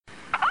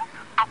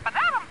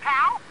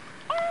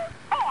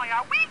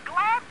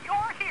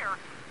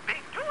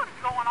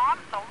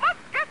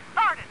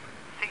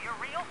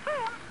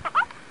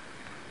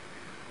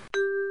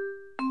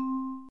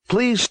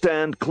Please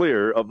stand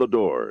clear of the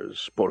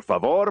doors. Por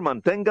favor,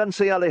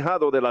 manténganse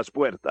alejado de las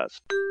puertas.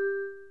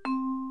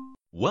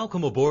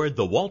 Welcome aboard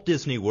the Walt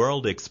Disney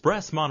World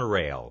Express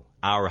Monorail,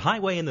 our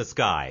highway in the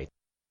sky.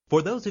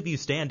 For those of you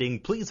standing,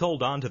 please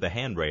hold on to the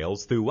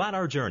handrails throughout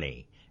our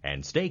journey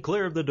and stay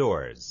clear of the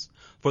doors.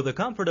 For the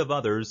comfort of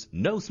others,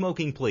 no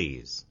smoking,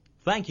 please.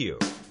 Thank you.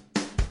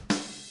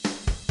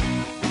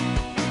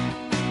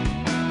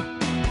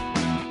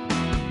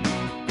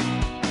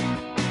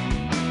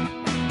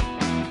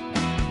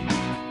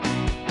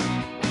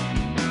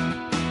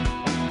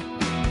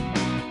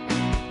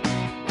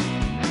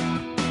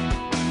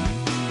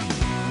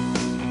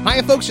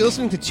 Hi, folks. You're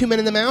listening to Two Men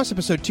in the Mouse,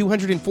 episode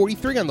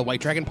 243 on the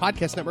White Dragon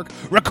Podcast Network,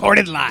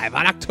 recorded live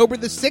on October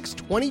the 6th,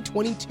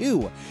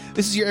 2022.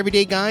 This is your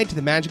everyday guide to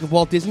the magic of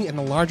Walt Disney and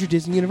the larger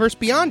Disney universe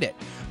beyond it.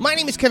 My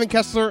name is Kevin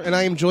Kessler, and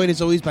I am joined,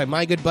 as always, by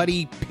my good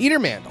buddy, Peter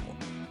Mandel.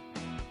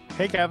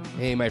 Hey, Kevin.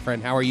 Hey, my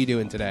friend. How are you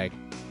doing today?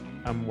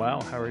 I'm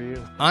well. How are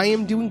you? I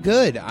am doing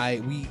good.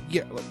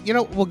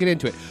 We'll get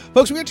into it.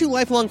 Folks, we are two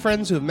lifelong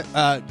friends who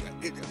have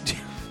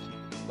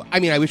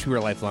I wish we were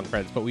lifelong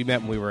friends, but we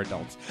met when we were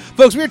adults.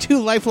 Folks, we are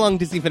two lifelong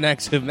Disney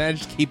fanatics who have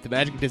managed to keep the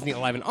magic of Disney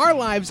alive in our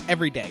lives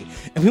every day,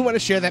 and we want to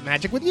share that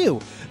magic with you.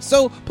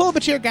 So pull up a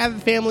chair, gather the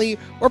family,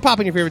 or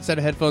pop in your favorite set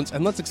of headphones,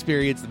 and let's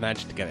experience the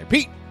magic together.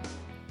 Pete!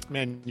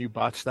 Man, you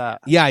botched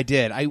that. Yeah, I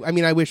did.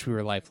 I wish we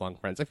were lifelong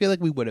friends. I feel like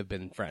we would have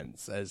been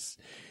friends as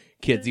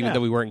kids, even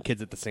though we weren't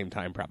kids at the same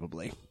time,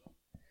 probably.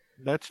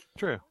 That's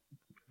true.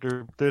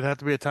 There'd have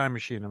to be a time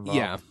machine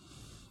involved.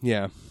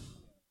 Yeah.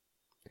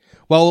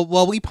 Well,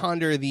 while we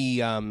ponder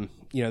the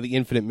the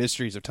infinite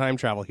mysteries of time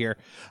travel here,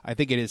 I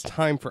think it is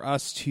time for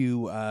us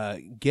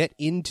to get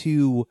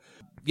into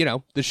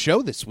the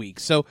show this week.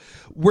 So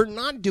we're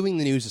not doing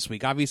the news this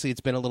week. Obviously,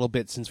 it's been a little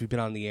bit since we've been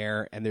on the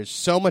air, and there's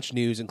so much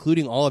news,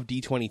 including all of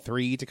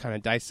D23 to kind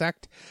of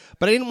dissect.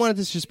 But I didn't want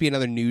this to just be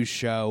another news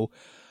show.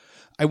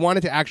 I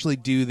wanted to actually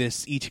do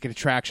this e-ticket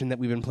attraction that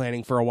we've been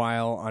planning for a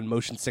while on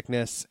motion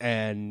sickness,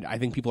 and I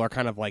think people are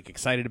kind of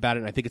excited about it,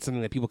 and I think it's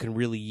something that people can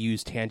really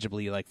use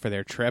tangibly for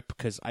their trip,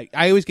 because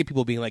I always get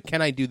people being like,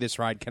 can I do this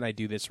ride? Can I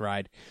do this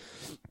ride?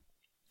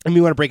 And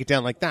we want to break it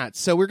down like that.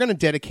 So we're going to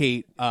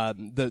dedicate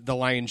the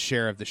lion's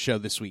share of the show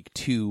this week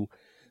to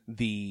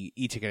the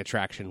e-ticket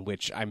attraction,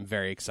 which I'm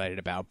very excited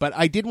about. But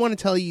I did want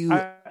to tell you...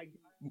 Go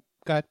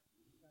ahead.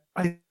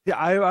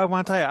 I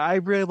want to tell you, I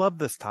really love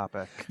this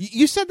topic.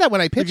 You said that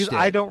when I pitched because it.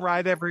 I don't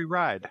ride every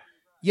ride.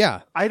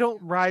 Yeah. I don't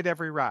ride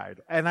every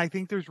ride. And I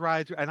think there's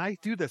rides, and I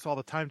do this all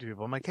the time to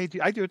people. I'm like, hey,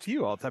 I do it to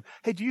you all the time.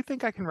 Hey, do you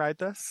think I can ride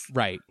this?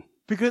 Right.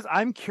 Because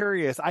I'm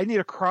curious. I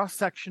need a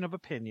cross-section of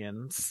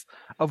opinions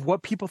of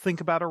what people think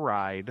about a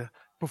ride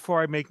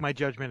before I make my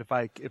judgment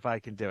if I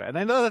can do it. And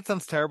I know that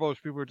sounds terrible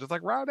if people are just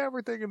like, ride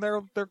everything and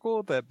they're cool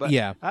with it. But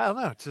yeah. I don't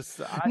know. It's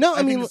just, I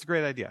think it's a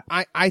great idea.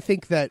 I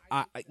think that,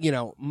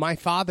 my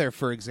father,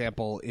 for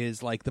example,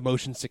 is like the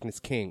motion sickness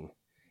king.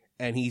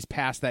 And he's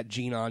passed that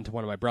gene on to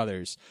one of my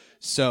brothers.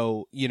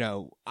 So,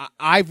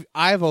 I've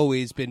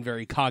always been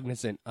very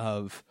cognizant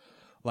of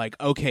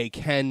okay,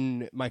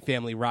 can my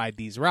family ride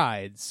these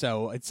rides?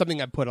 So it's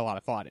something I've put a lot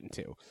of thought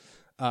into.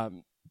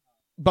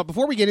 But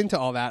before we get into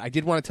all that, I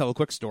did want to tell a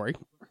quick story.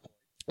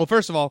 Well,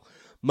 first of all,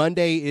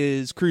 Monday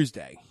is Cruise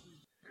Day.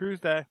 Cruise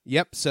Day.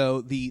 Yep.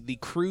 So the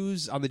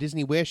cruise on the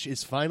Disney Wish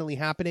is finally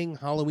happening.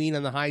 Halloween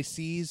on the high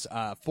seas.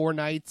 4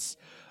 nights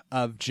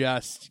of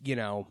just,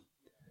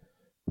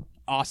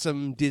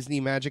 awesome Disney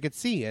magic at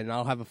sea. And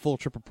I'll have a full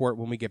trip report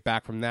when we get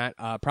back from that.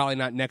 Probably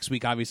not next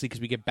week, obviously,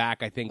 because we get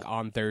back, I think,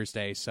 on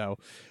Thursday. So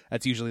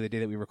that's usually the day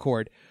that we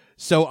record.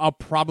 So I'll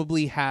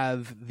probably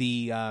have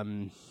the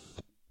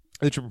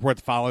trip report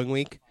the following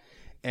week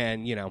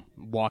and,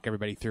 walk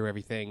everybody through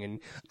everything. And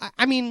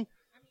I mean,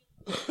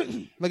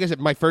 like I said,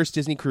 my first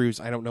Disney cruise,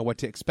 I don't know what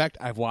to expect.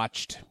 I've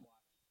watched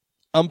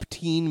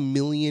umpteen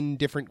million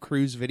different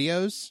cruise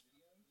videos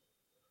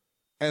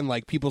and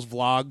people's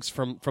vlogs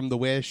from the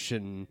Wish,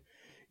 and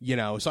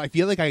so I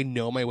feel like I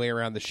know my way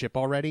around the ship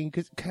already,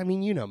 because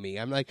you know me,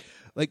 I'm like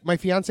my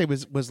fiance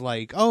was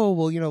like, oh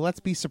well,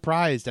 let's be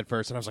surprised at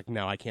first, and I was like,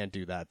 no, I can't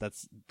do that.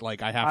 That's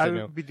I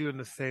would be doing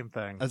the same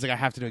thing. I was like, I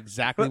have to know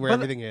exactly where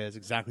everything is,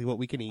 exactly what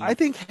we can eat. I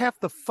think half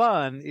the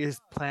fun is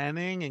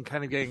planning and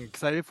kind of getting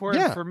excited for it.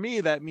 Yeah. And for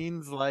me, that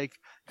means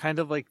kind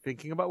of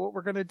thinking about what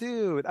we're gonna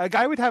do.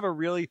 I would have a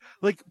really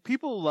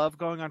people love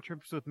going on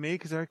trips with me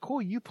because they're like,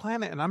 cool, you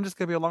plan it, and I'm just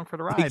gonna be along for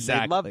the ride.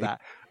 Exactly. They love that.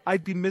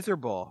 I'd be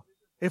miserable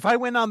if I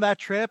went on that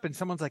trip and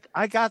someone's like,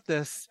 I got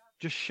this,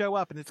 just show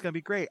up and it's going to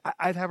be great.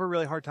 I'd have a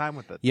really hard time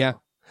with it. Yeah.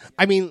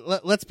 I mean,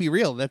 let's be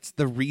real. That's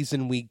the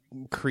reason we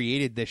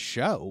created this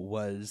show,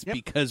 was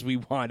because we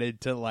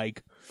wanted to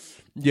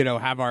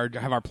have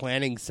our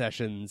planning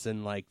sessions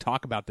and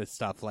talk about this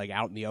stuff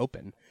out in the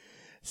open.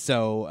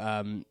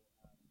 So,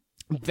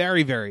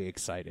 very, very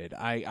excited.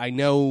 I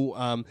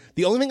know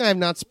the only thing I have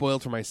not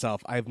spoiled for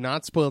myself, I have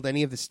not spoiled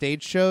any of the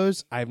stage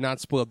shows. I have not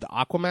spoiled the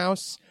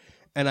Aquamouse.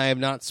 And I have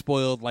not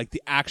spoiled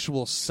the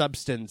actual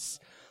substance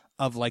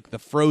of the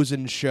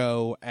Frozen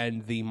show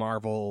and the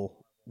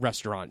Marvel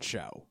restaurant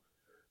show.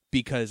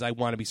 because I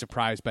want to be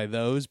surprised by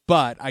those.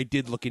 But I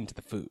did look into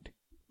the food.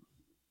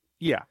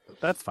 Yeah,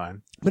 that's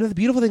fine. But the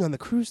beautiful thing on the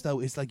cruise, though,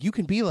 is like you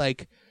can be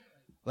like,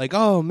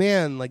 oh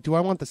man, like, do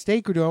I want the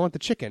steak or do I want the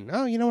chicken?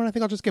 Oh, you know what? I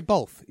think I'll just get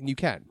both, and you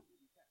can.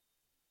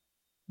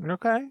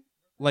 Okay.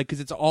 Like,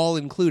 because it's all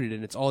included,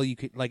 and it's all you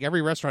can. Like,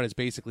 every restaurant is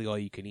basically all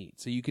you can eat,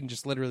 so you can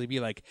just literally be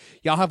like,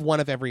 yeah, I'll have one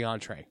of every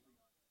entree.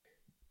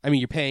 I mean,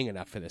 you're paying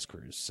enough for this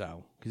cruise,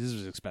 so because this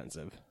was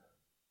expensive.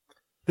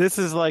 This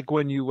is like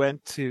when you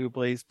went to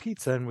Blaze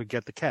Pizza and would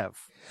get the Kev.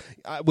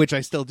 Which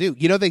I still do.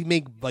 You know, they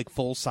make like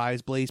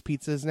full-size Blaze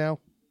pizzas now?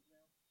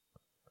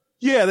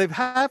 Yeah, they've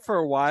had for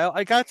a while.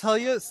 I gotta tell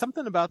you,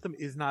 something about them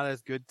is not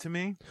as good to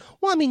me.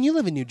 Well, I mean, you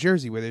live in New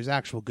Jersey where there's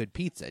actual good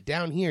pizza.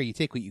 Down here, you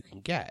take what you can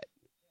get.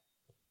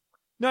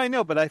 No, I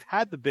know, but I've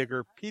had the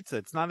bigger pizza.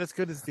 It's not as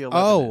good as the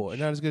 11 Oh, inch.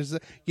 not as good as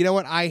the... You know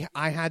what? I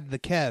had the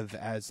Kev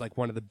as like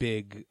one of the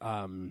big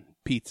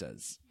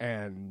pizzas.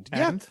 And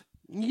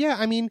yeah,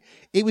 I mean,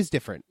 it was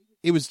different.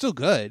 It was still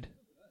good.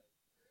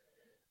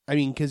 I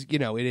mean, because, you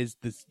know, it is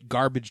this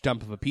garbage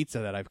dump of a pizza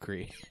that I've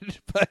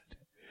created. But,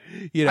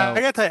 you know. I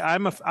gotta tell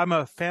you, I'm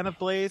a fan of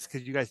Blaze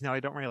because you guys know I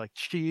don't really like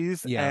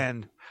cheese. Yeah.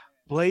 And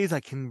Blaze, I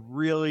can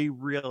really,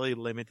 really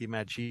limit the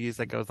amount of cheese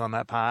that goes on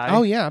that pie.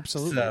 Oh, yeah,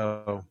 absolutely.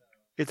 So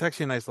it's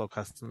actually a nice little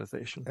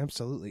customization.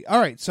 Absolutely. All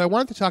right, so I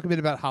wanted to talk a bit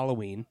about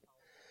Halloween.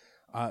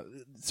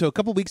 So a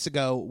couple weeks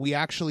ago, we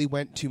actually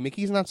went to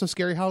Mickey's Not So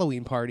Scary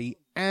Halloween Party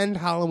and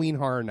Halloween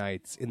Horror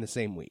Nights in the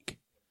same week.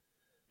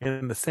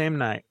 In the same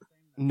night.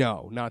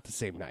 No, not the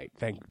same night.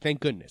 Thank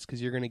goodness,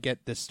 because you're going to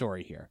get this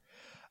story here.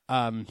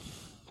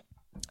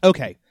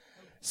 Okay,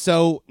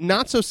 so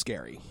Not So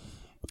Scary.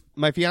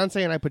 My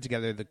fiance and I put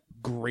together the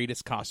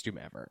greatest costume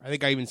ever. I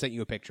think I even sent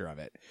you a picture of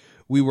it.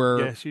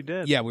 Yes, you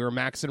did. Yeah, we were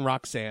Max and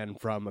Roxanne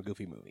from A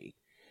Goofy Movie.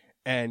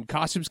 And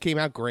costumes came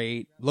out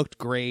great, looked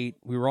great.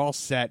 We were all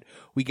set.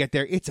 We get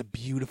there. It's a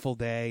beautiful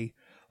day.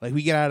 Like,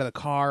 we get out of the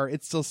car.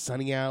 It's still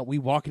sunny out. We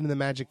walk into the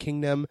Magic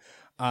Kingdom.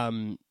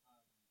 You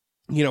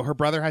know, her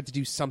brother had to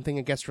do something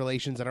at guest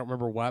relations. I don't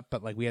remember what,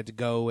 but, like, we had to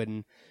go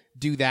and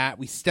do that.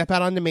 We step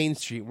out onto Main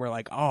Street, and we're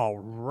like, all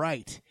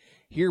right,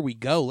 here we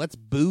go. Let's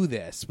boo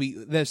this.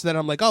 So then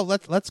I'm like, oh,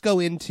 let's go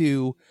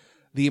into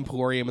the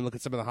Emporium and look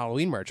at some of the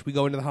Halloween merch. We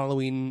go into the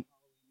Halloween.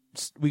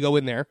 We go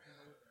in there.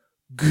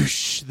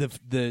 Goosh,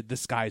 the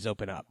skies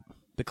open up.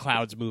 The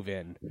clouds move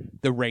in.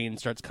 The rain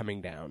starts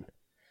coming down.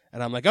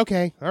 And I'm like,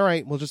 okay, all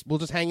right, we'll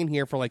just hang in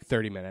here for like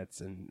 30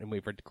 minutes and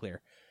wait for it to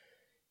clear.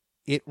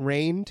 It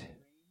rained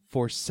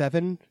for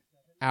 7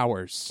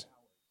 hours.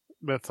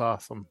 That's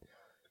awesome.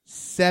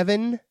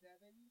 7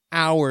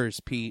 hours,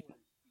 Pete.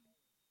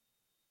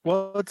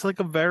 Well, it's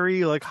like a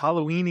very like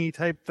Halloween-y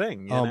type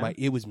thing. You know?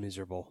 It was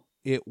miserable.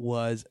 It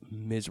was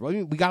miserable. I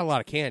mean, we got a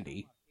lot of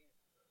candy.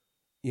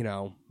 You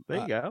know.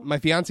 There you go. My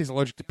fiance's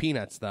allergic to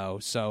peanuts, though,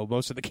 so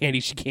most of the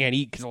candy she can't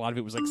eat because a lot of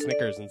it was like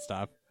Snickers and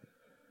stuff.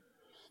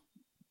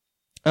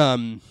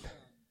 And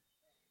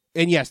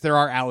yes, there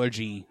are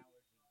allergy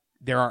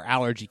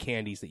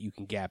candies that you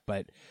can get,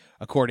 but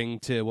according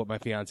to what my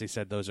fiance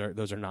said, those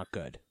are not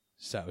good.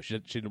 So she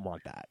didn't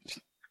want that.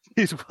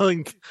 She's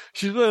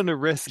willing to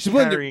risk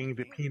carrying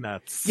the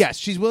peanuts. Yes,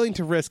 she's willing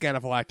to risk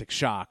anaphylactic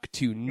shock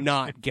to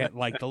not get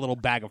like the little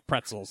bag of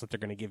pretzels that they're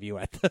going to give you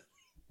at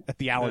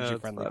the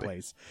allergy-friendly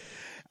place.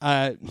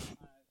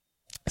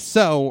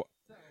 So,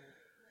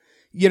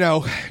 you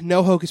know,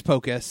 no hocus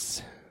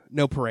pocus,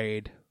 no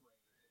parade,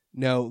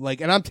 no, like,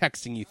 and I'm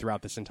texting you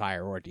throughout this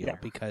entire ordeal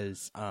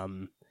because,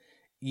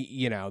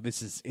 you know,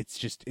 it's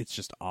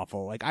just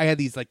awful. Like, I had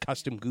these like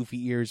custom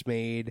Goofy ears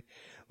made.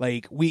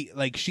 Like,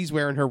 she's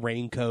wearing her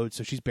raincoat,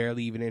 so she's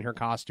barely even in her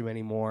costume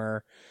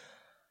anymore.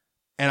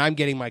 And I'm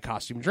getting my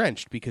costume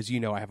drenched because, you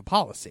know, I have a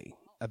policy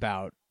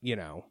about, you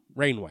know,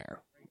 rainwear,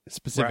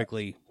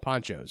 specifically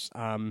ponchos.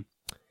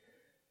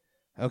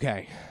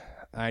 Okay,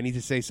 I need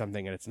to say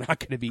something, and it's not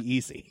going to be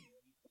easy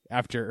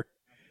after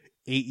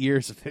 8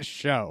 years of this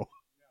show.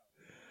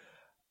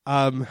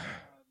 Wow,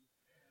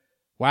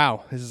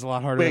 this is a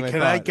lot harder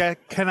than I thought.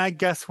 Can I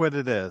guess what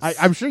it is?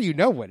 I'm sure you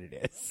know what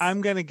it is.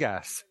 I'm going to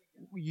guess.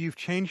 You've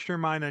changed your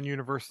mind on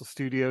Universal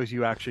Studios.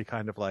 You actually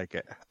kind of like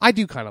it. I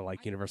do kind of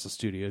like Universal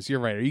Studios. You're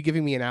right. Are you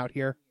giving me an out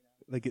here?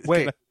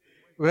 Wait,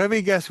 let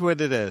me guess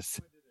what it is.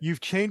 You've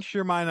changed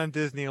your mind on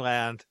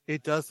Disneyland.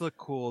 It does look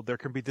cool. There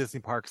can be Disney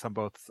parks on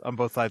both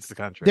sides of the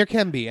country. There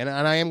can be, and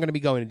I am going to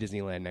be going to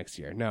Disneyland next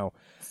year. No,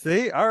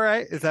 see, all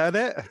right, is that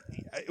it?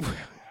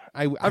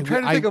 I'm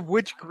trying to think of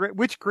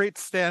which great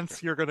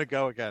stance you're going to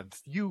go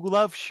against. You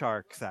love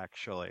sharks,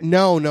 actually.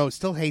 No,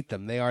 still hate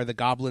them. They are the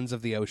goblins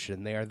of the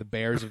ocean. They are the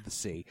bears of the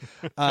sea.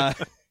 I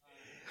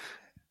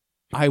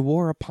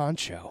wore a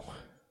poncho.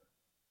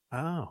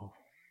 Oh.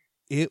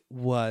 It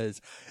was,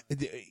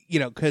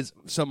 you know, because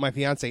so my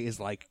fiance is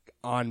like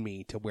on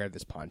me to wear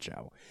this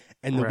poncho,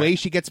 and the way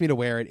she gets me to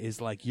wear it is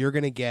like, you're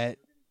gonna get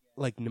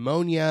like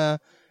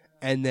pneumonia,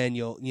 and then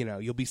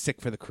you'll be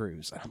sick for the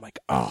cruise. And I'm like,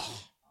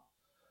 oh.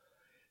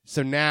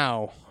 So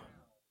now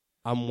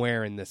I'm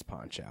wearing this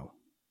poncho,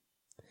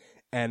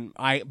 and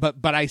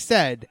but I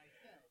said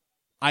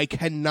I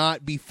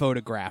cannot be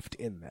photographed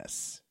in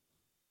this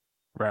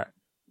Right.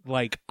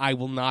 Like, I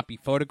will not be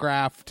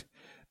photographed.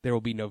 There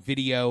will be no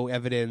video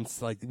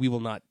evidence. Like, we will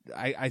not.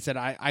 I said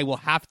I will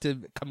have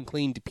to come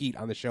clean to Pete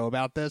on the show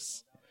about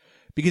this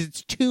because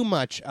it's too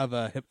much of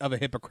a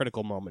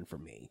hypocritical moment for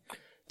me.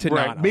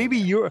 Right. Maybe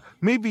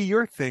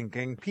you're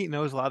thinking Pete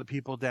knows a lot of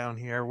people down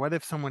here. What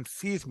if someone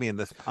sees me in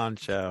this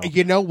poncho?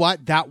 You know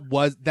what? That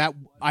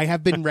I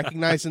have been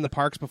recognized in the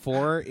parks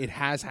before. It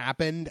has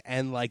happened,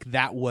 and like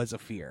that was a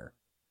fear.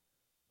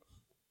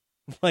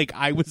 Like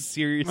I was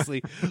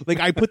seriously like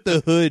I put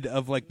the hood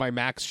of like my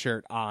Max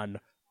shirt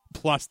on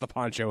plus the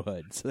poncho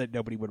hood so that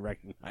nobody would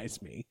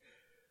recognize me.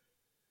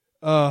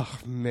 Oh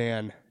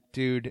man,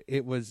 dude,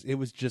 it was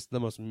just the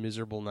most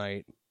miserable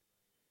night.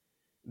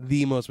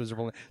 The most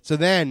miserable. So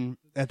then,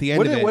 at the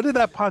end what did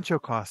that poncho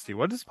cost you?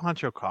 What does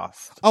poncho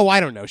cost? Oh, I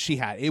don't know. She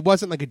had it.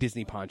 Wasn't like a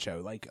Disney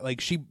poncho. Like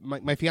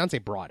my fiance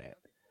brought it.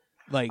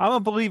 Like I'm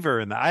a believer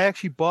in that. I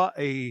actually bought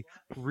a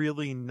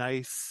really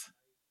nice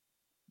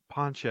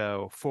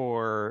poncho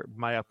for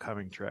my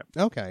upcoming trip.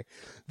 Okay,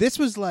 this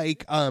was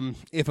like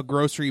if a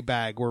grocery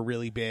bag were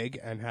really big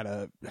and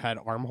had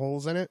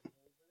armholes in it.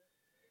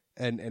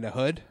 And a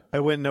hood. I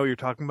wouldn't know what you're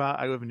talking about.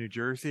 I live in New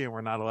Jersey, and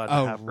we're not allowed to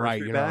have grocery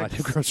right, you're not allowed to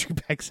have grocery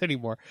bags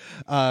anymore.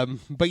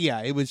 But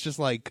yeah, it was just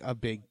like a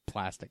big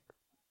plastic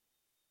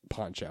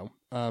poncho.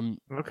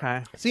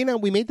 Okay. So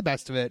we made the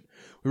best of it.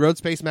 We rode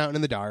Space Mountain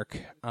in the dark.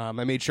 I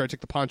made sure I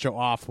took the poncho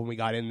off when we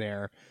got in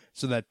there,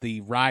 so that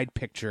the ride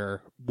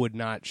picture would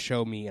not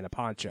show me in a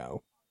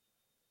poncho.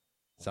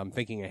 So I'm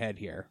thinking ahead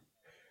here.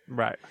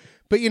 Right.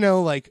 But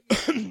like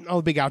all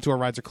the big outdoor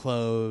rides are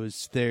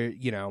closed. They're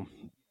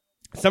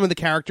some of the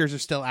characters are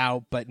still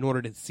out, but in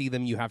order to see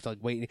them, you have to like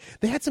wait.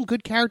 They had some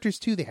good characters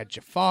too. They had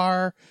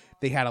Jafar.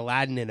 They had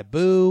Aladdin and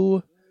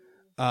Abu.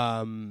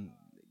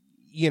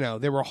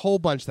 There were a whole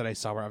bunch that I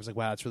saw where I was like,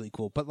 wow, that's really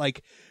cool. But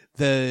like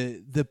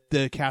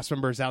the cast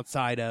members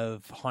outside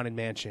of Haunted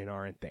Mansion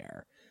aren't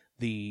there.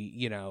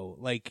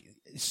 Like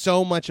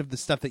so much of the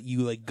stuff that you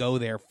like go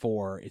there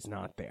for is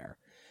not there.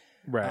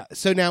 Right.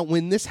 So now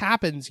when this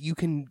happens, you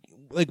can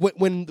like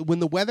when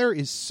the weather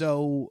is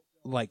so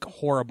like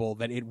horrible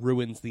that it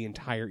ruins the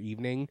entire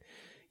evening,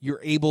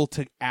 you're able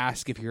to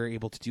ask if you're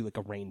able to do like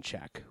a rain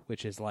check,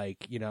 which is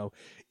like,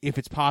 if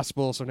it's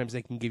possible, sometimes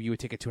they can give you a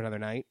ticket to another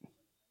night.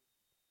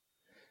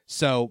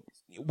 So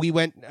we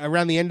went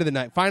around the end of the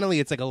night. Finally,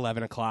 it's like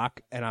 11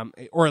 o'clock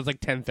or it's like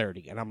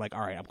 10:30 and I'm like,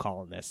 all right, I'm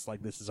calling this.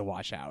 Like, this is a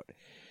washout,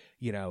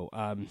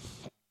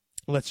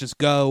 let's just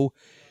go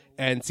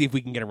and see if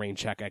we can get a rain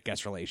check at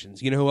Guest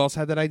Relations. You know who else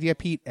had that idea,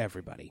 Pete?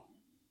 Everybody.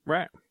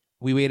 Right.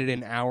 We waited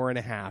an hour and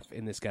a half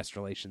in this Guest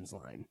Relations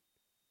line.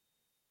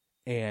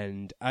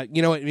 And,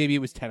 you know what? Maybe it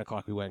was 10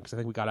 o'clock we went, because I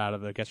think we got out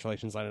of the Guest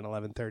Relations line at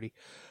 11:30.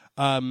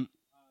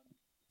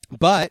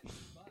 But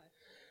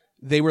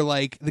they were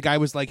like, the guy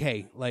was like,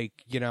 hey, like,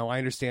 I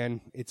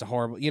understand it's a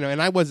horrible,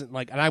 and I wasn't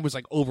like, and I was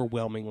like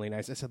overwhelmingly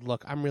nice. I said,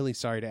 look, I'm really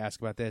sorry to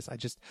ask about this.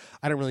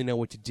 I don't really know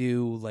what to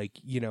do. Like,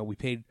 we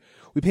paid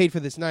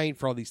for this night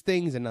for all these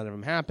things and none of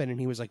them happened. And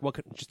he was like,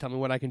 just tell me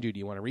what I can do. Do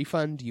you want a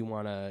refund? Do you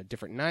want a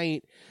different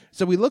night?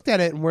 So we looked at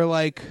it and we're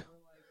like,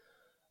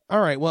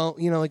 all right, well,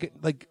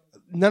 like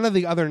none of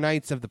the other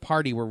nights of the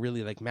party were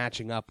really like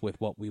matching up with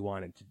what we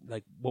wanted to,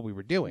 like what we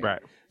were doing.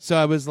 Right. So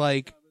I was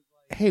like,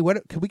 hey,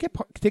 could we get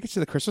tickets to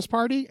the Christmas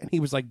party? And he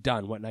was like,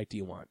 done. What night do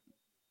you want?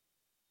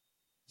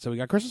 So we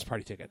got Christmas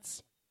party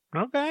tickets.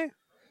 Okay.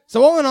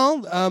 So all in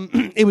all,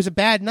 it was a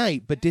bad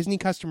night, but Disney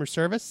customer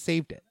service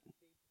saved it.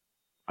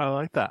 I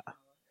like that.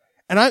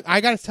 And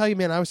I got to tell you,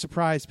 man, I was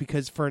surprised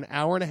because for an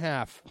hour and a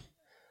half,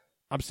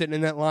 I'm sitting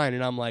in that line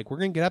and I'm like, we're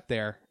going to get up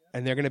there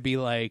and they're going to be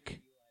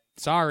like,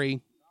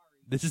 sorry,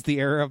 this is the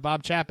era of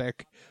Bob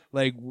Chapek.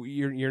 Like,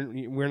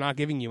 we're not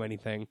giving you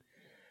anything.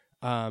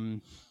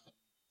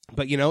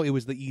 But, it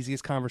was the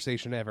easiest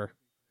conversation ever.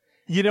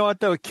 You know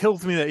what, though? It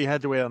kills me that you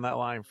had to wait on that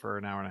line for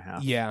an hour and a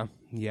half. Yeah.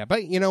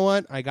 But you know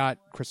what? I got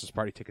Christmas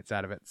party tickets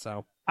out of it,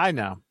 so. I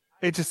know.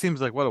 It just seems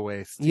like what a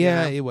waste.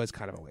 Yeah, it was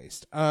kind of a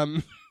waste.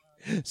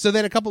 So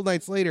then a couple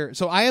nights later,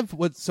 so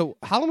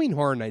Halloween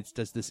Horror Nights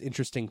does this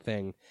interesting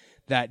thing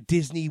that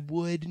Disney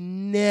would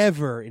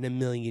never in a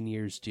million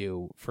years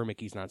do for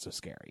Mickey's Not So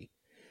Scary.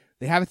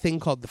 They have a thing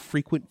called the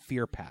Frequent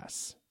Fear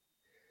Pass.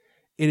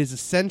 It is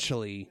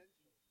essentially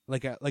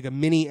like a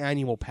mini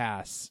annual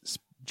pass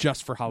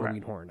just for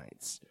Halloween Horror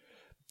Nights.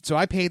 So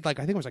I paid I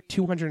think it was like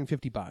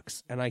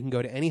 $250, and I can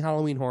go to any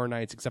Halloween Horror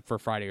Nights except for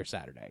Friday or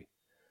Saturday.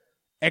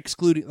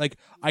 Excluding,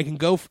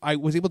 I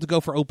was able to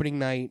go for opening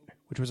night,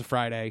 which was a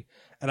Friday,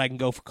 and I can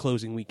go for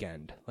closing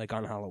weekend, like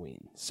on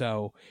Halloween.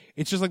 So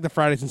it's just like the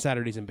Fridays and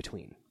Saturdays in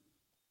between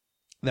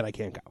that I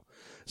can't go.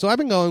 So I've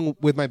been going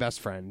with my best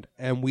friend,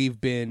 and we've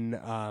been,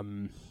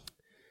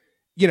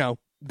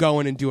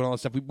 going and doing all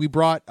this stuff. We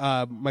brought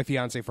my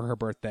fiance for her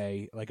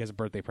birthday, like as a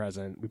birthday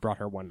present. We brought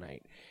her one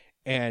night,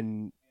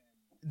 and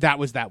that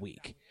was that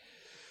week.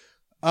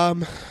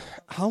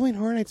 Halloween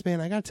Horror Nights, man,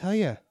 I gotta tell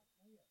you,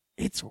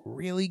 it's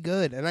really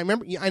good. And I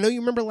know you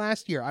remember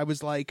last year, I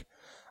was like,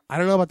 I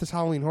don't know about this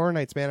Halloween Horror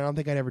Nights, man. I don't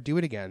think I'd ever do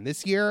it again.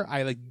 This year,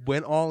 I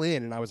went all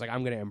in, and I was like,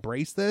 I'm gonna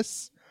embrace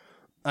this.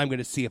 I'm going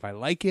to see if I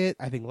like it.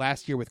 I think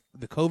last year with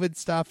the COVID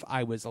stuff,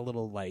 I was a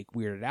little like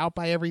weirded out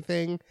by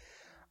everything.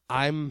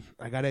 I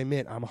got to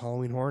admit, I'm a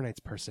Halloween Horror Nights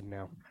person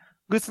now.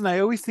 Listen, I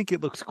always think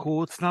it looks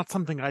cool. It's not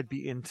something I'd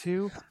be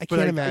into. I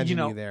can't imagine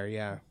you there,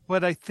 yeah.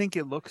 But I think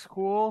it looks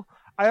cool.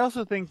 I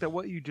also think that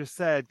what you just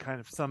said kind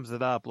of sums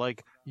it up.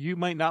 Like, you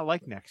might not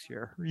like next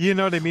year. You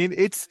know what I mean?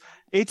 It's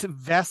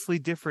vastly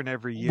different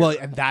every year. Well,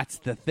 and that's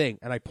the thing.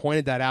 And I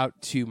pointed that out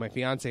to my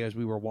fiance as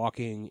we were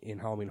walking in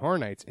Halloween Horror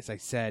Nights. As I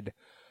said,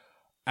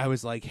 I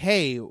was like,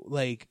 hey,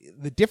 like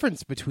the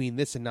difference between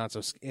this and Not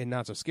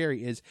So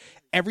Scary is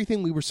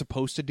everything we were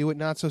supposed to do at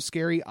Not So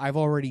Scary, I've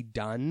already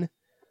done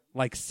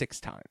like 6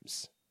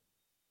 times.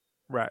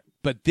 Right.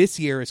 But this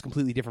year is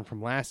completely different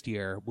from last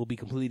year. Will be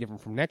completely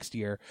different from next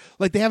year.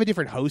 Like, they have a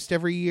different host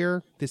every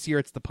year. This year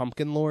it's the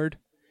Pumpkin Lord.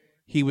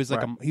 He was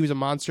like he was a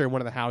monster in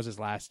one of the houses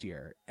last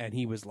year, and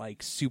he was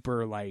like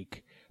super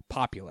like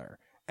popular.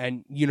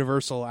 And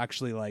Universal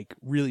actually like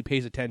really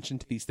pays attention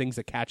to these things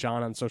that catch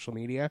on social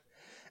media.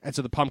 And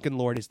so the Pumpkin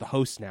Lord is the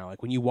host now.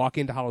 Like, when you walk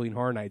into Halloween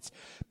Horror Nights,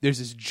 there's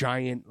this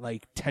giant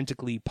like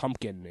tentacly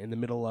pumpkin in the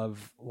middle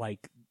of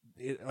like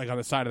on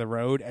the side of the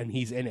road, and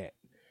he's in it.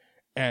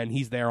 And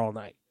he's there all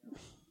night.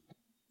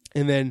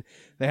 And then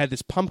they had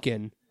this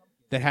pumpkin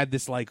that had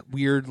this like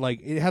weird,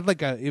 like it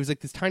was like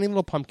this tiny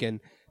little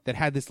pumpkin that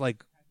had this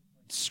like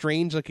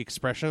strange like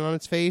expression on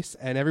its face,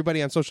 and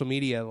everybody on social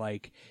media,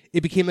 like,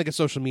 it became like a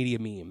social media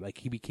meme. Like,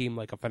 he became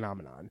like a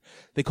phenomenon.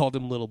 They called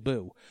him Little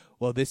Boo.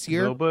 Well, this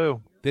year Little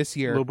Boo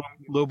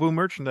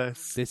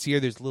merchandise. This year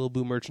there's Little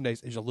Boo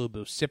merchandise. There's a Little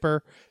Boo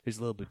sipper.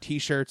 There's Little Boo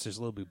t-shirts. There's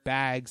Little Boo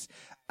bags.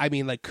 I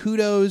mean, like,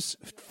 kudos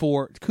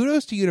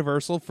to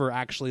Universal for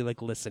actually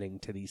like listening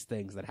to these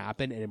things that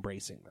happen and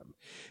embracing them,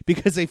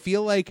 because I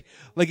feel like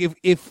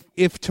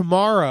if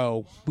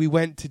tomorrow we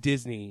went to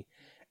Disney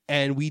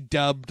and we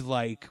dubbed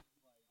like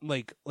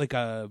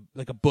a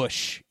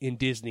bush in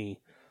Disney,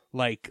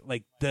 like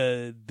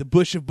the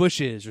Bush of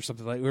Bushes or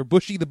something, like, or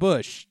Bushy the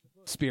Bush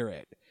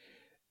spirit,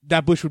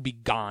 that bush would be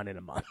gone in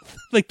a month.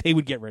 Like, they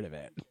would get rid of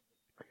it.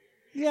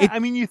 Yeah, I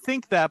mean, you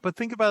think that, but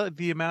think about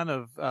the amount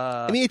of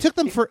I mean, it took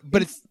them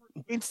but it's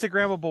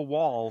Instagrammable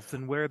walls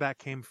and where that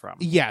came from.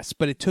 Yes,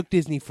 but it took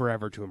Disney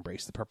forever to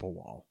embrace the purple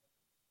wall.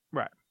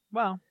 Right.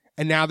 Well,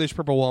 and now there's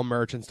purple wall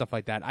merch and stuff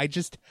like that. I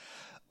just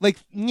like,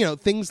 you know,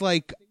 things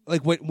like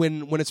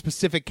when a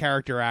specific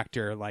character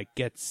actor like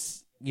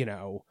gets, you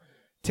know,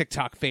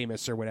 TikTok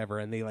famous or whatever,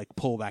 and they like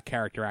pull that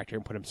character actor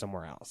and put him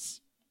somewhere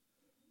else.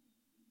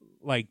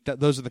 Like,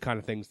 those are the kind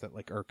of things that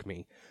like irk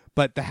me.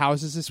 But the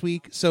houses this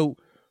week, so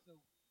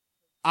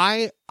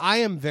I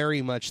am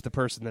very much the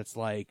person that's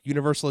like,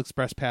 Universal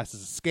Express Pass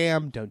is a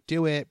scam, don't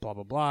do it, blah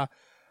blah blah.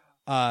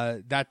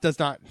 That does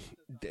not.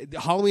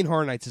 Halloween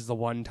Horror Nights is the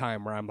one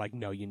time where I'm like,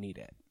 no, you need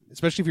it,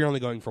 especially if you're only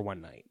going for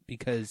one night,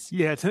 because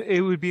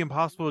it would be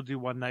impossible to do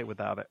one night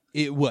without it.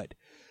 It would.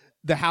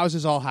 The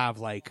houses all have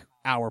like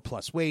hour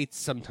plus waits,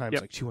 sometimes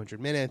like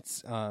 200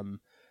 minutes.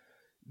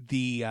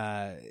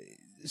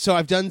 So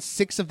I've done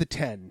 6 of the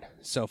 10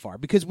 so far,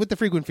 because with the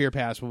frequent fear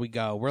pass, when we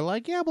go, we're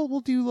like, yeah, well,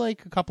 we'll do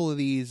like a couple of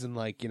these and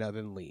like, you know,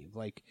 then leave.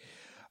 Like,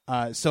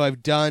 so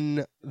I've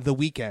done The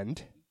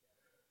Weekend,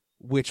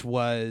 which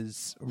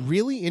was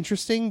really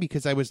interesting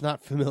because I was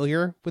not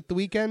familiar with The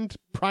Weekend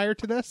prior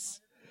to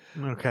this.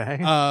 Okay.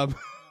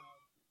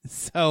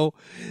 So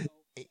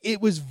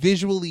it was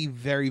visually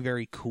very,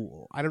 very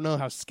cool. I don't know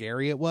how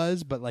scary it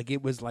was, but like,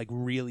 it was like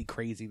really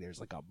crazy.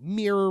 There's like a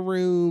mirror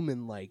room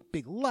and like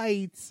big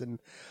lights, and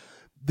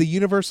the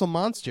Universal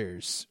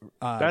Monsters.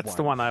 That's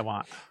the one I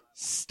want.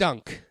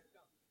 Stunk.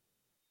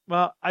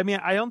 Well, I mean,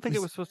 I don't think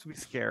it was supposed to be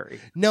scary.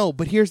 No,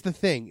 but here's the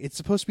thing. It's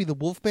supposed to be the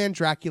Wolfman,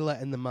 Dracula,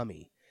 and the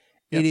Mummy.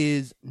 Yep. It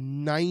is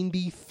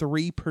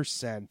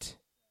 93%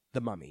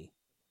 the Mummy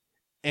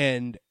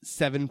and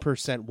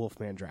 7%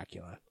 Wolfman,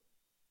 Dracula.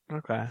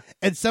 Okay.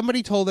 And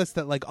somebody told us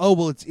that, like, oh,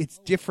 well, it's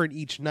different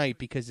each night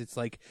because it's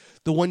like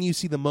the one you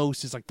see the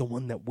most is like the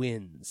one that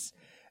wins.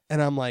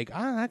 And I'm like,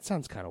 that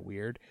sounds kind of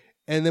weird.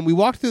 And then we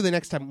walked through the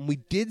next time, and we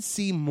did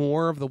see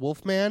more of the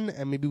Wolfman,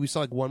 and maybe we saw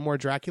like one more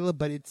Dracula,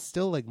 but it's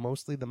still like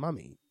mostly the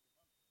Mummy.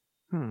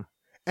 And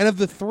of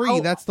the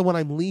 3, that's the one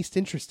I'm least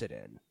interested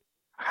in.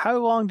 How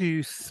long do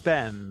you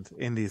spend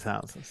in these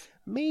houses?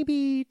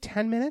 Maybe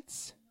 10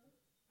 minutes.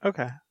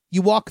 Okay.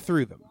 You walk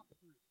through them.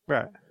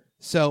 Right.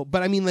 So,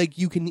 but I mean, like,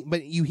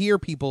 but you hear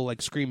people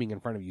like screaming in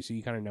front of you, so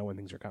you kind of know when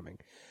things are coming.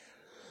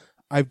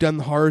 I've done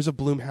the Horrors of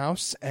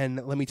Blumhouse,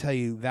 and let me tell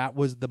you, that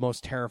was the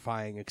most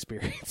terrifying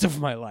experience of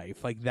my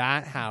life. Like,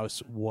 that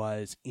house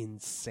was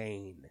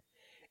insane.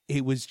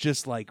 It was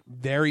just like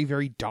very,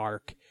 very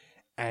dark,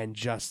 and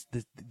just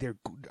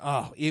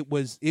it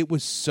was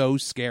so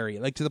scary.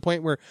 Like, to the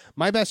point where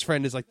my best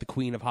friend is like the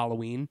queen of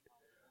Halloween.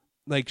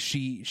 Like,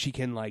 she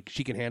can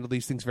handle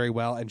these things very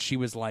well, and she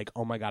was like,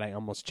 oh my god, I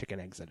almost chicken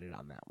exited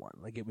on that one.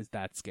 Like, it was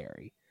that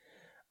scary.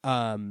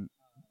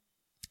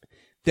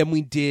 Then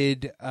we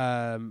did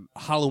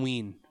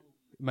Halloween,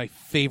 my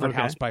favorite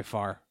house by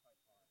far.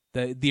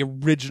 The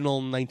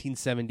original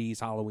 1970s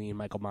Halloween,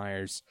 Michael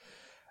Myers.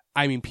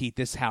 I mean, Pete,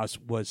 this house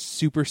was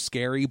super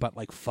scary, but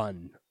like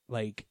fun.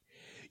 Like,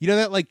 you know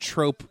that like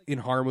trope in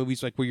horror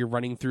movies, like where you're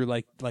running through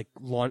like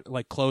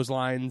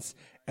clotheslines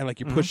and like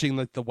you're pushing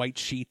like the white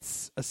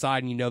sheets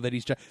aside, and you know that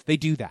they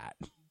do that.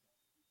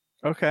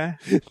 Okay.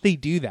 They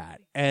do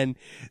that. And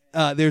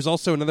there's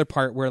also another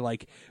part where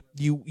like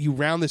you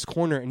round this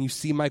corner and you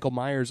see Michael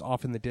Myers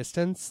off in the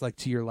distance, like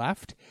to your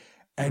left,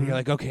 and you're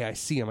like, okay, I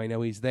see him. I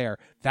know he's there.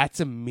 That's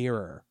a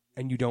mirror.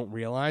 And you don't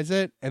realize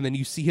it. And then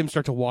you see him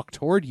start to walk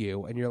toward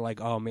you and you're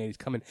like, oh man, he's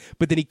coming.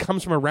 But then he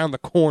comes from around the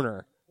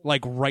corner,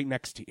 like right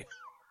next to you.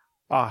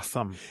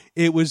 Awesome.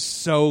 It was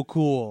so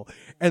cool.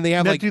 And they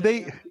have now, like,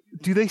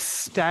 do they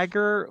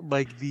stagger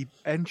like the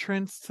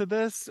entrance to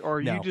this, or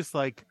are No. you just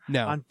like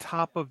on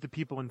top of the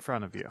people in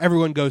front of you?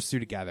 everyone goes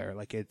through together.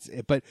 Like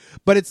but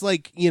it's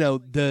like, you know,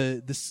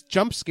 the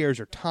jump scares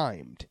are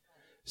timed.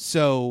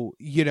 So,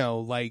 you know,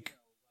 like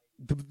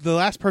the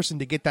last person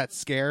to get that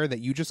scare that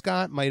you just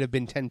got might have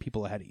been 10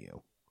 people ahead of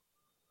you.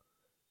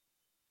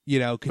 You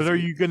know, But are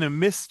you going to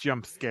miss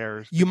jump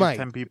scares? You might.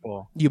 10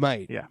 people. You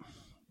might. Yeah.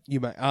 You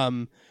might.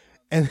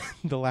 And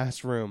the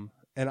last room,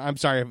 and I'm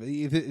sorry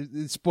if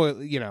it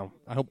spoil. You know,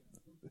 I hope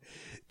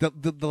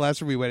the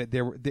last room we went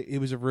at, it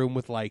was a room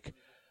with like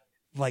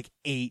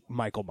 8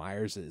 Michael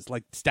Myerses,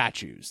 like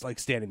statues, like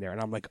standing there,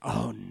 and I'm like,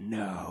 oh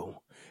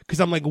no,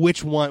 because I'm like,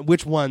 which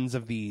ones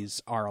of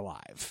these are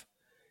alive?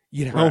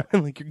 You know, Right.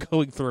 and like you're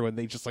going through, and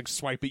they just like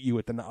swipe at you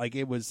with the like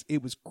it was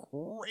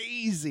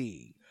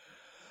crazy.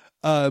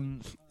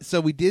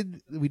 So we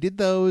did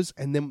those,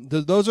 and then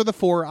those are the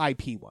 4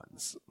 IP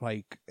ones.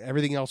 Like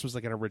everything else was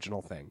like an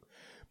original thing.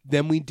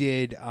 Then we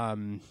did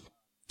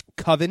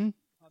Coven,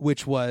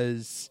 which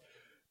was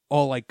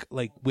all like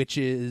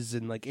witches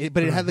and like it,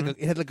 but it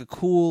had like a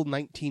cool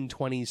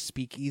 1920s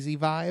speakeasy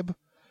vibe,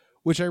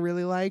 which I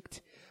really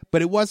liked.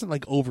 But it wasn't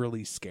like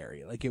overly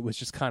scary. Like it was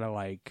just kind of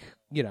like,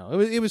 you know,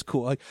 it was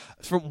cool. Like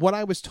from what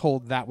I was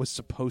told, that was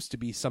supposed to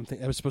be something.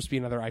 That was supposed to be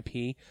another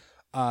IP.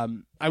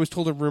 I was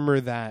told a rumor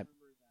that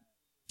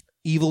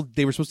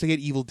they were supposed to get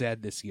Evil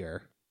Dead this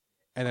year,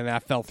 and then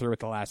that fell through at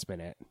the last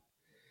minute.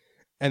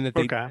 And that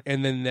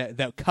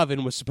that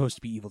Coven was supposed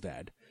to be Evil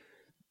Dead,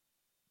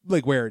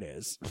 like where it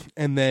is.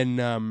 And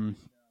then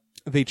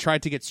they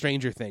tried to get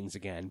Stranger Things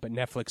again, but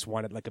Netflix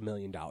wanted like $1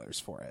 million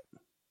for it.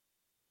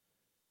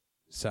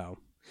 So,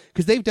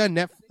 because they've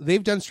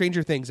done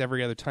Stranger Things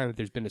every other time that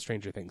there's been a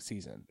Stranger Things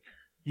season.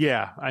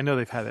 Yeah, I know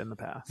they've had it in the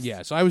past.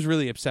 Yeah, so I was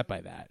really upset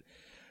by that.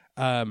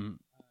 And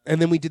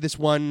then we did this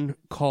one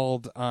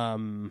called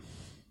it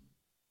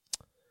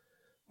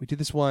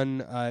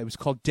was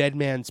called Dead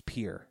Man's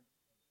Pier.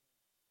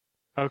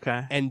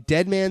 Okay. And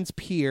Dead Man's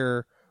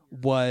Pier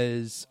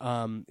was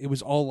it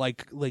was all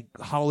like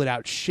hollowed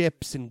out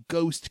ships and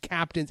ghost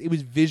captains. It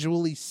was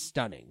visually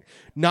stunning.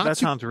 That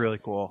sounds really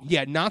cool.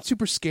 Yeah, not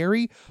super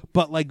scary,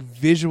 but like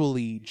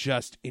visually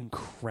just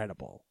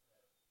incredible.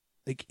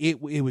 Like it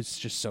was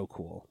just so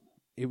cool.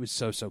 It was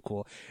so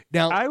cool.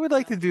 Now I would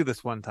like to do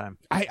this one time.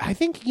 I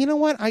think, you know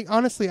what? I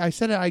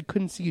said it, I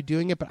couldn't see you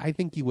doing it, but I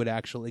think you would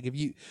actually. Like if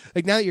you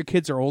like now that your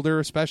kids are older,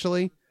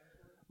 especially,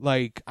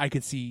 like I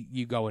could see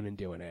you going and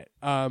doing it.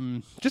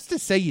 Just to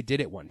say you did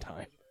it one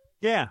time.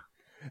 Yeah.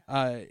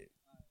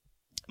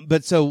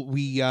 But so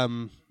we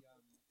so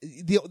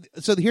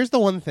here's the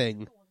one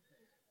thing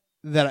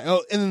that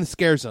and then the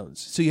scare zones.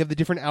 So you have the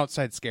different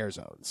outside scare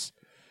zones.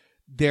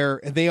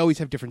 They always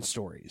have different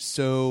stories.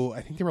 So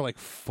I think there were like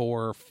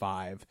 4 or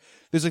 5.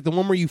 There's like the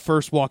one where you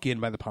first walk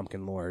in by the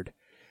Pumpkin Lord.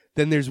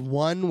 Then there's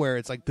one where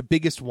it's like the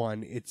biggest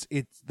one. It's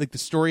like the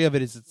story of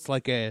it is it's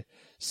like a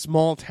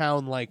small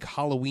town like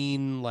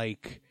Halloween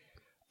like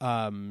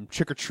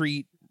trick or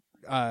treat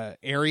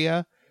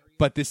area,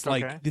 but this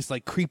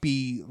like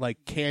creepy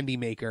like candy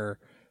maker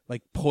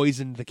like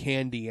poisoned the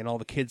candy and all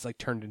the kids like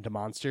turned into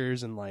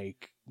monsters, and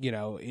like, you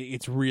know,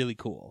 it's really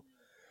cool.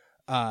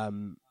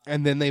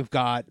 And then they've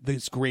got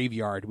this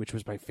graveyard, which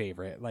was my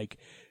favorite. Like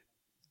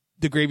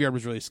the graveyard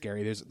was really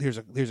scary. There's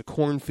a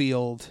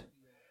cornfield.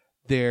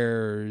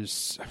 I'm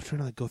trying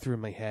to like go through in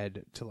my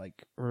head to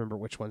like remember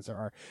which ones there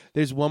are.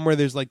 There's one where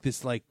there's like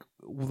this like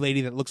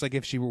lady that looks like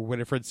if she were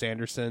Winifred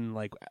Sanderson,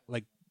 like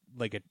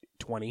at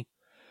 20.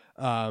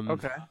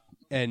 Okay.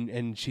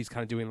 And she's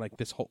kind of doing like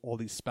all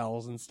these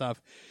spells and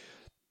stuff.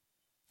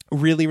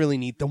 Really, really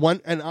neat. The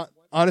one, and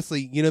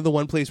honestly, you know, the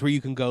one place where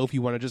you can go if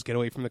you want to just get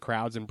away from the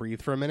crowds and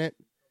breathe for a minute?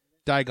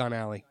 Diagon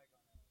Alley.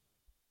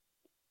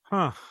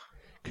 Huh.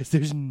 Because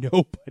there's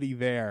nobody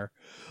there.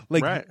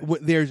 Like, right.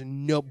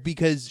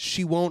 Because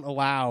she won't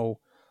allow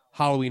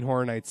Halloween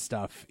Horror Nights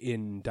stuff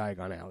in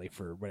Diagon Alley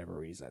for whatever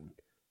reason.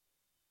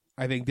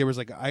 I think there was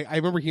like, I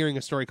remember hearing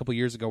a story a couple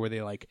years ago where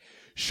they like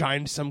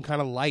shined some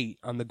kind of light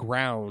on the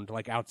ground,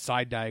 like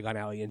outside Diagon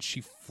Alley, and she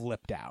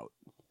flipped out.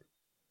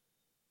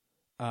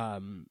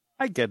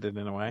 I get it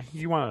in a way.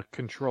 You want to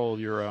control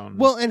your own.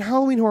 Well, and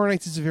Halloween Horror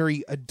Nights is a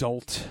very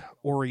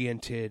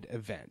adult-oriented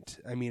event.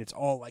 I mean, it's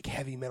all like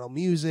heavy metal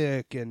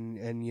music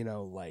and you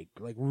know, like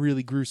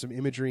really gruesome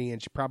imagery.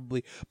 And she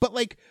probably, but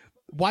like,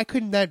 why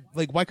couldn't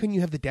you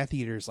have the Death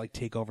Eaters like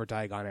take over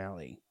Diagon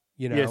Alley?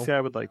 You know, Yeah, see, I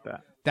would like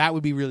that. that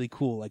would be really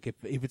cool. Like if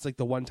it's like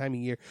the one time a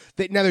year.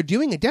 Now they're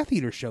doing a Death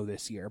Eater show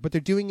this year, but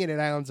they're doing it at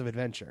Islands of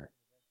Adventure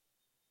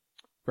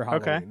for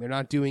Halloween. Okay. They're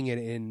not doing it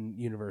in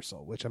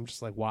Universal, which I'm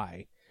just like,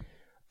 why?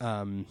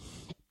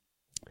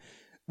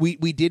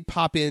 We did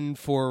pop in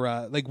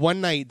for like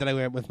one night that I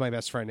went with my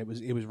best friend. It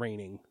was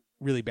raining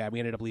really bad. We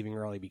ended up leaving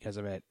early because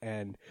of it,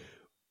 and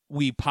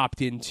we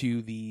popped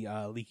into the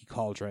Leaky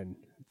Cauldron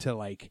to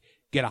like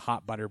get a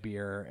hot butter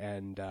beer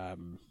and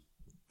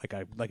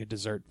like a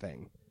dessert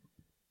thing,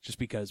 just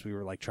because we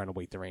were like trying to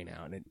wait the rain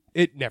out, and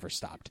it never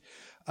stopped.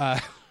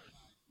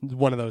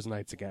 One of those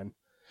nights again.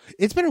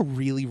 It's been a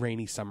really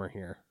rainy summer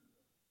here.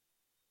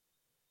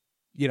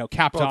 You know,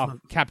 capped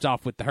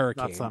off with the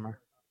hurricane. Not summer.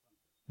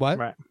 What?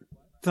 Right.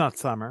 It's not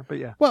summer, but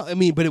yeah. Well, I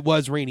mean, but it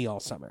was rainy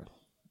all summer.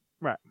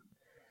 Right.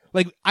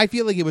 Like, I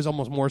feel like it was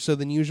almost more so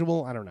than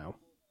usual. I don't know.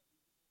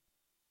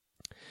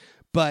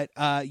 But,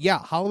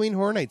 yeah, Halloween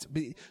Horror Nights.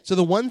 So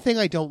the one thing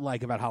I don't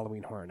like about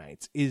Halloween Horror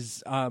Nights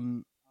is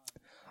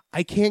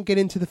I can't get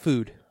into the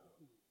food.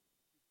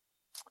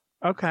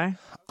 Okay.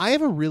 I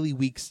have a really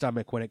weak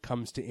stomach when it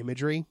comes to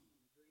imagery.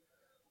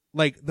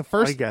 Like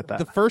I get that.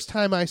 the first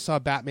time I saw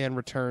Batman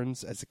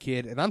Returns as a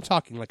kid, and I'm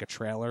talking like a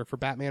trailer for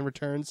Batman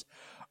Returns,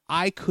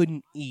 I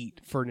couldn't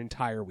eat for an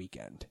entire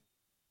weekend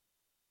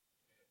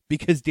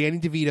because Danny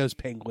DeVito's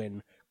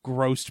Penguin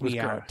grossed me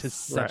out to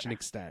such an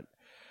extent.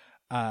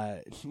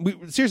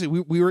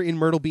 We were in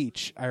Myrtle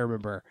Beach, I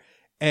remember,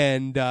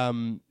 and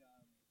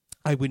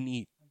I wouldn't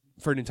eat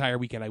for an entire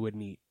weekend. I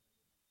wouldn't eat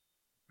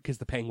because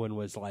the Penguin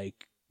was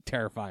like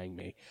terrifying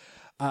me.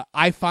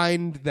 I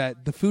find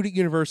that the food at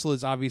Universal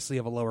is obviously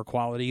of a lower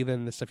quality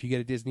than the stuff you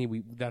get at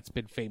Disney. That's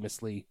been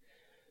famously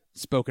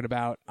spoken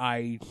about.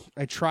 I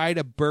tried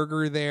a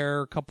burger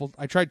there,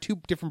 I tried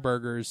 2 different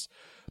burgers,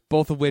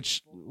 both of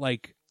which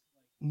like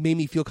made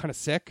me feel kind of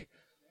sick.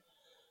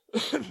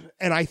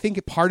 And I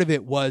think part of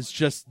it was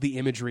just the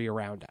imagery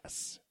around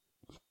us.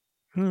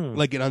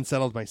 Like it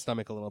unsettled my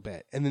stomach a little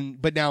bit. And then,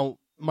 but now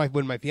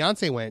when my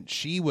fiance went,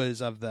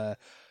 she's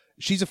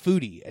a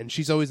foodie, and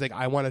she's always like,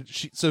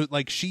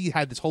 she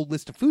had this whole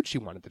list of food she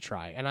wanted to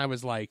try. And I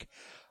was like,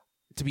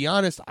 to be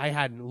honest, I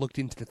hadn't looked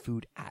into the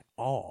food at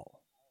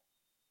all.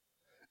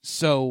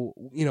 So,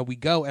 you know, we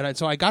go, and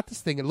so I got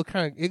this thing. It looked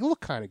kind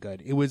of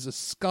good. It was a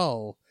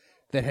skull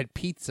that had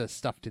pizza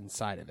stuffed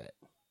inside of it.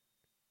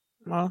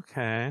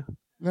 Okay.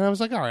 And I was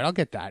like, all right, I'll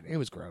get that. It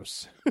was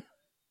gross. It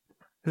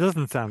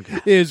doesn't sound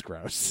good. It is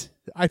gross.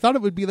 I thought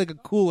it would be like a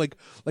cool,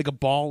 like a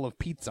ball of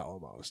pizza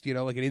almost, you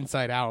know, like an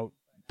inside out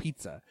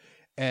pizza.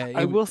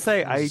 I will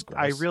say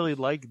I really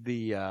like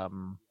the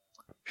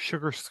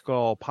Sugar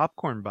Skull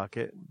popcorn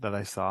bucket that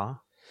I saw.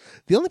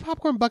 The only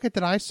popcorn bucket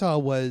that I saw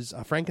was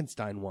a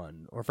Frankenstein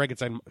one, or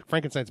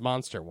Frankenstein's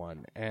monster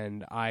one,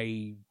 and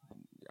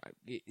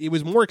it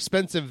was more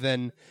expensive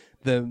than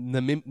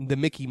the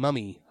Mickey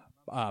Mummy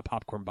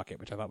popcorn bucket,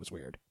 which I thought was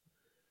weird.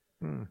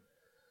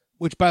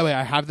 Which, by the way,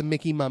 I have the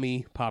Mickey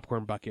Mummy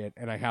popcorn bucket,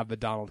 and I have the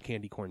Donald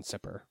Candy Corn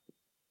Sipper.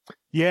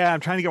 Yeah, I'm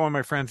trying to get one of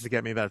my friends to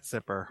get me that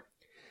Sipper.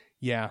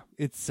 Yeah,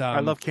 it's. I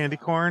love candy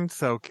corn,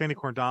 so candy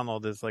corn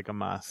Donald is like a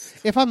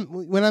must.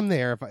 When I'm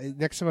there,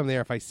 next time I'm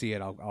there, if I see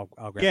it, I'll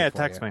grab it. Yeah, for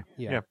text you. me.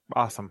 Yeah. Yeah,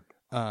 awesome.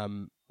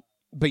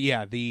 But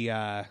yeah, the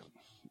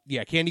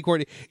candy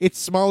corn. It's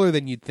smaller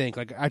than you'd think.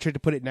 Like I tried to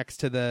put it next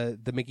to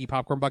the Mickey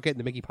popcorn bucket, and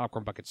the Mickey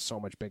popcorn bucket's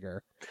so much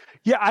bigger.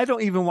 Yeah, I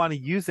don't even want to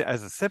use it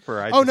as a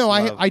sipper. I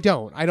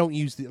don't. I don't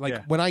use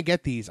when I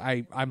get these.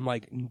 I'm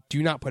like,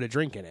 do not put a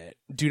drink in it.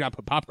 Do not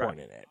put popcorn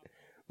in it.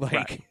 Like.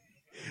 Right.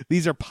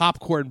 These are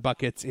popcorn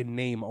buckets in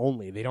name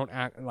only. They don't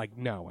act like,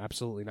 no,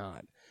 absolutely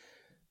not.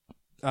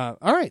 All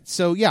right.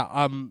 So yeah,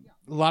 a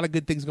lot of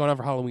good things going on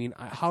for Halloween.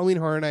 Halloween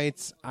Horror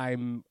Nights.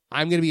 I'm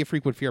going to be a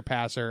frequent Fear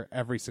Passer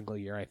every single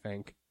year, I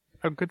think.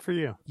 Oh, good for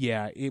you.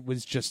 Yeah, it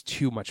was just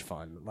too much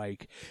fun.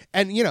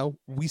 And you know,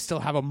 we still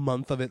have a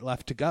month of it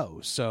left to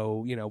go.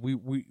 So, you know,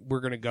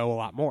 we're going to go a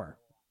lot more.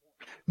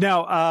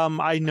 Now,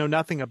 I know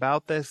nothing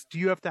about this. Do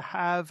you have to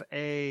have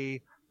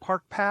a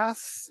park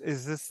pass?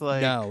 Is this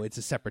like... No, it's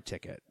a separate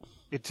ticket.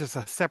 It's just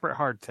a separate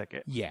hard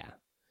ticket. Yeah.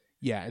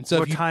 And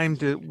so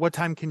what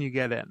time can you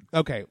get in?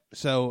 Okay.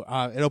 So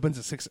it opens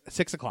at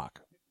 6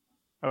 o'clock.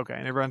 Okay.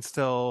 And it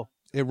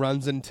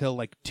runs until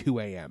like 2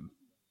 a.m.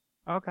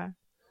 Okay.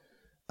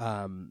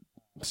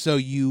 So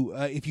you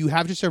if you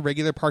have just a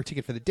regular park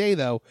ticket for the day,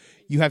 though,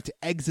 you have to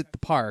exit the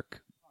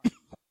park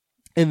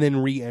and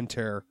then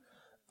re-enter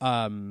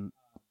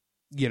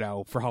you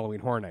know, for Halloween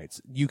Horror Nights.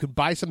 You could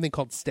buy something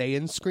called Stay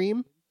and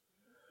Scream,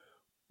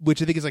 which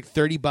I think is like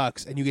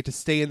 $30, and you get to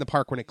stay in the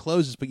park when it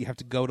closes, but you have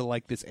to go to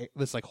like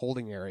this like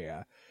holding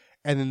area.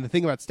 And then the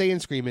thing about Stay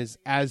and Scream is,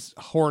 as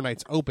Horror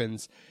Nights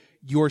opens,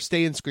 your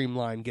Stay and Scream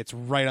line gets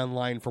right on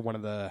line for one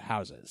of the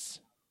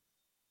houses.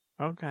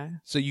 Okay.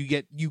 So you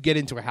get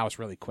into a house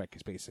really quick.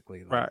 Is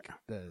basically like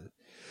right.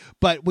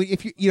 But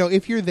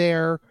if you're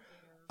there,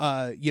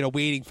 you know,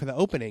 waiting for the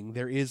opening,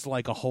 there is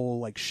like a whole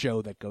like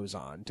show that goes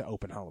on to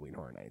open Halloween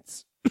Horror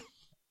Nights.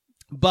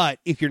 But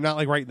if you're not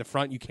like right in the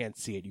front, you can't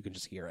see it. You can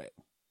just hear it.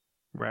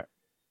 Right.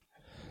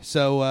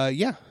 So,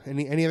 yeah.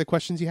 Any other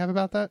questions you have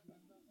about that?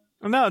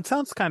 No, it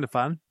sounds kind of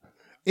fun.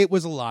 It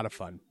was a lot of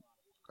fun.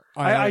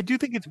 I do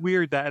think it's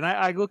weird that, and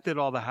I looked at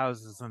all the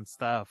houses and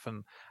stuff,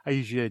 and I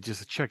usually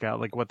just check out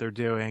like what they're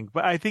doing.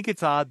 But I think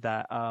it's odd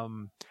that,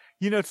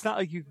 it's not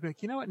like you can be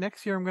like, you know what,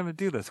 next year I'm going to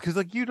do this, because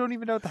like you don't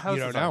even know what the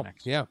houses are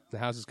next year. Yeah, the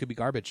houses could be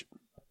garbage.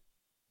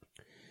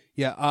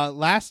 Yeah,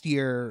 last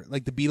year,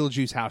 like the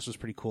Beetlejuice house was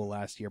pretty cool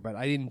last year, but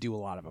I didn't do a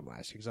lot of them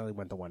last year because I only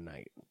went the one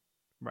night.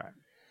 Right.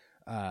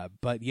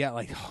 But yeah,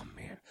 like, oh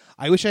man,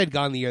 I wish I had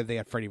gone the year they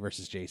had Freddy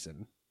versus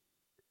Jason.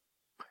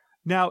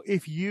 Now,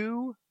 if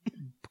you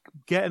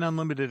get an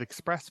unlimited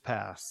express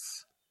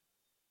pass,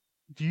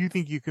 do you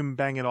think you can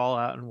bang it all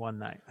out in one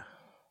night?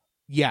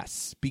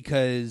 Yes,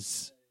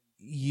 because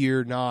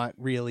you're not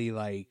really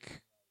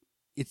like,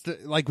 it's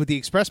like with the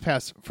express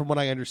pass, from what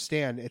I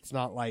understand, it's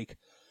not like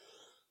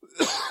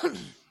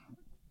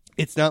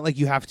it's not like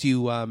you have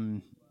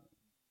to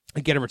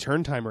get a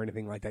return time or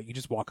anything like that. You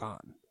just walk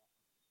on.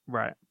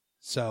 Right.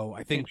 So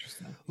I think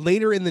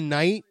later in the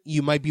night,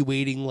 you might be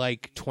waiting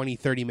like 20,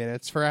 30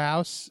 minutes for a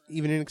house,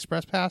 even in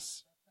Express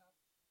Pass,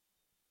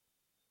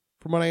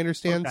 from what I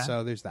understand. Okay.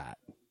 So there's that.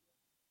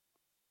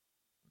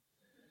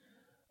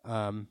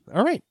 All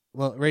right.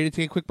 Well, ready to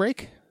take a quick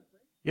break?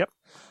 Yep.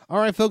 All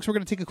right, folks, we're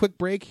going to take a quick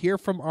break, hear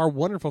from our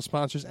wonderful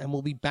sponsors, and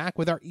we'll be back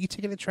with our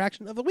e-ticket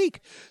attraction of the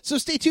week. So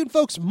stay tuned,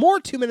 folks. More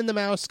Two Men and the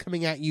Mouse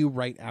coming at you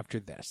right after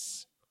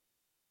this.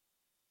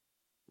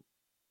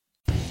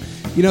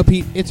 You know,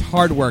 Pete, it's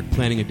hard work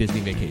planning a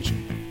Disney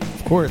vacation.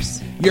 Of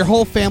course. Your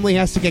whole family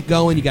has to get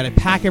going. You got to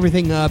pack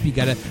everything up. You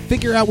got to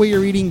figure out where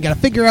you're eating. You got to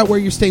figure out where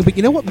you're staying. But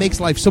you know what makes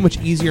life so much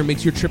easier,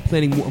 makes your trip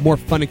planning a more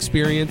fun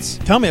experience?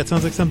 Tell me, it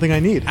sounds like something I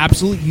need.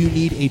 Absolutely, you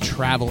need a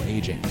travel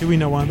agent. Do we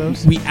know one of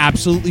those? We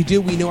absolutely do.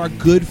 We know our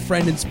good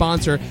friend and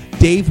sponsor,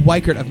 Dave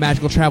Weichert of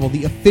Magical Travel,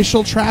 the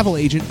official travel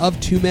agent of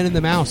Two Men and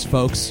the Mouse,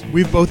 folks.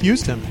 We've both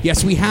used him.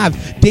 Yes, we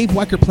have. Dave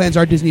Weichert plans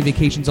our Disney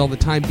vacations all the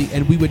time,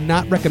 and we would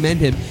not recommend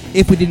him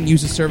if we didn't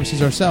use his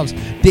services ourselves.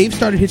 Dave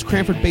started his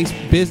Cranford-based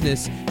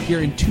business here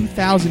in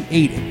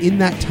 2008, and in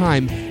that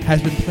time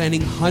has been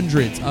planning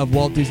hundreds of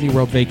Walt Disney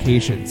World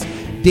vacations.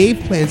 Dave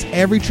plans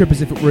every trip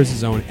as if it were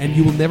his own, and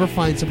you will never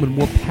find someone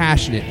more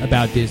passionate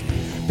about Disney.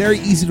 Very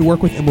easy to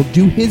work with, and will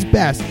do his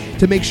best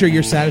to make sure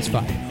you're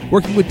satisfied.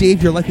 Working with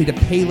Dave, you're likely to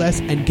pay less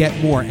and get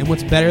more. And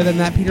what's better than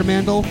that, Peter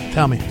Mandel?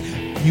 Tell me.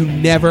 You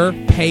never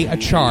pay a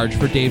charge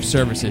for Dave's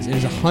services. It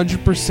is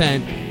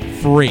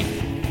 100% free.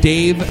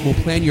 Dave will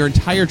plan your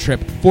entire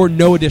trip for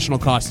no additional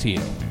cost to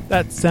you.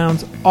 That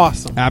sounds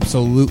awesome.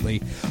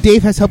 Absolutely.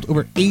 Dave has helped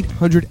over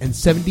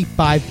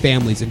 875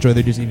 families enjoy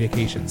their Disney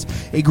vacations.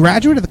 A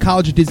graduate of the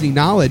College of Disney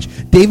Knowledge,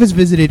 Dave has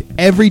visited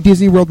every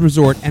Disney World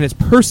resort and has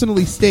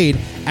personally stayed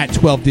at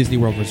 12 Disney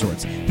World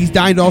resorts. He's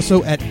dined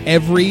also at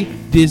every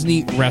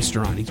Disney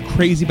restaurant. He's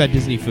crazy about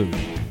Disney food.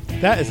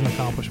 That is an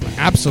accomplishment.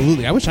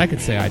 Absolutely. I wish I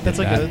could say I did That's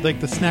like that.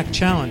 like the snack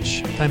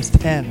challenge times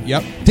 10.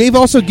 Yep. Dave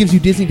also gives you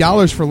Disney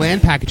dollars for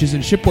land packages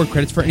and shipboard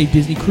credits for any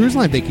Disney Cruise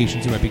Line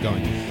vacations you might be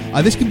going.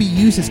 This can be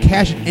used as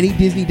cash at any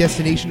Disney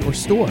destination or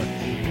store.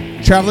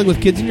 Traveling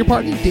with kids in your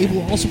party, Dave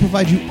will also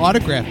provide you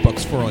autograph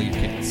books for all your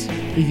kids.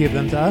 He gave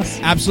them to us?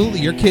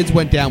 Absolutely. Your kids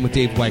went down with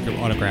Dave Weichert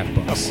autograph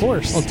books. Of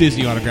course. Well,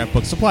 Disney autograph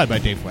books supplied by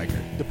Dave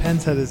Weichert.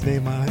 Depends had his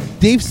name on it.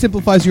 Dave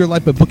simplifies your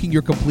life by booking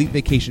your complete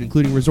vacation,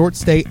 including resort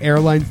stay,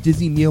 airlines,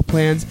 Disney meal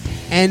plans,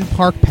 and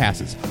park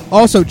passes.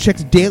 Also,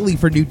 checks daily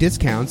for new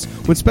discounts.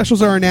 When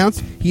specials are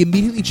announced, he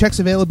immediately checks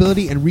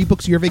availability and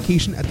rebooks your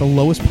vacation at the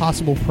lowest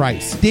possible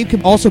price. Dave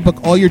can also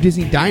book all your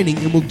Disney dining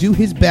and will do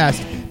his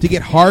best to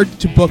get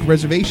hard-to-book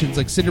reservations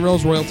like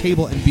Cinderella's Royal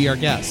Table and Be Our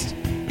Guest.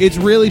 It's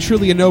really,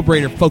 truly a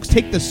no-brainer. Folks,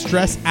 take the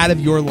stress out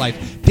of your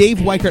life. Dave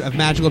Weichert of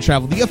Magical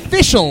Travel, the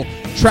official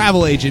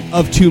travel agent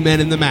of Two Men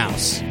and the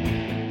Mouse.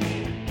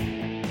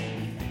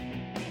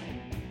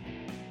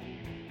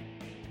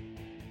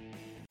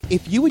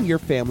 If you and your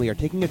family are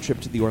taking a trip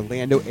to the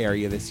Orlando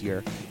area this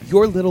year,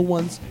 your little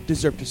ones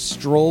deserve to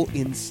stroll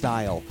in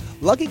style.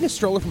 Lugging a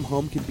stroller from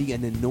home can be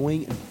an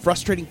annoying and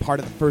frustrating part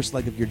of the first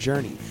leg of your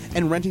journey,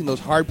 and renting those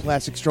hard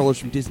plastic strollers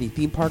from Disney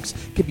theme parks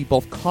can be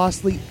both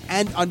costly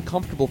and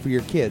uncomfortable for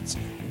your kids.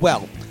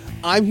 Well,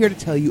 I'm here to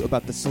tell you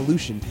about the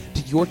solution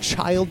to your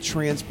child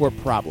transport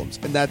problems,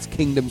 and that's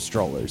Kingdom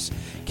Strollers.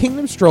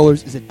 Kingdom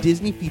Strollers is a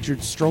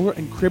Disney-featured stroller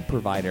and crib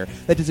provider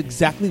that does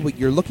exactly what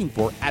you're looking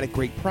for at a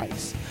great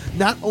price.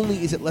 Not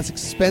only is it less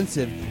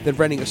expensive than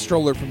renting a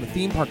stroller from the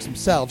theme parks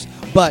themselves,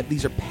 but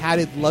these are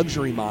padded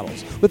luxury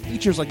models with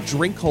features like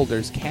drink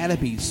holders,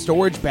 canopies,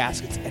 storage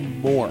baskets,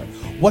 and more.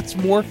 What's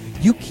more,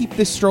 you keep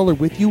this stroller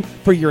with you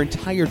for your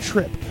entire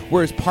trip,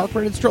 whereas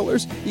park-rented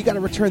strollers, you got to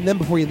return them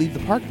before you leave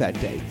the park that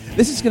day.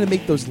 This is going to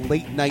make those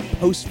late-night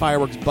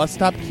post-fireworks bus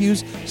stop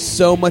queues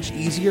so much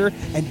easier,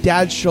 and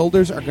Dad's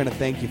shoulders are going to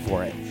thank you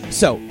for it.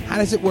 So, how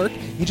does it work?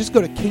 You just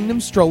go to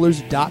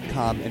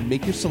KingdomStrollers.com and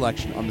make your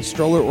selection on the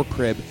stroller or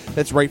crib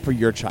that's right for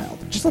your child.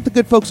 Just let the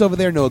good folks over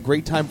there know a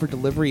great time for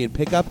delivery and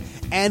pickup,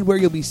 and where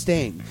you'll be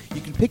staying.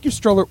 You can pick your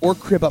stroller or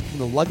crib up from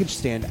the luggage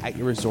stand at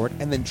your resort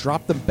and then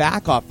drop them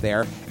back off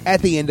there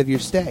at the end of your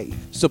stay.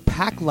 So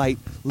pack light,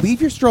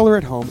 leave your stroller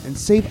at home, and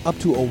save up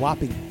to a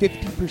whopping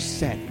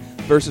 50%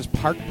 versus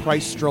park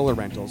price stroller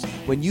rentals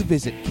when you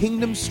visit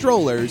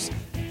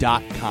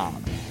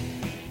kingdomstrollers.com.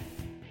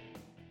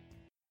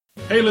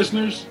 Hey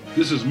listeners,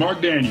 this is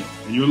Mark Daniel,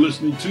 and you're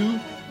listening to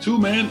Two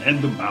Men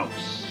and the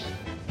Mouse.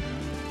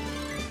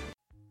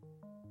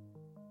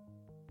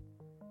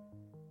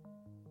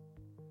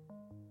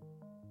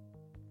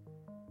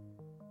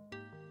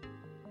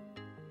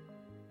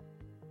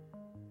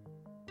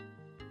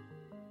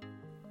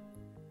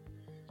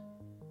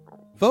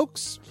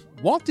 Folks,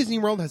 Walt Disney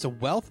World has a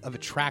wealth of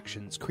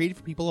attractions created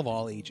for people of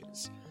all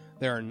ages.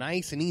 There are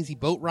nice and easy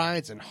boat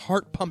rides and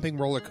heart-pumping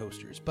roller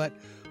coasters, but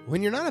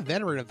when you're not a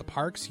veteran of the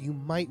parks, you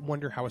might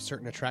wonder how a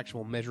certain attraction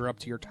will measure up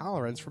to your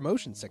tolerance for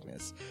motion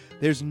sickness.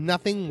 There's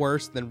nothing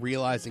worse than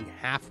realizing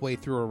halfway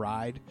through a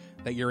ride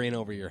that you're in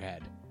over your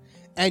head.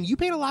 And you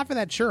paid a lot for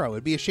that churro.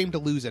 It'd be a shame to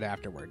lose it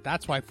afterward.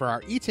 That's why for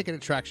our e-ticket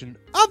attraction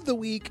of the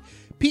week,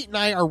 Pete and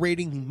I are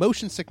rating the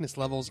motion sickness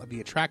levels of the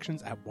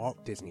attractions at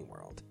Walt Disney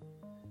World.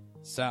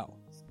 So,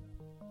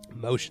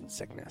 motion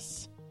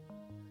sickness.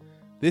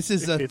 This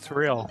is it's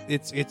real.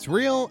 It's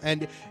real.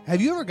 And have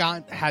you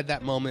ever had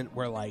that moment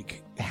where,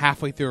 like,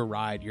 halfway through a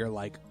ride, you're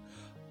like,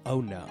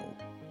 oh no,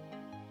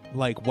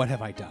 like, what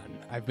have I done?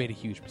 I've made a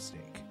huge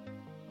mistake.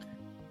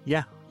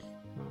 Yeah,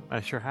 I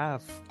sure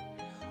have.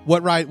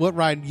 What ride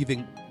do you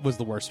think was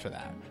the worst for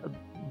that?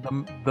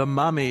 The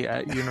Mummy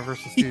at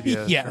Universal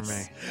Studios.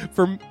 Yes.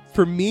 For me.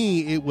 For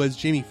me, it was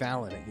Jimmy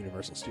Fallon at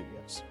Universal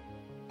Studios.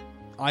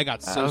 I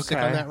got so sick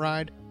on that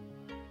ride.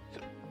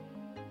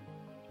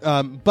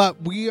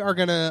 But we are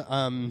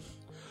gonna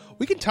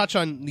we can touch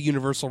on the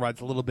Universal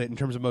rides a little bit in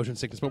terms of motion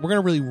sickness, but we're gonna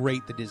really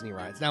rate the Disney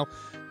rides. Now,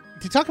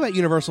 to talk about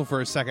Universal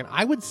for a second,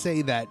 I would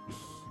say that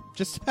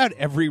just about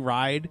every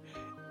ride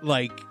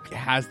like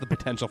has the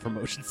potential for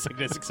motion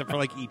sickness except for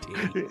like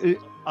E.T.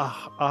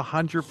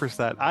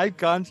 100%. I've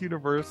gone to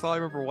Universal. I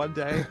remember one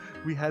day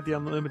we had the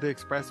Unlimited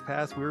Express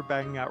Pass. We were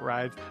banging out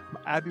rides.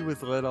 Abby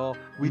was little.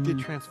 We did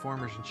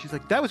Transformers, and she's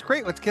like, "That was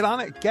great. Let's get on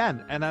it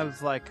again." And I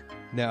was like,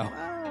 "No."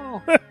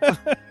 Wow.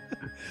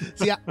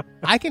 See,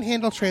 I can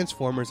handle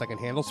Transformers. I can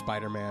handle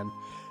Spider-Man.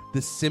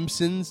 The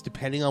Simpsons,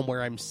 depending on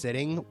where I'm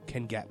sitting,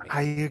 can get me.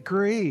 I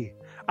agree.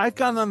 I've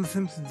gone on The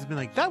Simpsons and been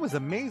like, that was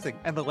amazing.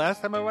 And the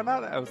last time I went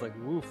on it, I was like,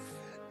 woof.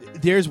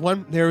 There was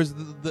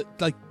the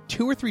like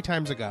 2 or 3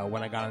 times ago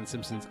when I got on The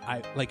Simpsons,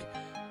 I like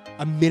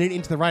a minute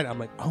into the ride, I'm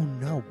like, oh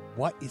no,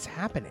 what is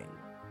happening?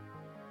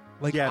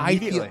 Like, yeah, I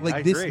feel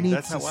like this agree.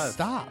 needs to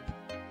stop.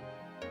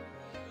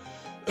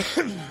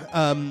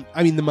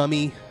 I mean, the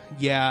Mummy,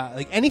 yeah,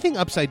 like anything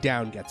upside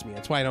down gets me.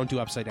 That's why I don't do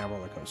upside down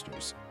roller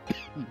coasters.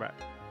 Right.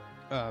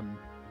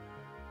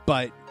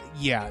 But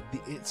yeah,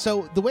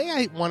 so the way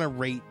I want to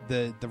rate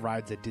the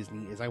rides at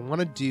Disney is I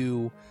want to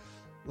do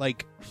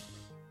like,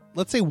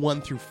 let's say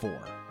 1 through 4.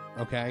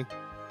 Okay.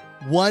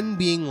 1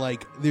 being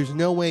like, there's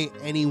no way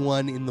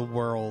anyone in the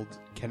world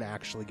can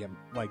actually get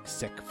like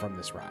sick from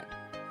this ride.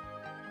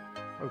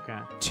 Okay.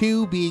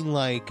 2 being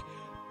like,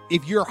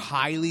 if you're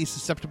highly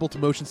susceptible to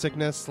motion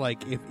sickness,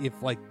 like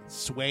if like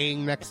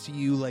swaying next to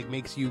you like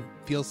makes you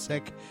feel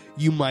sick,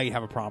 you might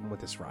have a problem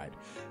with this ride.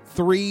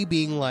 3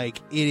 being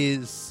like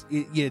it's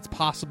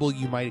possible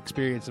you might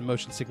experience some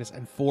motion sickness,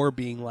 and 4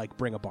 being like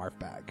bring a barf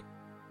bag.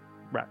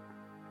 Right.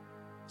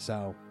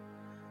 So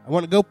I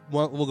want to go.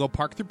 We'll go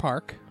park through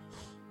park.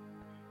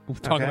 We'll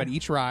talk about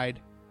each ride,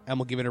 and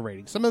we'll give it a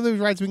rating. Some of those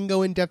rides we can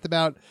go in depth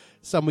about.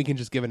 Some we can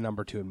just give a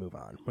number to and move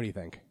on. What do you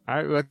think? All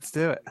right, let's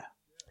do it.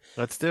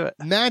 Let's do it.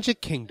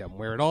 Magic Kingdom,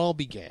 where it all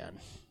began.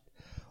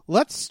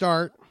 Let's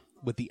start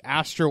with the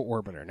Astro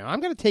Orbiter. Now, I'm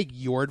going to take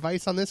your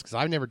advice on this because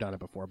I've never done it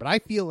before, but I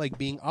feel like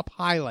being up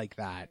high like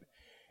that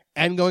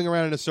and going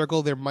around in a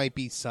circle, there might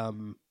be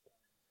some.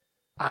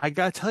 I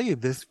got to tell you,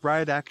 this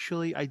ride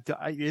actually, I think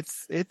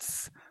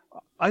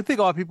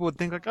a lot of people would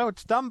think like, oh,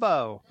 it's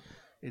Dumbo.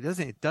 It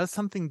doesn't. It does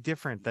something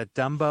different that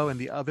Dumbo and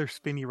the other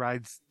spinny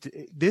rides.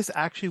 This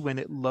actually, when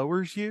it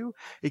lowers you,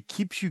 it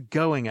keeps you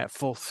going at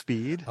full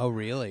speed. Oh,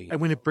 really?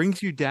 And when it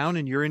brings you down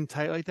and you're in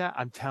tight like that,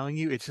 I'm telling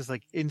you, it's just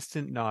like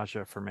instant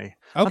nausea for me.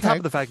 Okay. On top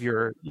of the fact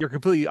you're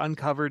completely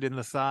uncovered in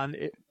the sun.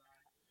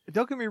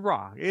 Don't get me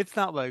wrong. It's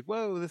not like,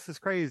 whoa, this is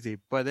crazy,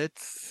 but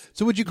it's.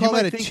 So would you call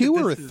that a 2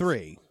 or a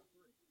 3?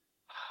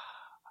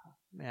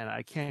 Man,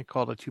 I can't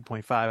call it a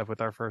 2.5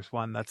 with our first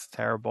one. That's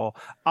terrible.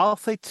 I'll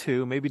say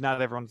 2. Maybe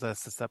not everyone's as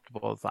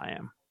susceptible as I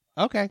am.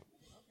 Okay.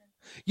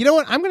 You know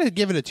what? I'm going to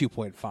give it a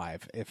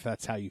 2.5 if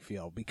that's how you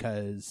feel,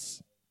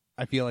 because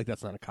I feel like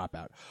that's not a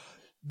cop-out.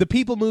 The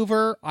People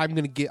Mover, I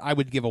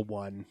would give a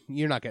 1.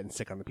 You're not getting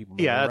sick on the People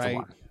Mover, yeah, that's right? a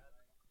 1.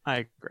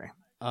 I agree.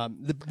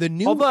 The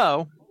new,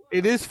 although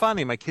it is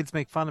funny, my kids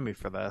make fun of me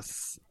for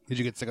this. Did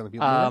you get sick on the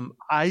People Mover?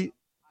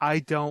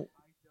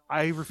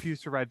 I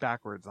refuse to ride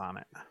backwards on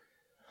it.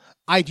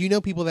 I do know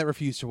people that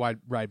refuse to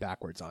ride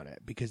backwards on it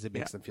because it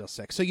makes them feel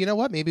sick. So you know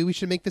what? Maybe we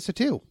should make this a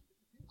 2.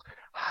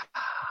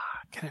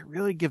 can I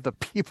really give the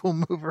people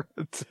mover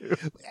a 2?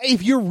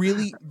 If you're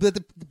really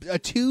a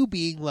 2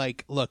 being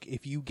like, look,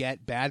 if you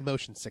get bad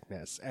motion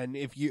sickness, and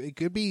if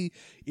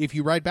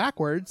you ride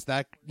backwards,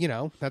 that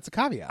that's a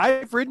caveat.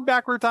 I've ridden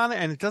backwards on it,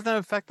 and it doesn't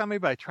affect on me,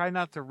 but I try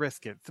not to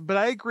risk it. But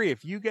I agree,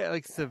 if you get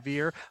like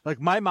severe, like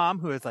my mom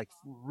who has like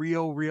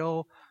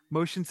real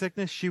motion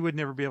sickness, she would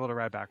never be able to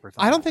ride backwards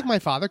on I don't that. think my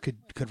father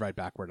could ride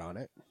backward on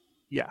it.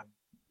 Yeah.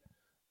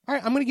 All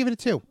right, I'm going to give it a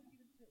 2,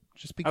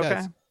 just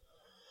because.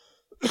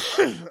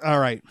 Okay. All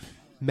right,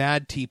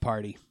 Mad Tea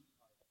Party.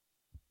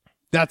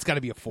 That's got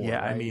to be a 4. Yeah,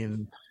 right? I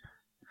mean,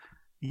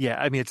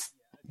 it's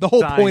the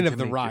whole dying point to of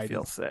the make you ride.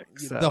 feel sick.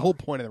 So. The whole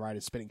point of the ride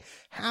is spinning.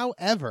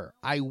 However,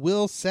 I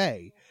will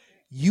say,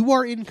 you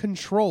are in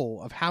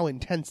control of how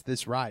intense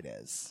this ride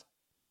is.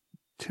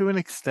 To an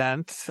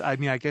extent, I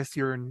mean, I guess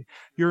you're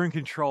in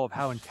control of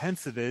how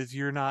intense it is.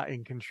 You're not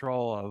in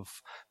control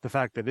of the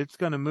fact that it's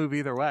going to move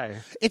either way.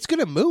 It's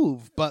going to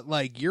move, but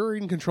like you're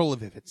in control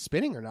of if it's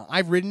spinning or not.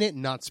 I've ridden it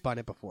and not spun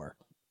it before.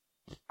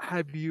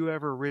 Have you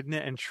ever ridden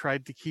it and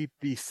tried to keep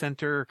the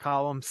center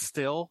column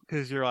still?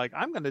 Because you're like,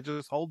 I'm going to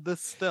just hold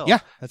this still.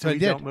 Yeah, that's so what I you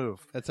did. Don't move.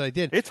 That's what I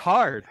did. It's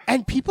hard.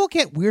 And people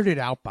get weirded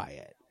out by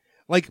it.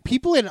 Like,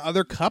 people in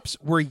other cups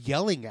were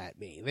yelling at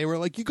me. They were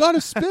like, you gotta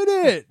spin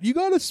it! You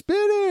gotta spin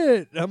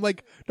it! And I'm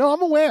like, no,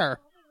 I'm aware.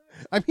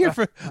 I'm here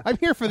for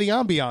the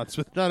ambiance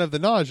with none of the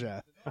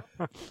nausea.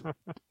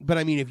 But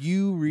I mean, if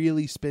you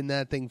really spin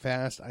that thing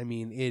fast, I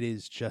mean, it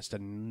is just a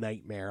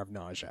nightmare of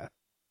nausea.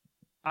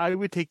 I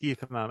would take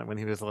Ethan on it when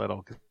he was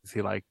little because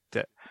he liked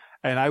it.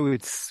 And I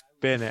would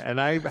spin it.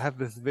 And I have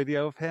this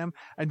video of him.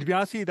 And to be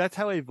honest with you, that's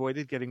how I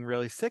avoided getting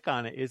really sick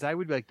on it, is I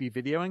would like be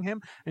videoing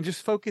him and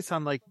just focus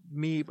on like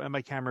me and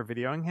my camera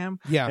videoing him.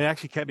 Yeah. And it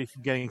actually kept me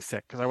from getting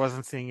sick because I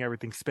wasn't seeing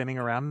everything spinning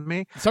around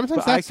me. Sometimes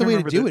But that's I the can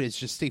way to do remember it, is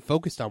just stay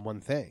focused on one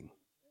thing.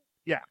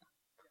 Yeah.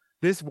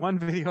 This one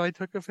video I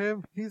took of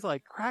him, he's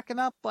like cracking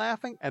up,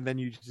 laughing. And then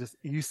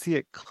you see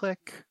it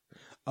click.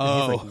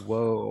 And he's like,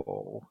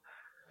 whoa.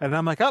 And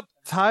I'm like,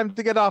 time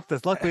to get off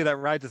this. Luckily, that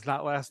ride does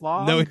not last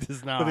long. No, it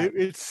does not. But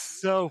it's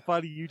so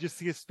funny. You just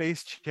see his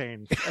face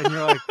change. And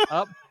you're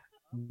like,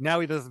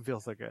 now he doesn't feel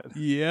so good.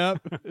 Yep.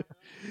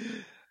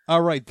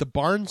 All right, the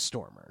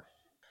Barnstormer.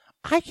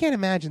 I can't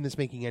imagine this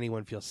making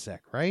anyone feel sick,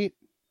 right?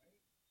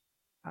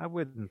 I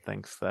wouldn't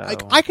think so.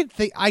 I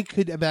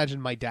could imagine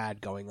my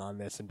dad going on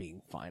this and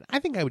being fine. I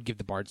think I would give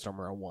the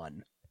Barnstormer a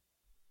 1.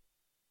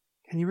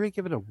 Can you really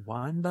give it a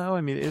 1, though?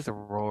 I mean, it is a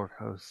roller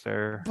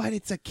coaster. But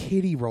it's a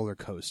kiddie roller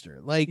coaster.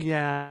 Like,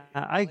 yeah,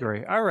 I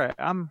agree. All right,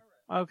 I'm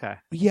okay.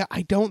 Yeah,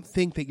 I don't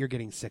think that you're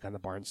getting sick on the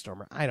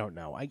Barnstormer. I don't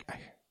know.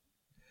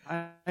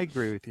 I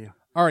agree with you.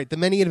 All right, The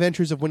Many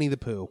Adventures of Winnie the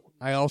Pooh.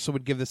 I also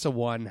would give this a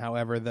 1.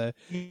 However, the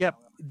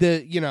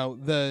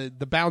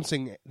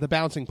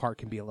bouncing part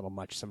can be a little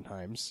much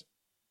sometimes.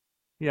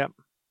 Yep.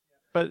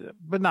 But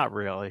not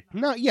really.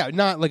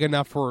 Not like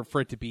enough for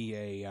it to be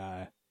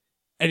a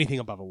anything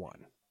above a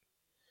 1.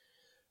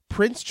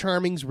 Prince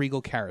Charming's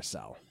Regal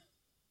Carousel.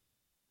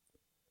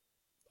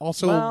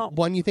 Also,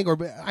 one you think, or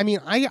I mean,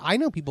 I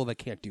know people that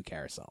can't do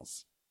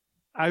carousels.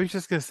 I was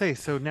just going to say,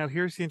 so now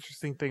here's the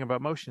interesting thing about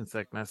motion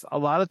sickness. A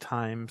lot of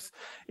times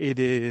it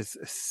is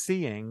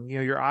seeing,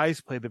 your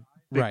eyes play the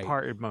big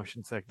part in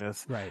motion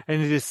sickness. Right.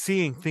 And it is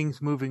seeing things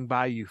moving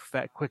by you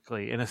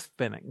quickly in a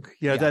spinning.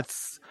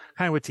 That's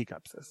kind of what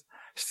teacups is.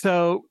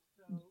 So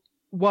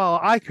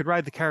while I could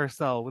ride the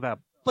carousel without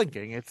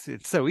blinking, it's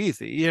so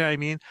easy, you know what I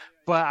mean?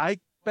 But I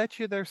bet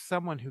you there's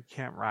someone who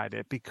can't ride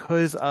it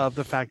because of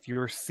the fact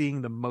you're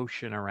seeing the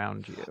motion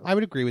around you. I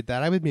would agree with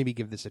that. I would maybe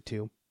give this a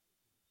 2.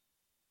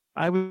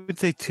 I would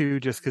say 2,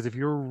 just because if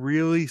you're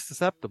really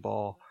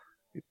susceptible,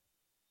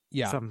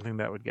 something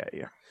that would get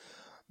you.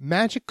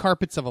 Magic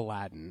Carpets of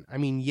Aladdin. I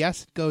mean,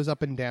 yes, it goes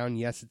up and down.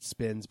 Yes, it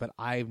spins, but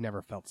I've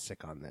never felt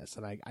sick on this,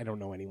 and I don't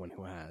know anyone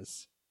who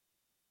has.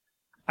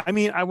 I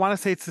mean, I want to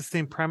say it's the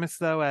same premise,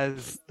 though,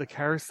 as the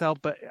carousel,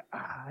 but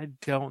I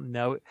don't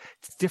know.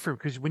 It's different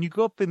because when you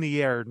go up in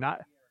the air, not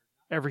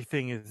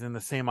everything is in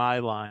the same eye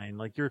line.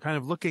 Like, you're kind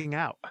of looking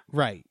out.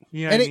 Right.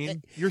 You know what I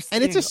mean?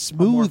 And it's a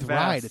smooth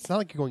ride. It's not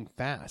like you're going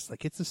fast.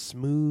 Like, it's a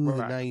smooth,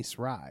 nice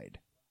ride.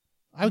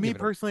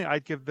 Personally,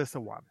 I'd give this a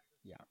 1.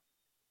 Yeah.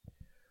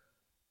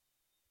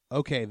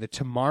 Okay, the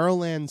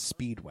Tomorrowland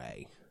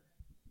Speedway.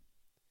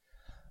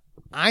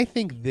 I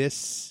think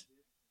this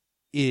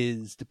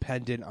is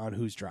dependent on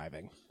who's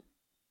driving.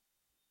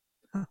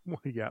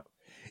 Well, yeah.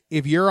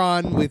 If you're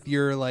on with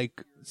your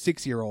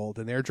 6-year-old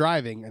and they're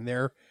driving and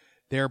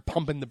they're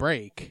pumping the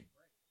brake,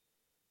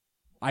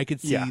 I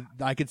could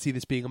see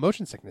this being a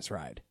motion sickness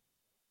ride.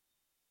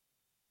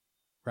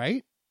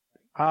 Right?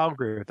 I'll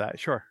agree with that.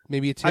 Sure.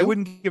 Maybe a 2. I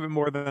wouldn't give it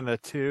more than a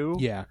 2.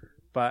 Yeah.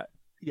 But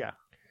yeah.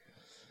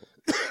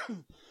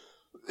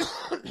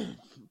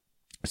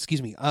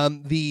 Excuse me.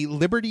 The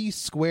Liberty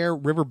Square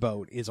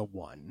Riverboat is a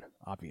 1,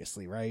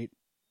 obviously, right?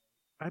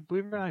 I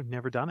believe it. I've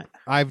never done it.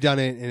 I've done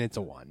it, and it's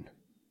a 1.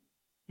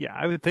 Yeah,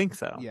 I would think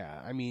so.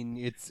 Yeah, I mean,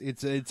 it's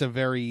a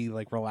very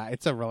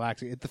it's a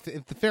relaxing.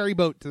 If the ferry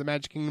boat to the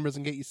Magic Kingdom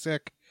doesn't get you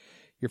sick,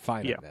 you're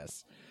fine on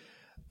this.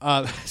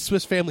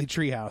 Swiss Family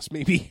Treehouse.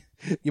 Maybe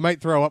you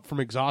might throw up from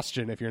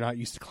exhaustion if you're not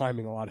used to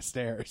climbing a lot of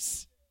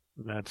stairs.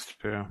 That's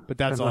true. But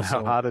that's Depends on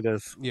also how hot it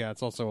is. Yeah,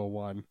 it's also a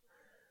 1.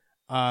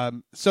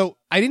 So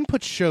I didn't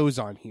put shows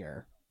on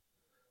here,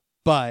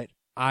 but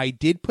I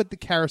did put the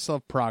Carousel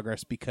of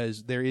Progress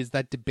because there is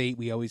that debate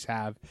we always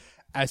have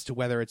as to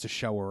whether it's a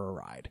show or a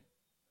ride.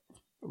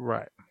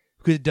 Right.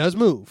 Because it does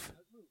move.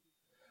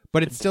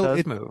 But it's still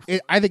does move.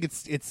 I think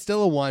it's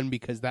still a 1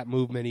 because that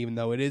movement, even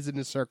though it is in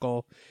a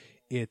circle,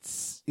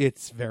 it's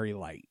very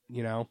light,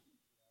 you know?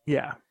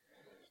 Yeah.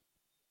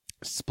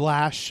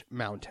 Splash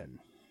Mountain.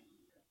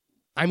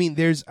 I mean,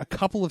 there's a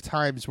couple of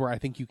times where I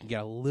think you can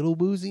get a little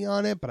woozy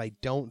on it, but I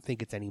don't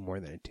think it's any more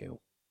than a 2.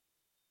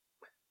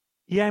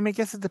 Yeah, I mean, I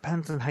guess it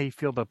depends on how you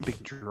feel about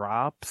big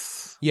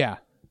drops. Yeah.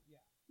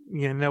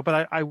 You know,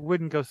 but I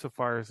wouldn't go so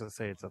far as to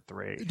say it's a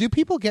 3. Do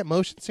people get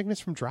motion sickness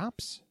from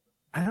drops?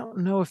 I don't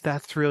know if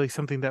that's really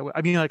something that...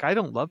 I mean, like, I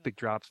don't love big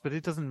drops, but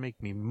it doesn't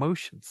make me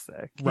motion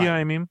sick. Right. You know what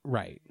I mean?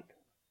 Right.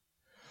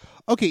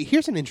 Okay,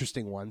 here's an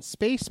interesting one.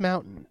 Space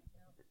Mountain.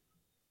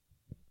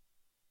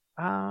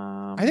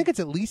 I think it's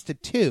at least a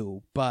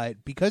 2,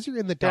 but because you're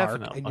in the dark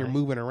Definitely. and you're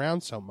moving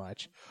around so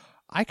much,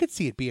 I could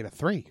see it being a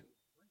 3.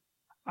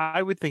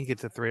 I would think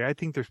it's a 3. I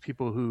think there's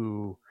people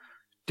who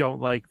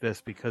don't like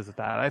this because of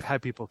that. I've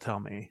had people tell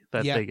me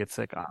that Yeah. they get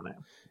sick on it.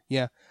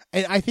 Yeah.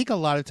 And I think a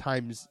lot of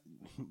times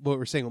what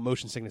we're saying with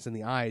motion sickness in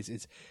the eyes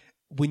is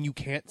when you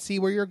can't see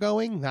where you're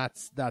going,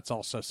 that's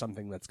also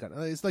something that's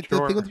gonna... It's like the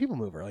Sure. thing with the People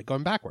Mover, like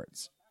going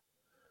backwards.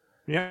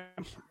 Yeah.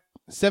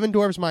 Seven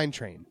Dwarfs Mine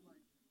Train.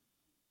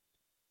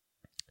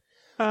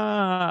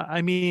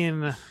 I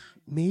mean,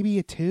 Maybe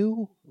a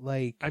 2?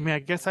 Like... I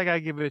guess I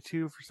gotta give it a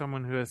 2 for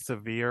someone who has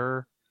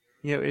severe,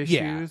 issues.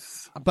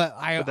 Yeah. But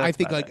I that's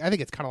think about I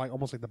think it's kind of like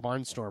almost like the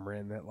Barnstormer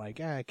in that like,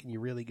 can you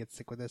really get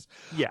sick with this?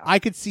 Yeah. I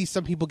could see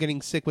some people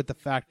getting sick with the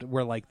fact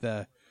where where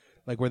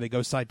they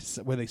go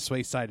where they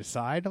sway side to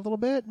side a little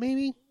bit,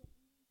 maybe.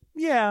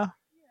 Yeah.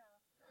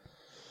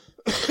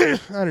 I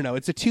don't know.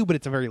 It's a 2, but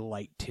it's a very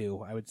light 2,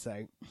 I would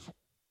say.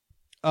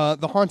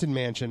 The Haunted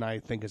Mansion, I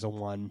think, is a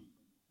 1.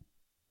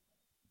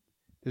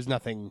 There's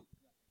nothing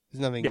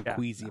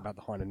queasy about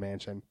the Haunted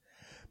Mansion.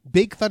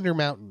 Big Thunder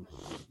Mountain.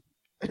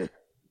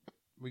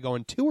 We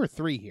going 2 or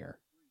 3 here?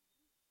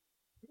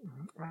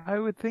 I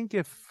would think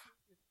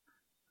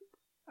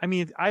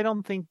I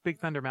don't think Big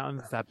Thunder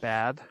Mountain is that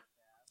bad.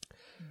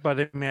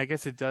 But I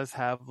guess it does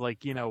have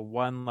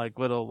one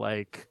little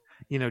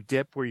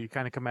dip where you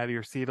kind of come out of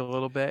your seat a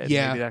little bit. And maybe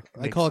Yeah, that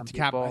can I make call some it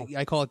people...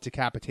 I call it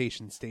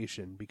Decapitation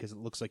Station because it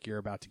looks like you're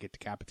about to get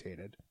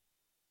decapitated.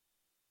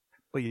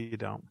 But you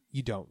don't.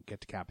 You don't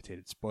get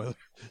decapitated.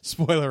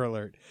 Spoiler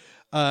alert.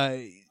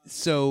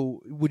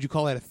 So would you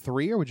call it a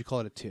 3 or would you call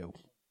it a 2?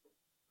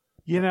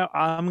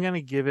 I'm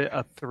gonna give it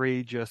a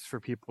 3 just for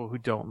people who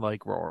don't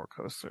like roller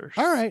coasters.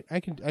 All right, I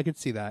can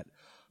see that.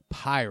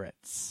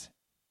 Pirates.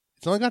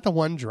 It's only got the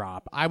 1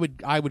 drop. I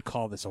would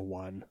call this a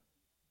 1.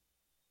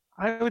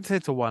 I would say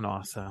it's a 1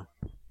 also.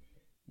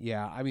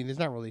 Yeah, I mean, there's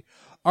not really.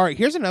 All right,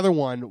 here's another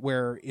one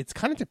where it's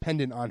kind of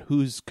dependent on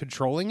who's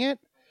controlling it.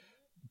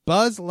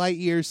 Buzz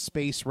Lightyear's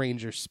Space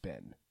Ranger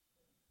Spin.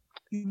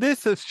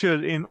 This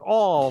should, in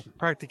all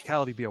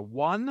practicality, be a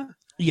 1.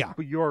 Yeah,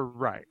 But you're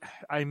right.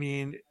 I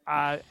mean,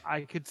 I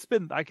could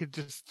spin. I could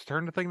just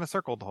turn the thing in a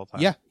circle the whole time.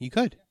 yeah, you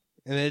could,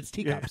 and then it's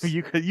Yeah,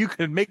 teacups. you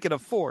could make it a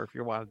 4 if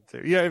you wanted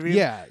to. Yeah, I mean,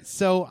 Yeah,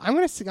 so I'm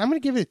gonna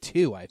give it a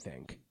 2. I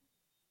think.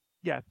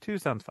 yeah, 2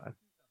 sounds fine.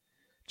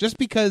 Just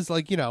because,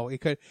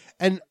 it could,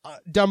 and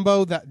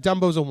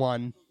Dumbo's a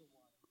 1.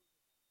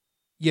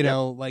 You're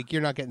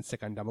not getting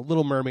sick on Dumbo.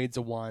 Little Mermaid's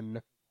a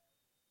 1.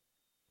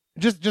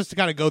 Just to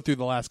kind of go through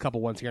the last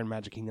couple ones here in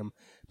Magic Kingdom.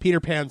 Peter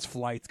Pan's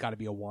Flight's got to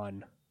be a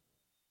 1.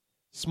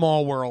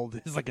 Small World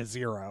is like a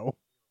 0.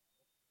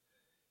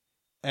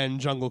 And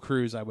Jungle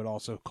Cruise I would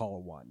also call a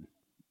 1.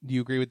 Do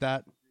you agree with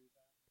that?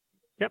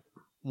 Yep.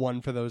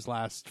 1 for those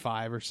last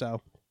 5 or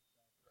so.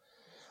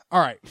 All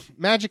right,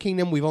 Magic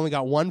Kingdom, we've only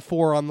got 1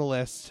 4 on the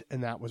list,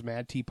 and that was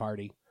Mad Tea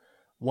Party.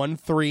 1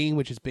 3,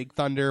 which is Big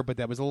Thunder, but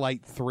that was a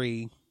light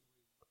 3.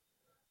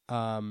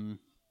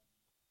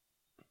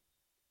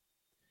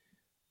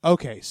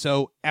 Okay,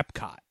 so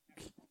Epcot.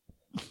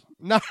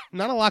 Not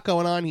a lot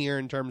going on here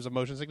in terms of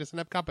motion sickness in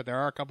Epcot, but there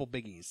are a couple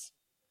biggies.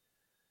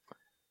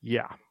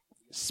 Yeah,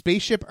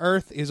 Spaceship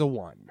Earth is a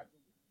 1.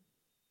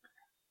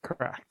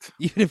 correct.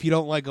 Even if you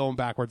don't like going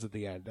backwards at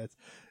the end. That's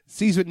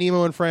Seas with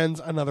Nemo and Friends,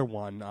 another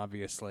 1,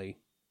 obviously.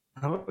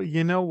 Oh,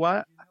 you know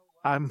what?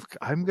 I'm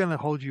gonna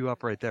hold you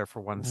up right there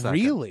for 1 second.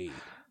 Really?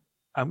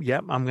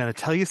 Yep. I'm gonna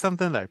tell you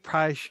something that I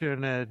probably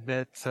shouldn't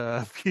admit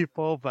to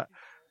people, but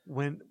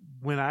when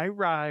I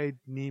ride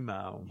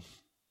Nemo,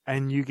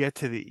 and you get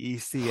to the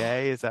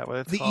ECA, is that what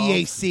it's called?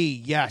 The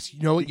EAC, yes.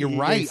 You know what? You're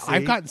right. EAC.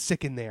 I've gotten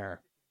sick in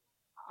there.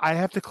 I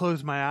have to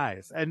close my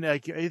eyes, and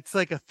it's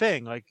like a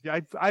thing. Like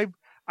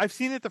I've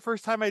seen it the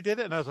first time I did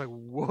it, and I was like,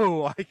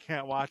 "Whoa, I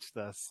can't watch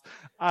this."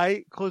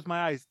 I close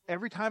my eyes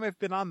every time I've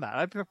been on that.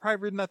 I've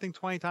probably ridden that thing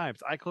 20 times.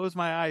 I close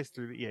my eyes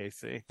through the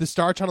EAC. The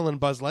Star Tunnel in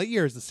Buzz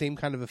Lightyear is the same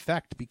kind of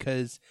effect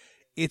because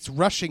it's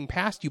rushing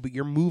past you, but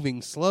you're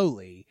moving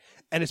slowly.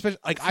 And especially,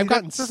 like, See, I've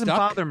gotten that doesn't stuck.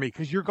 bother me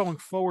because you're going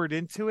forward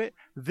into it.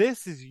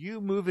 This is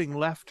you moving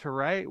left to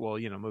right. Well,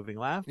 moving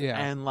left. Yeah.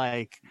 And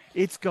like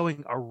it's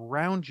going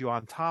around you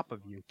on top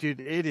of you.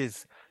 Dude, it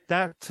is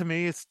that to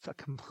me it's a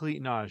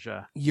complete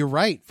nausea. You're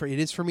right. It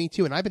is for me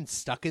too. And I've been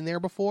stuck in there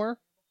before.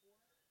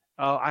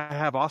 Oh, I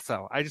have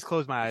also. I just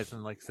close my eyes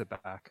and like sit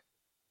back.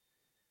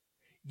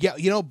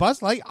 Yeah,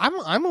 Buzz Light. I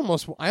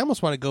almost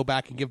want to go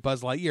back and give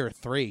Buzz Lightyear a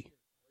 3.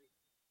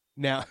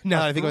 Now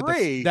that I think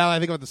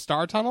about the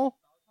Star Tunnel,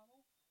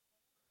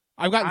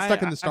 I've gotten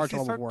stuck in the Star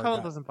Tunnel before. Star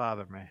Tunnel doesn't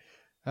bother me.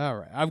 All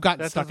right, I've gotten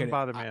That stuck in doesn't it.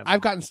 bother me at I've all.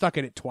 gotten stuck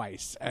in it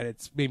twice, and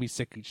it's made me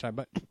sick each time.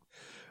 But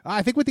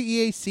I think with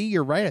the EAC,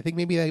 you're right. I think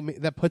maybe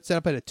that puts it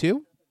up at a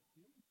 2.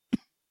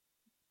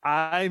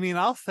 I mean,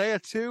 I'll say a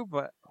 2,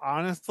 but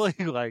honestly,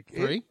 like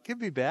 3? it could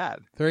be bad.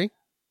 3.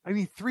 I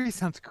mean, 3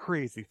 sounds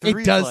crazy. It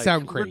 3 's does like,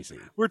 sound crazy,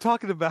 We're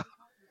talking about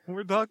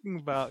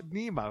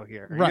Nemo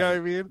here. Right. You know what I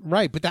mean?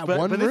 right? But that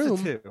one but room,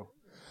 it's a 2.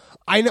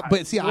 I know.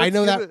 But see, I let's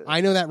know give that it-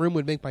 I know that room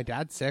would make my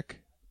dad sick.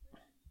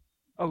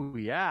 Oh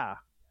yeah.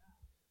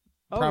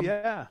 Oh Prob-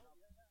 yeah.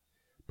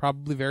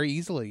 Probably very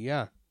easily,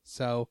 yeah.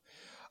 So,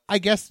 I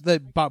guess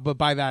that, but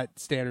by that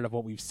standard of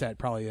what we've said,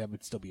 probably that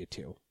would still be a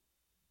 2.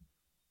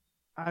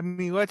 I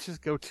mean, let's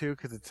just go 2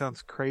 because it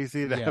sounds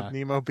crazy to Yeah. have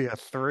Nemo be a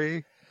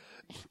 3.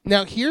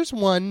 Now, here's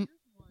one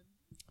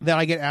that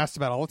I get asked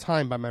about all the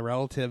time by my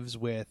relatives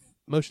with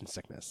motion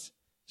sickness.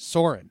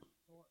 Soren.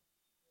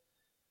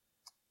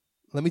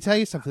 Let me tell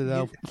you something,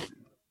 though.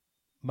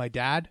 My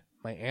dad,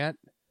 my aunt,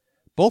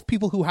 both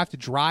people who have to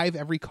drive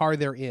every car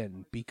they're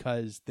in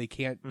because they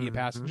can't be a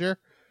passenger,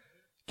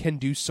 can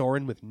do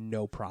Soren with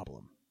no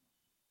problem.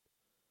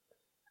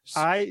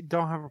 I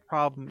don't have a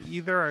problem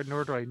either,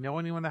 nor do I know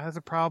anyone that has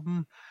a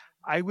problem.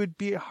 I would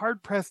be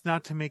hard pressed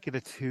not to make it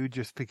a 2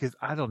 just because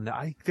I don't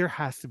know. There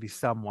has to be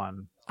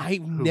someone.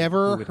 I've who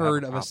never would have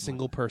heard a of a problem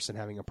single person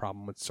having a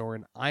problem with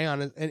Soren.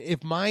 And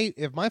if my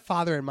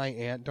father and my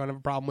aunt don't have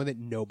a problem with it,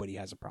 nobody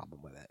has a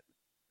problem with it.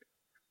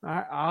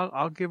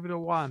 I'll give it a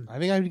 1. I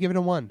think I would give it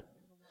a 1.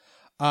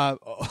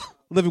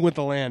 Living with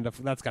the Land,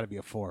 that's got to be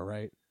a 4,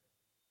 right?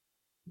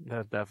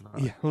 That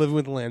definitely. Yeah, Living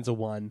with the Land's a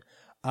 1.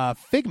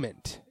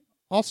 Figment,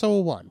 also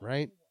a 1,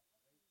 right?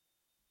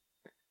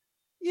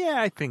 Yeah,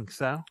 I think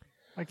so.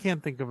 I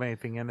can't think of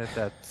anything in it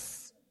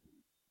that's.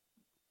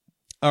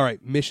 All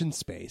right, Mission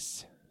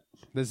Space.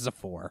 This is a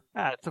 4.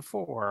 It's a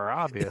 4,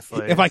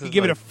 obviously. If I This could is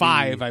give it a like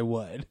 5, I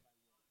would.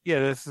 Yeah,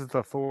 this is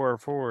the 4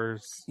 of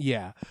 4s.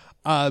 Yeah.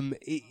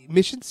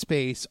 Mission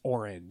Space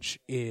Orange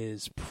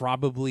is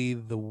probably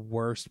the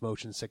worst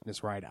motion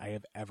sickness ride I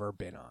have ever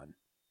been on.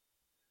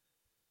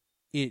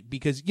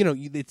 Because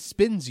it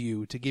spins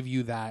you to give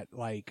you that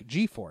like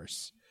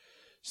G-force.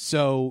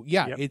 So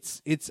yeah, Yep.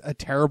 it's a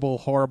terrible,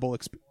 horrible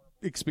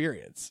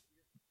experience.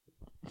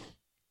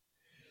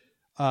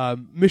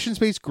 Mission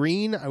Space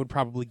Green, I would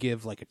probably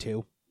give like a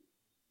 2.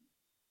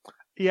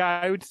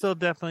 Yeah, I would still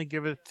definitely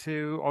give it a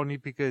 2, only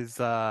because it's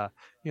a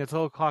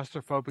little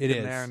claustrophobic It in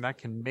is. there, and that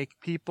can make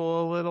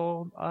people a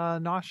little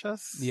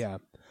nauseous. Yeah.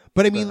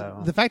 But I mean,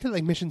 But, the fact that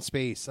like Mission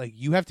Space, like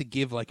you have to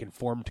give like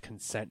informed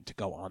consent to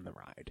go on the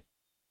ride.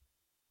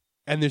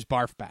 And there's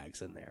barf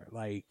bags in there.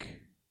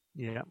 Like,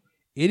 Yeah.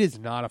 it is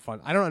not a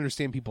fun. I don't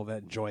understand people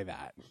that enjoy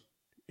that.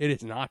 It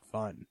is not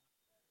fun.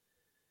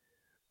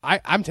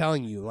 I'm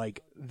telling you,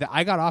 like,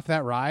 I got off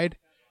that ride,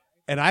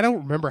 and I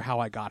don't remember how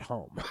I got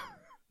home.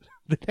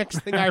 the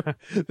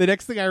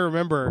next thing I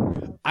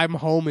remember, I'm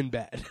home in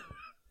bed,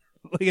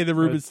 like, and the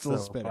room is That's still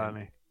so spinning.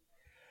 funny.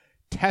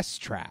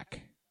 Test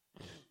Track.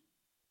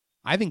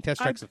 I think Test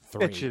Track's a 3.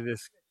 Bet you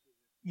this.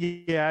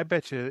 Yeah, I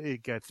bet you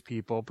it gets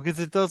people because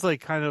it does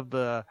like kind of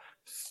the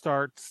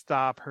start,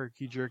 stop,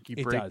 herky jerky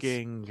It does.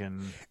 braking,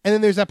 and And then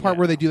there's that part Yeah.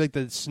 where they do like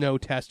the snow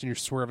test and you're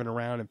swerving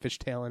around and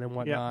fishtailing and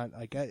whatnot.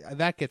 Like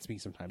that gets me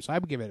sometimes. So I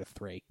would give it a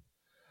 3.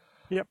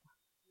 Yep.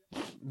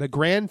 The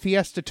Grand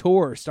Fiesta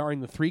Tour starring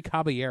the 3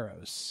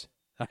 Caballeros.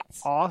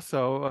 That's,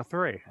 also a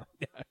 3.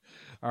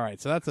 all right,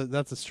 so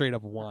that's a straight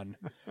up 1.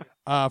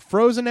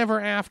 Frozen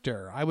Ever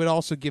After. I would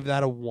also give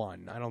that a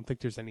 1. I don't think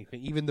there's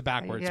anything, even the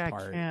backwards yeah,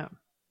 part. I can't.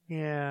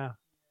 Yeah,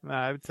 no,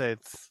 I would say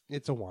it's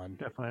It's a 1.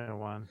 definitely a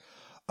 1.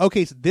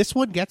 Okay, so this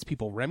one gets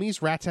people. Remy's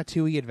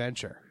Ratatouille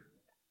Adventure.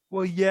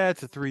 Well, yeah,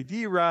 it's a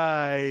 3D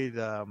ride.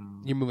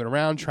 You're moving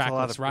around, It's a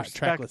lot of trackless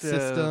perspective,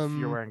 system.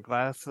 You're wearing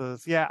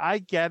glasses. Yeah, I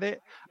get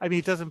it. I mean,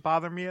 it doesn't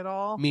bother me at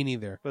all, Me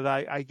neither. but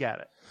I get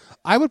it.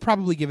 I would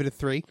probably give it a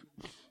 3.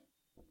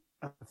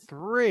 A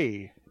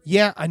 3.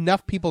 Yeah,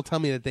 enough people tell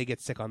me that they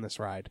get sick on this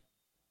ride.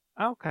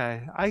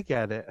 Okay, I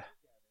get it.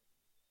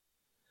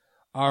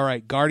 All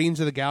right, Guardians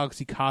of the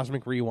Galaxy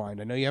Cosmic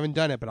Rewind. I know you haven't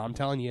done it, but I'm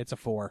telling you it's a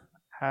 4.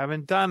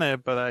 Haven't done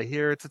it, but I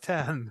hear it's a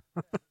 10.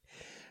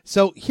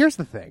 So here's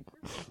the thing.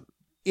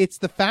 It's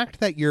the fact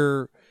that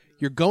you're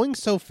going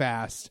so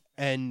fast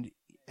and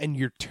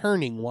you're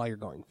turning while you're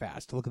going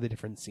fast to look at the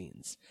different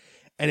scenes.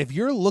 And if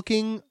you're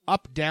looking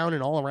up, down,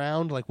 and all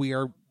around like we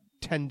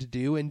tend to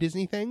do in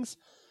Disney things,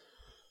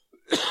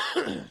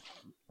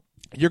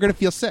 you're going to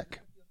feel sick.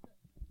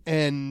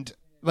 And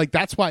Like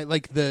that's why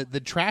like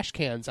the trash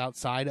cans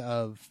outside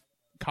of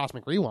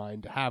Cosmic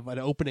Rewind have an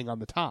opening on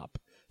the top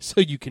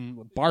so you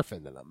can barf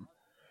into them.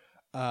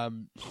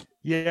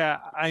 Yeah,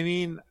 I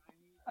mean,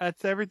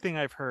 that's everything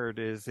I've heard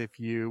is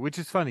which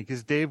is funny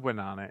because Dave went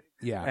on it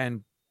Yeah.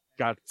 and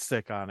got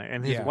sick on it,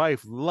 and his Yeah.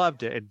 wife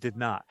loved it and did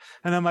not.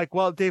 And I'm like,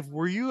 well, Dave,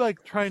 were you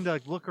like trying to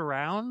like look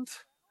around?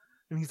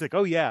 And he's like,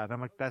 oh yeah. And I'm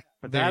like, but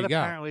There that you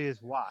go. apparently is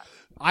why.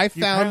 I You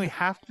apparently found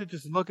have to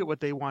just look at what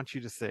they want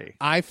you to see.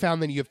 I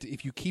found that you have to,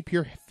 if you keep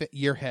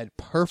your head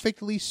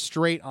perfectly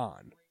straight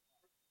on,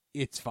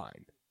 it's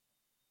fine.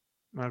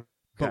 Okay.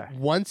 But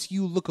once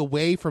you look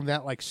away from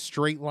that like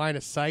straight line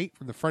of sight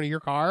from the front of your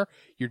car,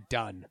 you're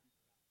done.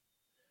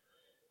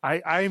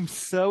 I'm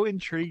so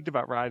intrigued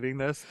about riding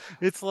this.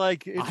 It's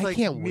like I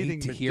can't meeting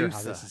wait to hear how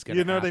Medusa. this is going to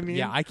You know what I happen. mean?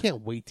 Yeah, I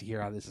can't wait to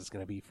hear how this is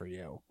going to be for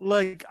you.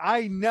 Like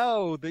I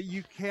know that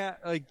you can't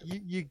like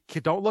you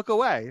don't look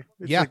away.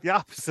 It's Yeah. like the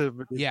opposite of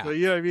Medusa. Yeah.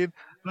 You know what I mean?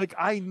 Like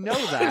I know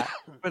that,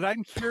 but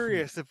I'm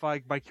curious if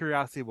like my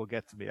curiosity will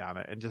get to me on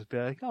it and just be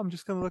like, oh, I'm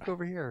just gonna look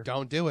over here.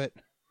 Don't do it.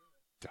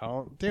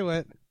 Don't do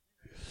it.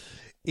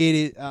 It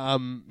is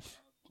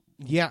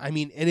yeah, I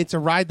mean, and it's a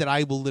ride that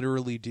I will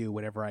literally do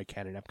whenever I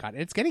can in Epcot.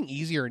 And it's getting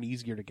easier and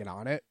easier to get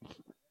on it.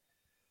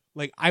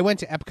 Like I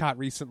went to Epcot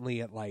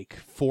recently at like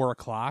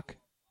 4:00,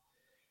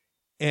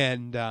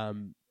 and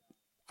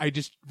I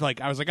just like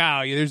I was like,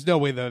 oh, yeah, there's no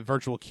way the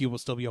virtual queue will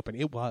still be open.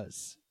 It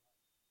was.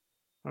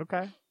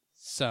 Okay.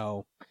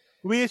 So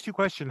Let me ask you a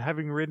question.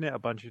 Having ridden it a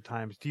bunch of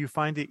times, do you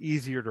find it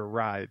easier to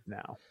ride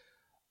now?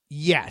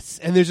 yes,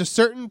 and there's a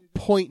certain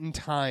point in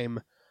time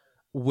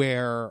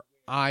where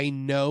I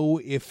know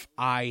if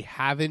I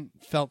haven't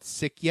felt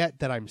sick yet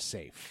that I'm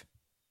safe.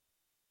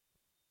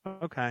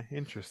 Okay,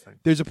 interesting.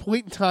 There's a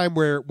point in time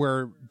where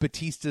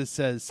Batista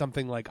says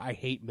something like, I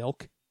hate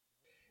milk.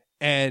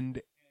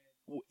 And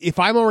if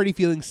I'm already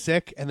feeling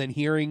sick and then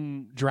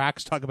hearing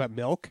Drax talk about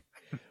milk,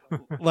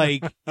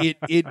 like it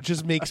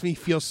just makes me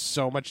feel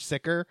so much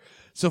sicker.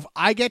 So if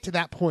I get to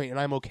that point and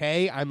I'm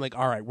okay, I'm like,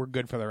 all right, we're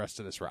good for the rest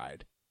of this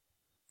ride.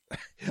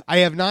 I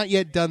have not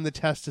yet done the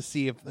test to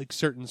see if like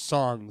certain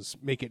songs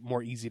make it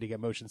more easy to get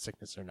motion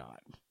sickness or not.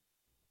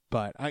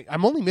 But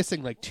I'm only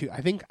missing like 2. I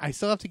think I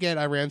still have to get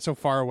I Ran So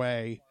Far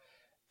Away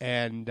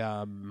and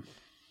I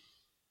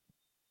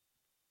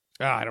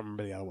don't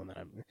remember the other one that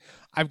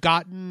I've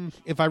gotten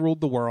If I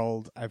Ruled the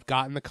World, I've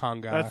gotten the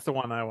Conga. That's the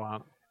one I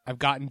want. I've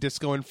gotten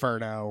Disco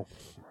Inferno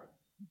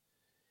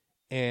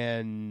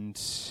and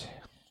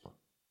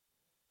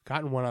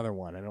gotten one other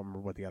one. I don't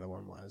remember what the other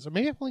one was. Or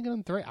maybe I've only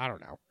gotten 3. I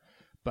don't know.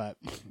 But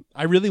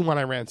I really want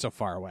I Ran So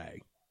Far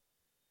Away.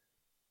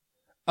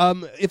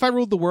 If I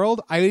Ruled the World,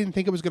 I didn't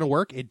think it was going to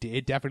work. It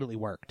definitely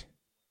worked.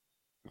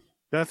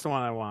 That's the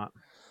one I want.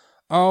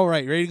 All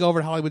right, ready to go over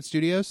to Hollywood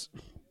Studios?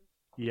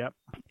 Yep.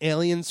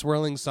 Alien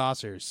Swirling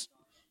Saucers.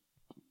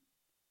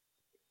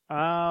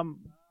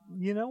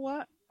 You know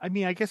what? I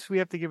mean, I guess we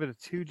have to give it a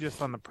 2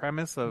 just on the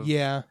premise of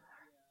Yeah,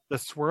 the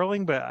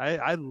swirling, but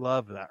I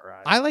love that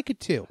ride. I like it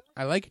too.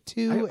 I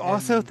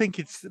also and- think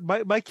it's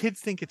my kids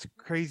think it's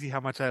crazy how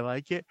much I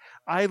like it.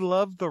 I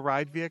love the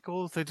ride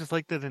vehicles. I just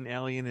like that an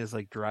alien is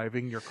like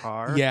driving your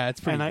car. Yeah, it's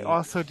pretty and I neat.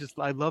 also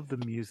I love the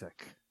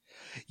music.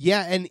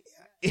 Yeah, and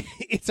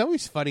it's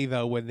always funny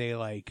though when they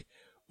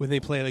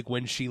play like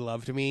When She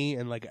Loved Me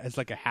and like it's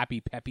like a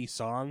happy peppy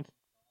song.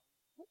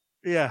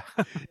 Yeah.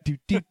 do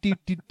do do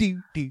do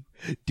do do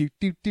do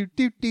do do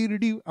do do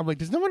do. I'm like,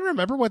 does no one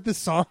remember what this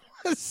song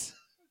was?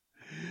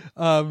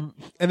 And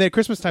then at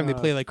Christmas time they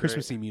play like great.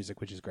 Christmassy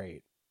music, which is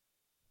great.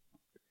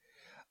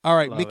 All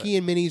right, Love Mickey it.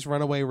 and Minnie's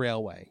Runaway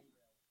Railway.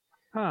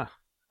 Huh.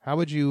 How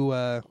would you?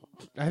 I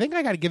think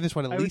I got to give this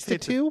one at I would least say a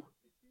 2.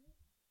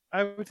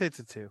 I would say it's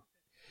a 2.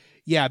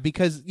 Yeah,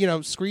 because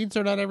screens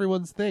are not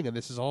everyone's thing, and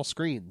this is all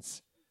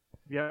screens.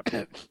 Yep.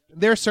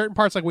 There are certain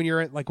parts like when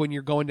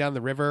you're going down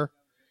the river,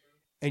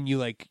 and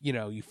you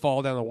you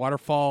fall down the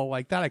waterfall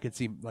like that. I could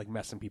see like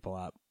messing people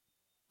up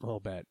a little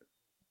bit.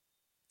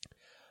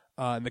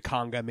 And the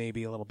Conga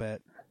maybe a little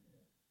bit.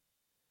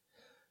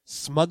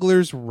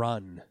 Smuggler's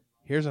Run.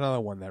 Here's another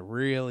one that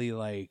really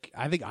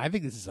I think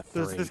this is a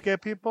 3. Does this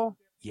get people?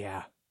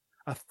 Yeah.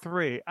 A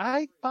 3.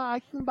 I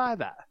can buy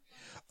that.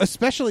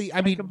 Especially,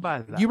 I mean, can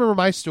buy that. you remember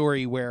my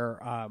story where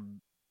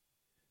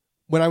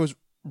when I was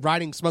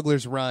riding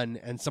Smuggler's Run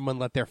and someone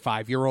let their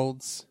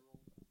 5-year-olds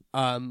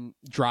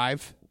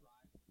drive.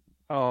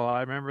 Oh, I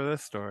remember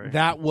this story.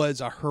 That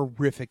was a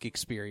horrific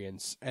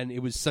experience, and it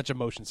was such a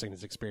motion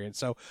sickness experience.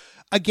 So,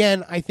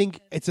 again, I think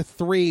it's a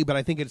 3, but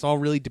I think it's all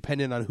really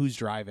dependent on who's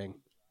driving.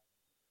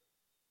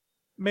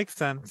 Makes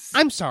sense.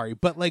 I'm sorry,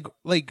 but like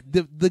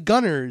the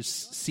gunner's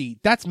seat,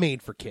 that's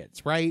made for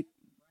kids, right?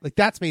 Like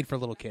that's made for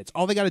little kids.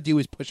 All they got to do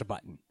is push a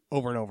button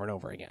over and over and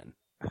over again.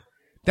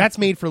 That's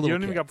made for You little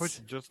don't even kids. got to push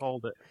it, just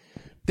hold it.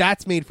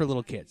 That's made for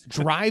little kids.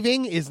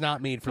 Driving is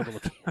not made for little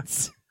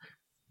kids.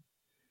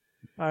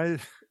 I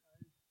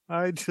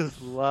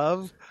just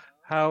love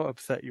how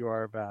upset you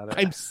are about it.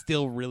 I'm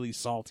still really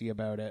salty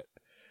about it.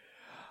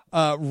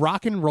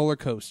 Rock and Roller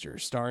Coaster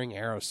starring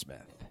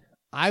Aerosmith.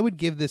 I would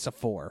give this a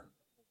 4.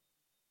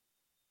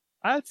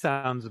 That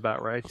sounds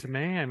about right to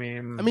me. I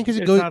mean, 'cause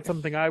it it's goes- not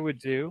something I would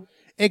do.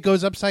 It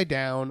goes upside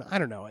down. I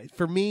don't know.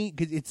 For me,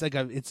 'cause it's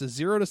a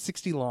 0 to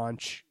 60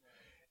 launch,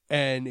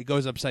 and it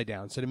goes upside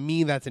down. So to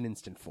me, that's an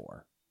instant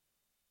 4.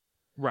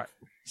 Right.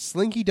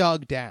 Slinky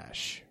Dog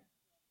Dash.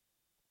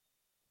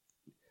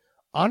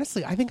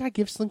 Honestly, I think I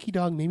give Slinky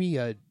Dog maybe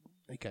a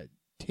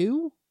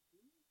 2.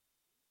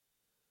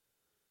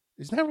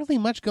 There's not really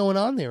much going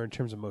on there in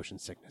terms of motion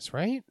sickness,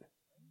 right?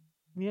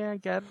 Yeah, I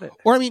get it.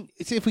 Or I mean,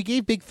 see, if we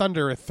gave Big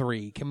Thunder a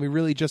 3, can we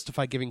really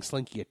justify giving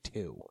Slinky a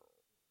 2?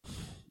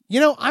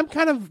 I'm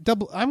kind of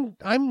I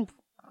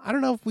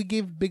don't know if we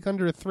gave Big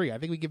Thunder a 3. I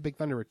think we give Big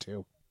Thunder a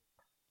 2.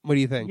 What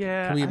do you think?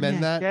 Yeah, Can we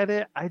amend that? I get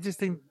it. I just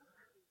think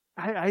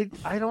I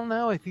don't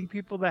know. I think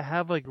people that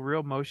have like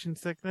real motion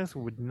sickness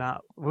would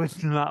not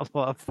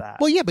love that.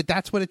 Well, yeah, but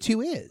that's what a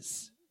 2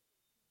 is.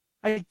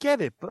 I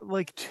get it, but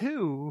like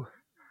 2,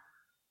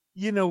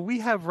 we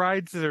have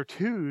rides that are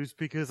 2s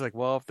because like,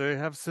 well, if they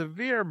have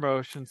severe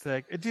motion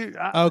sick, dude.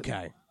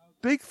 Okay.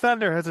 Big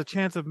Thunder has a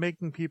chance of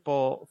making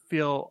people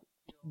feel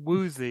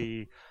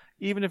woozy,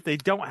 even if they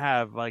don't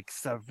have like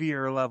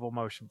severe level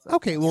motion sickness.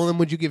 Okay, well then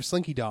would you give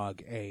Slinky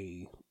Dog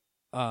a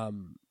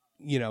 3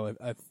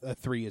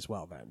 as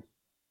well then?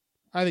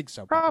 I think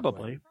so.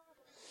 Probably.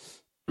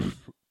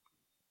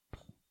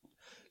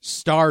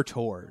 Star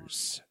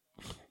Tours.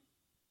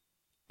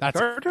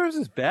 Star Tours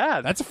is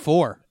bad. That's a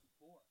 4.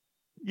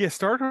 Yeah,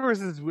 Star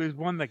Tours is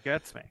one that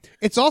gets me.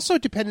 It's also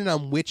dependent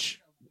on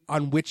which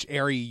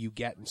area you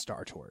get in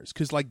Star Tours.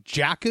 Because like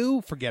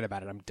Jakku, forget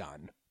about it. I'm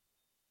done.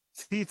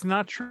 See, it's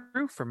not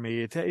true for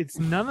me. It's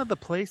none of the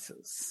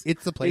places.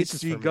 It's the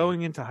places. It's the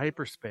going into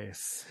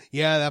hyperspace.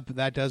 Yeah,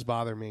 that does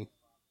bother me.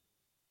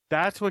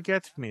 That's what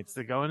gets me. It's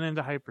the going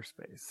into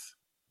hyperspace.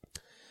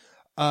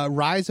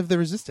 Rise of the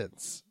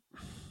Resistance.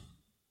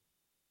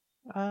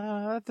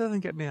 That doesn't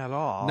get me at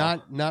all.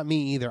 Not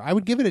me either. I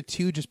would give it a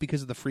 2 just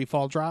because of the free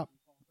fall drop.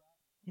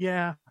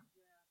 Yeah.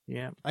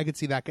 I could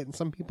see that getting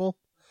some people.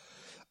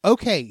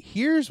 Okay,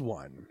 here's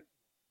one.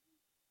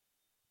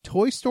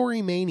 Toy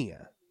Story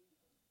Mania.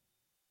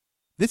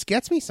 This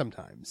gets me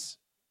sometimes.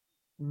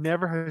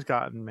 Never has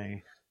gotten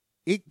me.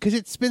 Because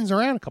it spins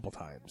around a couple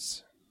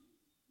times.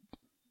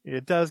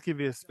 It does give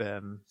you a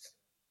spin.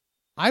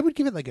 I would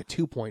give it like a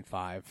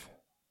 2.5.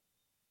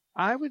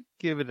 I would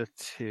give it a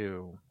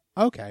 2.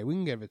 Okay, we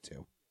can give it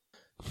 2.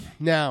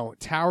 Now,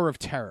 Tower of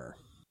Terror.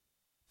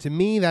 To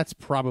me, that's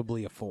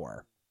probably a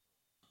 4.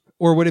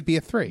 Or would it be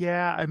a 3?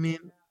 Yeah, I mean,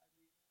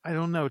 I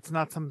don't know. It's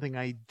not something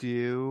I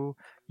do.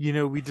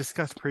 We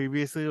discussed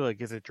previously,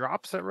 like, is it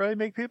drops that really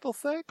make people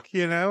sick?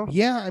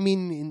 Yeah, I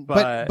mean,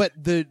 but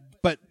there's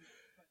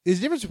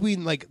a difference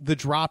between like the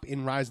drop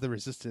in Rise of the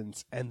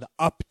Resistance and the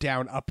up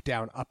down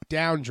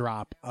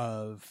drop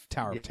of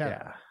Tower of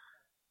Terror. Yeah.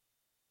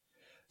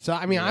 So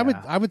I mean,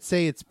 I would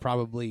say it's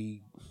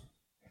probably.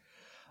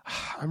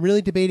 I'm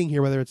really debating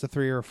here whether it's a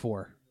 3 or a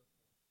 4.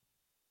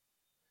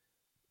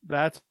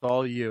 That's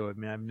all you. I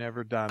mean, I've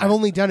never done it. I've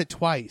only done it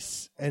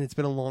twice, and it's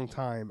been a long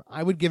time.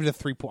 I would give it a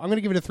 3. I'm going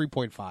to give it a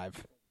 3.5.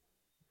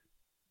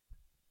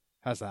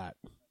 How's that?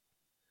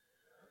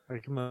 I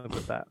can live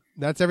with that.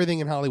 That's everything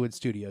in Hollywood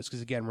Studios,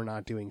 because again, we're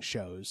not doing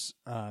shows.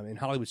 In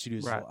Hollywood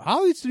Studios, Right.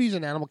 Hollywood Studios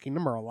and Animal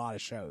Kingdom are a lot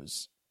of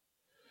shows.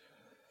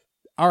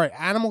 All right,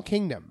 Animal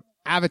Kingdom,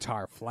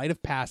 Avatar, Flight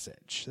of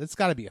Passage. That's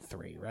got to be a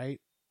 3, right?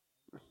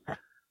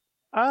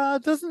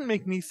 It doesn't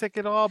make me sick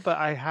at all, but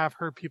I have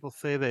heard people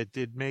say that it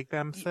did make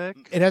them sick.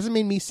 It hasn't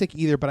made me sick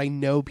either, but I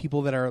know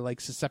people that are like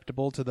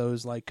susceptible to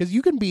those, like, because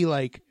you can be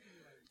like,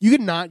 you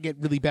can not get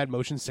really bad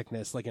motion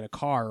sickness like in a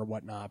car or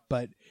whatnot,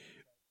 but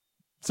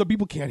some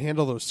people can't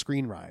handle those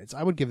screen rides.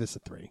 I would give this a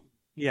 3.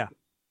 Yeah.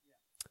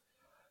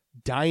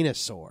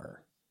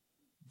 Dinosaur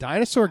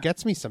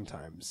gets me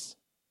sometimes.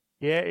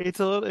 Yeah, it's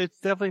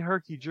definitely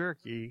herky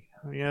jerky.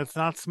 Yeah, it's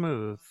not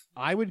smooth.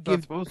 I would It's not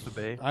give supposed to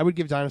be. I would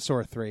give Dinosaur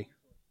a 3.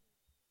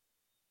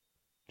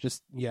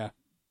 Just yeah.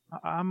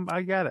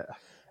 I get it.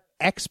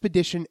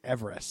 Expedition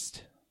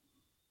Everest.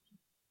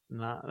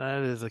 No,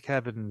 that is a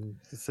Kevin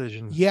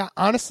decision. Yeah,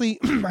 honestly,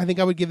 I think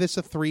I would give this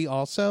a 3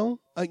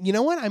 also. You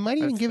know what? I might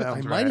even That give it.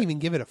 sounds I might right. even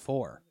give it a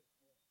 4.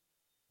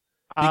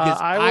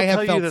 Because I will I have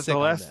tell felt you that sick the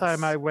on last this.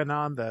 time I went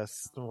on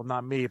this, well,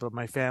 not me, but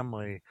my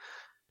family,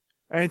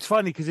 and it's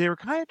funny because they were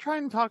kind of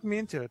trying to talk me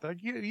into it.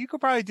 Like, you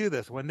could probably do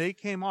this. When they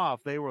came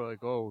off, they were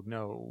like, "Oh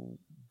no,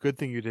 good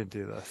thing you didn't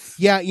do this."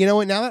 Yeah, you know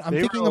what? Now that I'm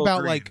They thinking were all about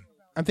green. like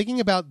I'm thinking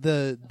about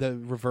the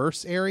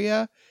reverse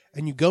area,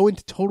 and you go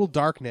into total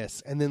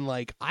darkness, and then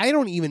like I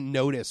don't even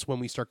notice when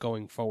we start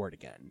going forward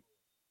again.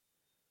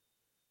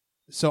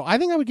 So I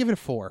think I would give it a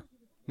 4.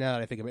 Now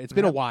that I think of it, it's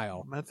been a Yep.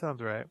 while. That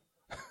sounds right.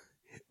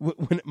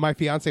 When my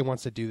fiance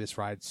wants to do this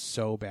ride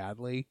so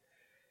badly,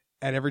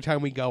 and every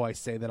time we go, I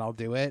say that I'll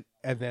do it,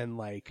 and then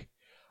like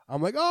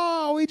I'm like,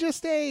 "Oh, we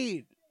just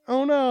ate.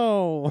 Oh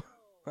no,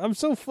 I'm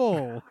so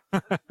full.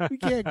 We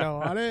can't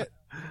go on it."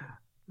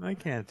 I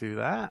can't do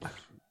that.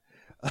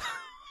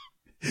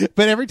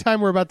 But every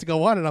time we're about to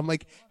go on it, I'm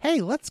like,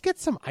 "Hey, let's get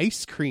some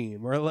ice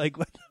cream, or like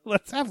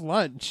let's have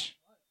lunch."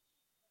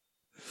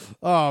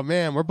 Oh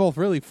man, we're both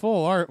really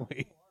full, aren't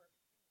we?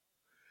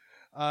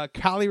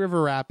 Kali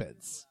River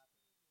Rapids.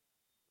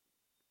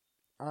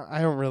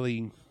 I don't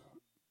really.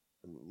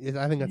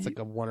 I think that's like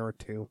a 1 or a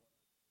 2.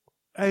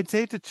 I'd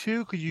say it's a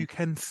 2 because you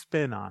can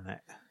spin on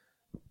it.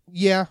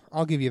 Yeah,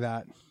 I'll give you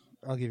that.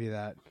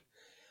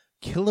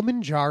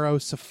 Kilimanjaro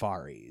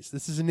Safaris.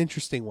 This is an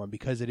interesting one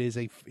because it is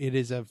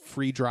a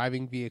free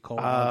driving vehicle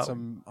on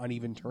some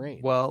uneven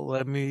terrain. Well,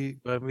 let me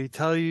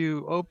tell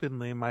you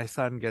openly, my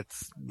son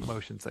gets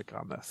motion sick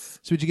on this.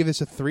 So would you give this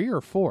a 3 or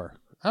a 4?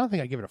 I don't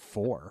think I'd give it a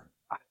 4.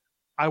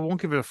 I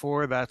won't give it a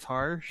 4. That's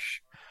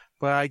harsh.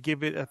 But I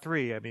give it a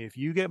 3. I mean, if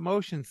you get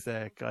motion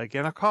sick, like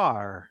in a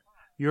car,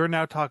 you're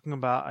now talking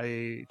about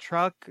a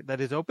truck that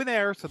is open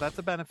air, so that's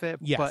a benefit,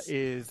 yes, but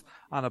is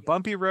on a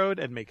bumpy road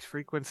and makes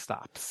frequent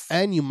stops.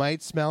 And you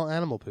might smell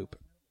animal poop.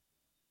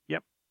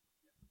 Yep.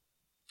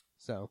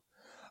 So,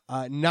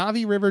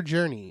 Navi River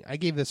Journey. I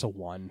gave this a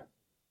 1.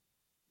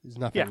 There's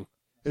nothing. Yeah.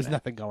 There's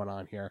nothing going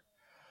on here.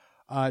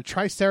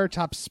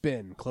 Triceratops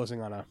Spin.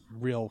 Closing on a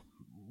real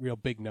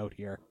big note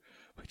here.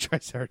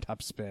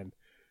 Triceratops Spin.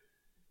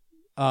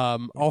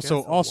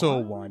 Also a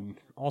 1.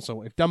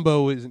 Also, if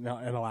Dumbo is an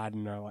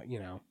Aladdin, or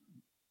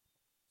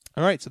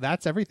All right, so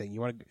that's everything.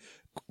 You want to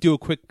do a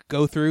quick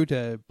go through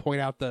to point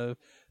out the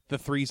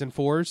 3s and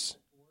 4s?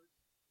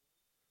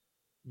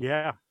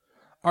 Yeah.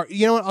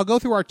 You know what? I'll go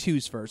through our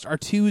 2s first. Our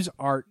 2s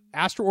are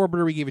Astro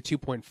Orbiter. We gave a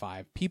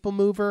 2.5. People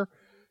Mover,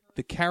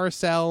 the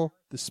Carousel,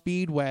 the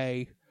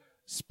Speedway,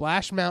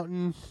 Splash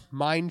Mountain,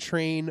 Mine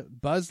Train,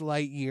 Buzz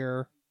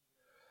Lightyear,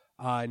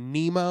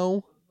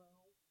 Nemo,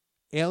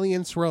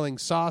 Alien Swirling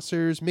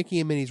Saucers, Mickey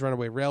and Minnie's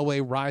Runaway Railway,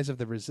 Rise of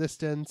the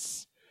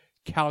Resistance,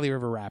 Kali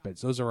River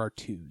Rapids. Those are our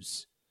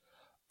 2s.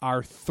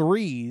 Our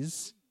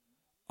 3s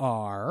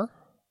are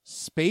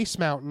Space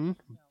Mountain,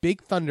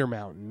 Big Thunder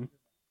Mountain,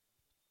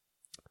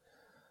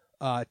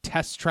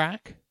 Test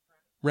Track,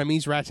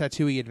 Remy's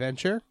Ratatouille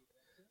Adventure,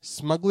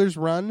 Smuggler's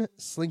Run,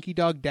 Slinky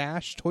Dog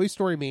Dash, Toy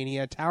Story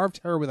Mania, Tower of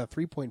Terror with a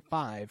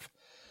 3.5,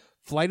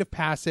 Flight of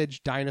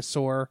Passage,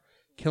 Dinosaur,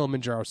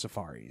 Kilimanjaro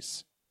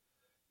Safaris.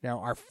 Now,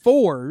 our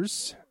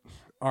 4s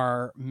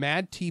are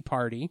Mad Tea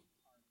Party,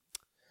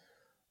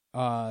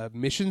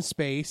 Mission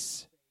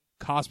Space,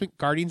 Cosmic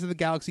Guardians of the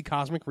Galaxy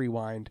Cosmic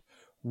Rewind,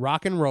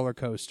 Rock and Roller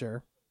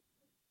Coaster,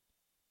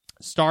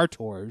 Star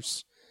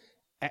Tours,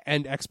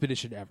 and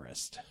Expedition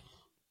Everest.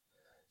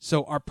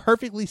 So our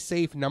perfectly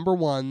safe number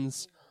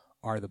 1s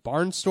are the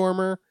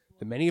Barnstormer,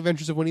 The Many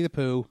Adventures of Winnie the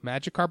Pooh,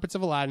 Magic Carpets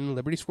of Aladdin,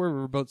 Liberty Square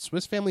Riverboat,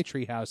 Swiss Family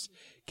Treehouse,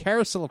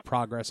 Carousel of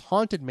Progress,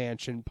 Haunted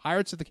Mansion,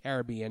 Pirates of the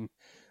Caribbean,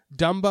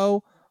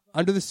 Dumbo,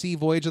 Under the Sea,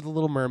 Voyage of the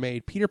Little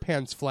Mermaid, Peter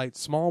Pan's Flight,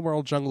 Small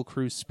World, Jungle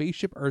Cruise,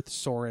 Spaceship Earth,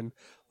 Soarin',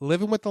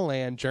 Living with the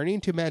Land, Journey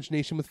into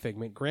Imagination with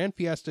Figment, Grand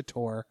Fiesta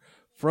Tour,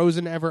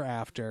 Frozen Ever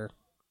After,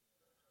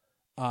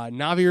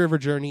 Navi River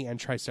Journey, and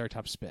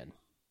Triceratops Spin.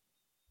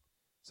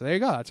 So there you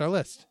go. That's our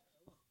list.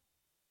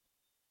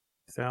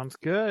 Sounds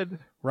good.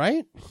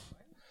 Right?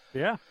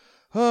 Yeah.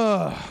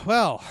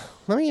 Well,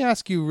 let me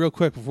ask you real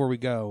quick before we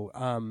go.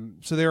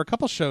 So there are a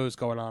couple shows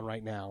going on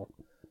right now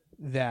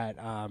that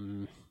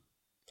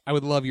I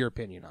would love your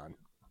opinion on.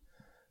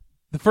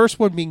 The first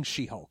one being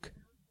She-Hulk.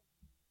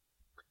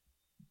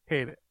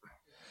 Hate it.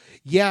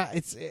 Yeah,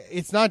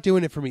 it's not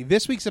doing it for me.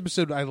 This week's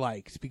episode I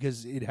liked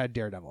because it had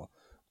Daredevil,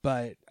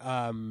 but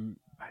I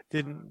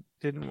didn't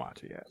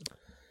watch it yet.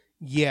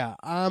 Yeah,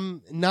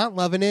 not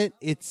loving it.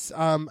 It's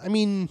I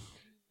mean,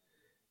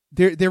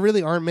 there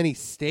really aren't many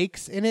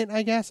stakes in it,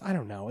 I guess. I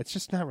don't know. It's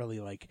just not really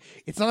like,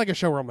 it's not like a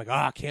show where I'm like,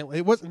 I can't wait.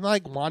 It wasn't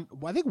like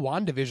I think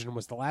WandaVision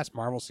was the last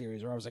Marvel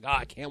series where I was like,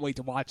 I can't wait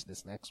to watch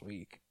this next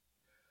week.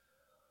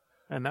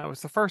 And that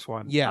was the first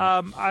one.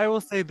 Yeah. I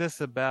will say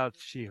this about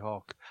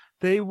She-Hulk.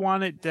 They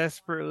want it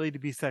desperately to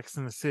be Sex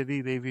and the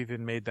City. They've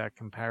even made that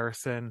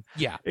comparison.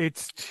 Yeah.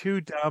 It's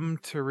too dumb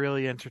to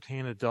really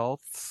entertain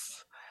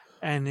adults.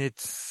 And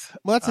it's,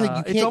 well, that's the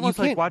thing. it's almost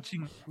like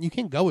watching. You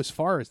can't go as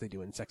far as they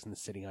do in Sex and the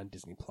City on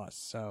Disney Plus.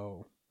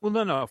 So, well,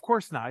 no, of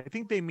course not. I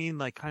think they mean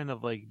like kind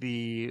of like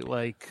the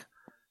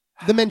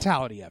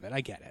mentality of it.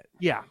 I get it.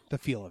 Yeah, the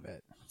feel of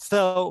it.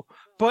 So,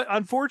 but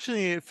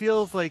unfortunately, it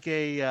feels like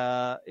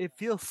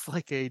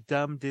a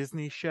dumb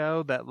Disney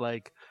show that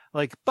like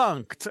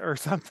Bunked or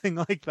something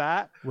like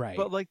that. Right.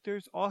 But like,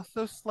 there's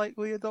also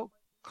slightly adult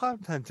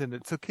content in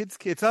it, so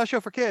it's not a show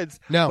for kids.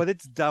 No, but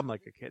it's dumb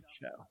like a kid's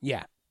show.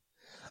 Yeah.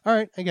 All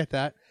right, I get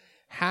that.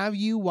 Have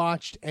you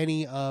watched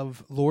any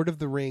of Lord of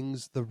the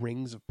Rings: The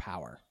Rings of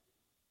Power?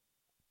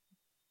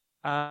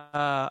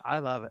 I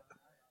love it.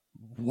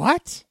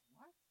 What?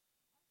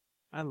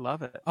 I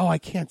love it. Oh, I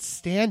can't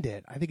stand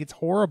it. I think it's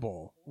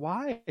horrible.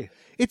 Why?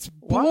 It's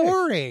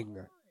boring.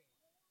 Why?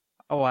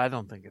 Oh, I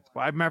don't think it's.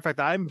 Matter of fact,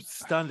 I'm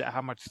stunned at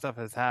how much stuff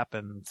has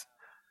happened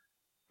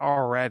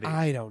already.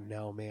 I don't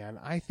know, man.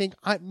 I think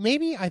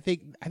maybe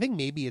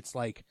it's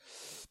like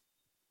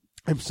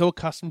I'm so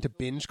accustomed to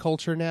binge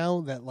culture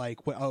now that like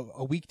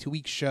a week to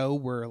week show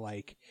where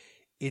like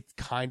it's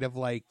kind of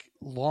like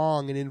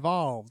long and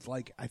involved.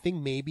 Like I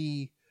think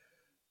maybe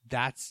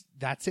that's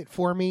it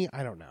for me.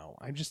 I don't know.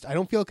 I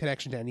don't feel a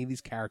connection to any of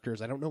these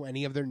characters. I don't know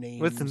any of their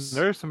names. Listen,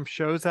 there's some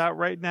shows out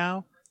right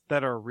now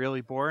that are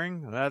really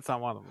boring. That's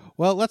not one of them.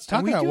 Well, let's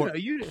talk about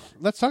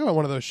let's talk about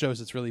one of those shows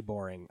that's really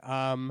boring.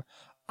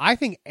 I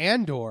think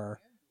Andor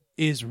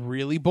is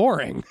really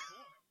boring.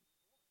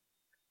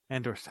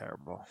 Andor's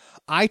terrible.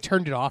 I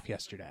turned it off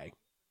yesterday.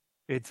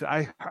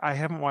 I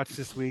haven't watched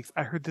this week's.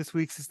 I heard this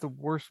week's is the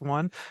worst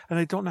one, and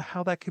I don't know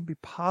how that could be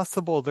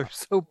possible. They're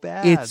so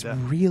bad. It's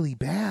really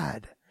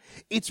bad.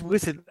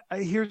 Listen.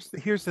 Here's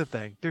the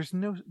thing. There's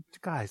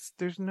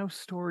no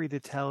story to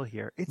tell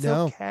here. It's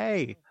No.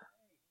 okay.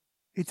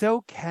 It's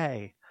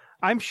okay.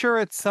 I'm sure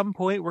at some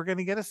point we're going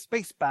to get a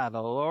space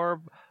battle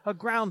or a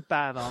ground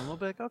battle, and we'll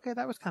be like, okay,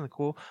 that was kind of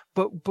cool.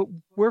 But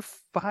we're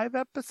 5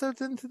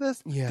 episodes into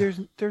this. Yeah.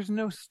 There's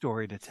no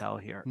story to tell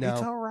here. No.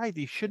 It's all right.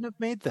 You shouldn't have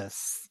made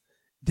this.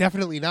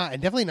 Definitely not,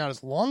 and definitely not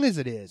as long as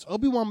it is.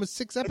 Obi-Wan was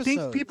 6 episodes. I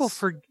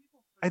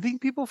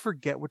think people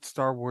forget what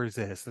Star Wars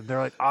is, and they're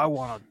like, I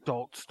want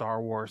adult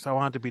Star Wars. I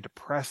want it to be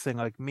depressing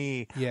like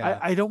me. Yeah.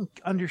 I don't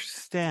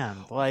understand.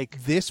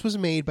 Like, This was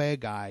made by a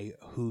guy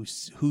who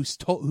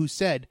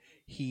said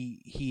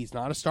he's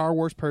not a Star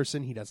Wars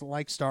person. He doesn't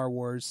like Star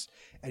Wars,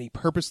 and he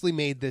purposely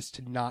made this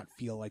to not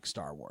feel like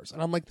Star Wars.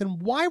 And I'm like, then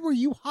why were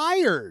you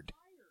hired?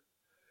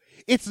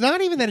 It's not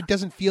even that it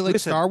doesn't feel like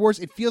Star Wars.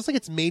 It feels like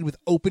it's made with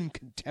open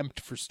contempt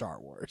for Star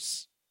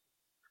Wars.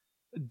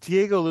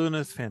 Diego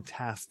Luna's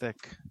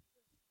fantastic.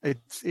 It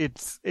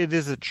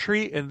is a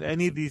treat in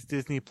any of these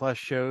Disney Plus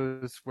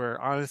shows where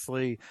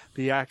honestly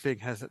the acting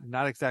has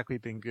not exactly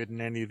been good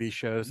in any of these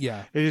shows.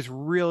 Yeah. It is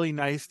really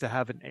nice to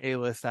have an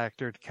A-list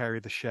actor to carry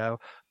the show,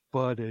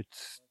 but it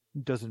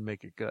doesn't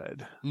make it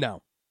good.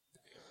 No.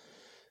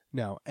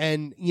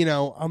 And,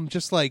 I'm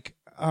just like,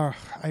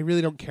 I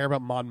really don't care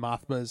about Mon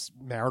Mothma's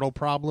marital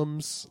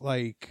problems.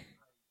 Like,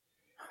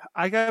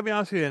 I gotta be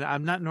honest with you, and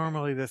I'm not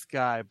normally this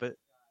guy, but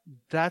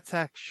that's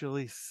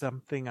actually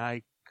something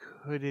I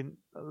couldn't,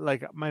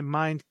 like, my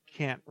mind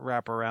can't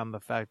wrap around the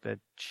fact that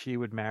she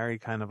would marry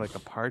kind of like a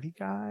party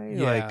guy.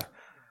 Yeah.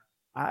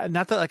 Like,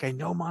 not that like I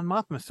know Mon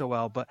Mothma so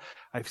well, but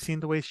I've seen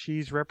the way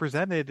she's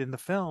represented in the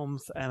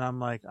films, and I'm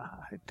like,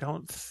 I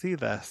don't see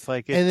this.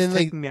 Like, it's and then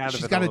taking me out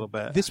of it a little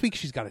bit. This week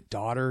she's got a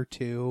daughter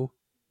too.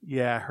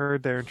 Yeah, I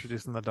heard they're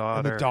introducing the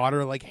daughter. And the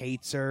daughter like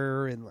hates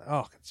her, and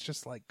it's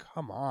just like,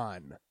 come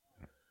on.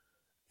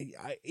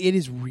 It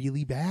is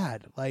really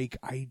bad. Like,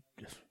 I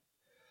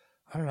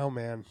don't know,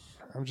 man.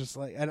 I'm just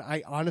like, and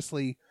I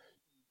honestly,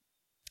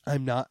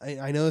 I'm not.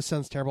 I know this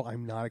sounds terrible.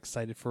 I'm not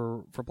excited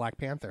for Black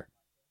Panther.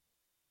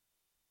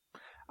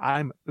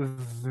 I'm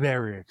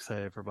very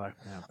excited for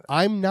Black Panther.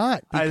 I'm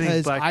not,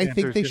 because I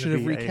think they should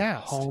have recast.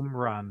 recast. Home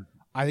run.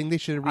 I think they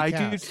should have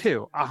recast. I do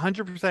too.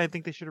 100%. I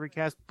think they should have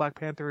recast. Black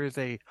Panther is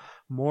a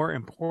more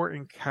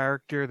important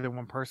character than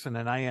one person,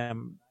 and I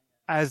am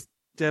as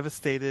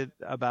devastated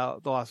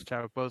about the loss of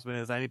Chadwick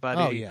Boseman as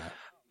anybody. Oh yeah.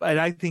 And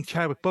I think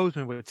Chadwick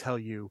Boseman would tell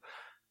you,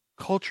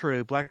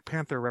 culturally, Black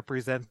Panther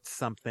represents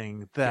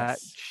something that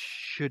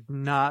should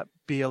not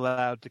be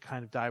allowed to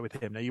kind of die with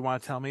him. Now, you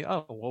want to tell me,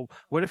 oh, well,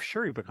 what if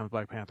Shuri becomes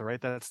Black Panther, right?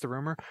 That's the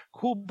rumor.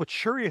 Cool, but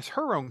Shuri is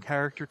her own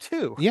character,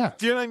 too. Yeah.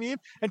 Do you know what I mean?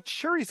 And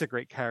Shuri's a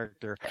great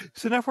character.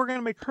 So now if we're going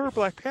to make her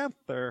Black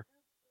Panther,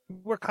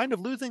 we're kind of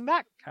losing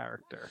that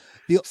character.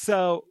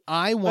 So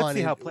let's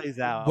see how it plays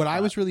out. What I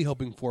was really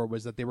hoping for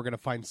was that they were going to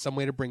find some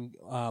way to bring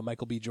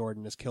Michael B.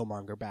 Jordan as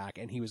Killmonger back,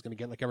 and he was going to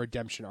get like a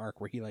redemption arc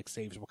where he like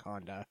saves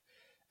Wakanda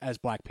as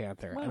Black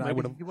Panther. Well, and I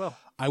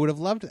would have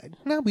loved it.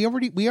 No, we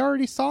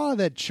already saw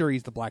that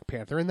Shuri's the Black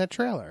Panther in that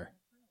trailer.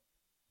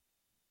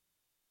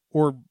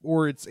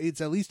 Or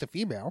it's at least a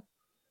female.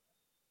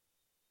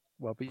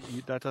 Well, but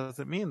that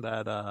doesn't mean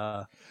that.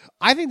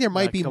 I think there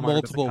might be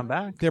multiple. Come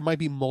back. There might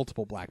be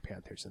multiple Black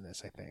Panthers in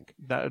this. I think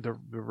that the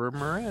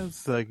rumor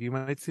is like you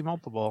might see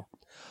multiple.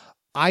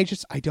 I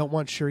don't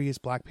want Shuri as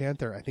Black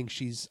Panther. I think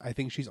she's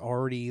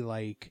already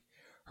like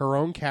her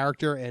own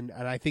character, and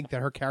I think that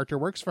her character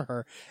works for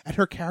her. And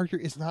her character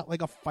is not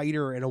like a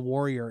fighter and a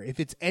warrior. If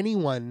it's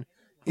anyone,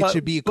 it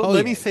should be a Okoye.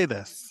 Let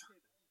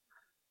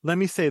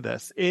me say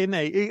this.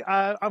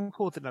 I'm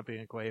cool with it not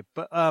being a Okoye,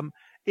 but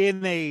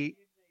in a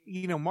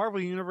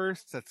Marvel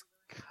universe that's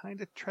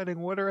kind of treading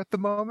water at the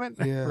moment,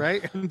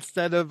 right?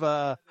 Instead of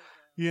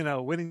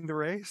winning the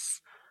race,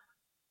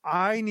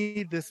 I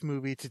need this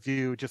movie to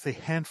do just a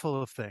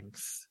handful of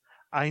things.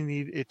 I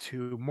need it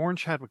to mourn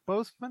Chadwick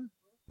Boseman,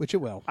 which it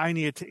will. I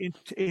need it to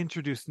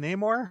introduce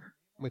Namor,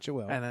 which it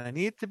will. And I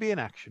need it to be an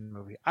action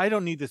movie. I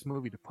don't need this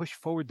movie to push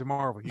forward the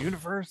Marvel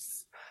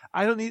universe.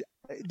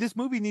 This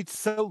movie needs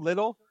so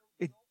little.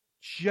 It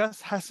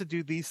just has to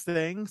do these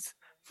things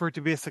for it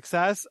to be a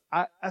success.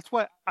 That's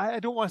why I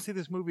don't want to see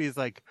this movie as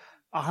like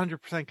 100%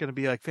 going to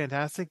be like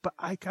fantastic, but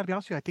I gotta be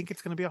honest with you, I think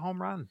it's going to be a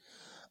home run.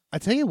 I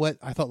tell you what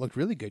I thought looked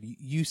really good.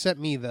 You sent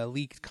me the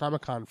leaked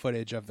Comic-Con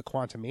footage of the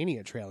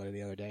Quantumania trailer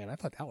the other day, and I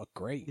thought that looked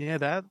great.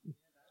 Yeah,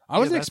 I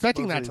wasn't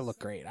expecting that to look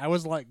great. I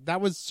was like,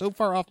 that was so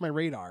far off my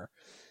radar.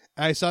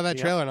 And I saw that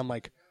trailer, and I'm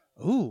like,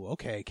 ooh,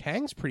 okay,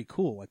 Kang's pretty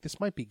cool. Like, this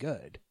might be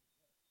good.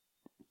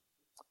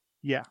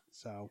 Yeah.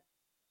 So,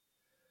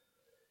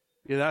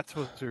 Yeah, that's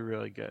supposed to be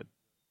really good.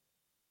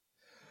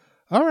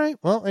 all right.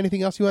 Well,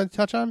 anything else you want to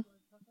touch on?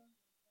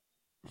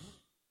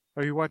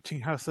 Are you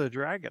watching House of the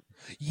Dragon?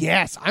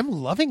 Yes, I'm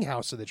loving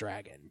House of the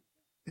Dragon.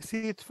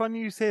 See, it's funny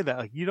you say that.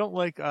 Like, you don't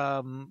like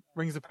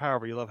Rings of Power,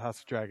 but you love House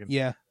of Dragon.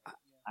 Yeah.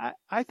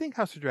 I think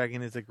House of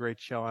Dragon is a great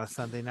show on a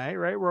Sunday night,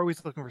 right? We're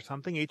always looking for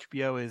something.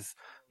 HBO is,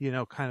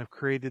 kind of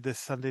created this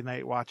Sunday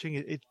night watching.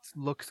 It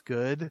looks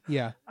good.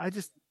 Yeah. I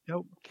just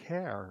don't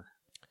care.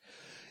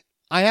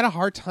 I had a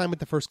hard time with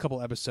the first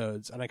couple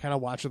episodes, and I kind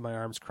of watched with my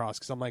arms crossed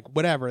because I'm like,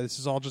 whatever, this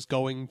is all just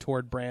going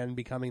toward Bran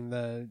becoming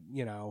the,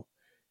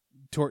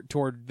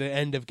 toward the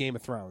end of Game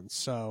of Thrones.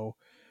 So,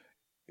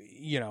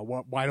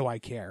 why do I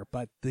care?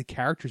 But the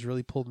characters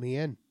really pulled me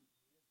in.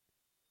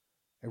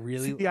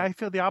 I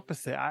feel the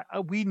opposite.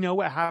 We know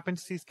what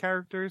happens to these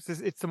characters.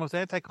 It's the most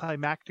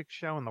anticlimactic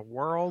show in the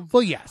world.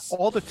 Well, yes.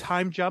 All the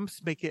time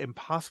jumps make it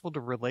impossible to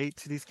relate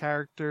to these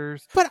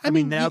characters. But I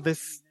mean, now the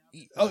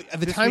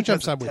time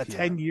jumps I'm with you.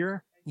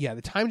 10-year. Yeah,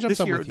 the time jumps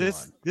I'm with you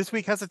on. This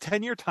week has a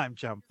 10-year time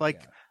jump.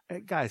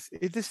 Guys,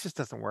 this just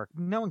doesn't work.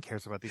 No one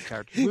cares about these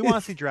characters. We want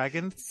to see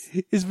dragons.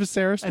 Is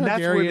Viserys Targaryen? And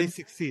that's where they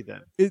succeeded.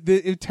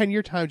 The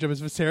 10-year time jump,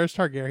 is Viserys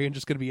Targaryen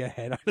just going to be a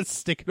head on a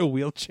stick in a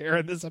wheelchair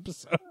in this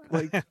episode?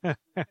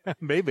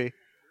 Maybe.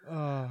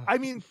 I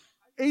mean,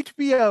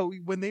 HBO,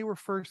 when they were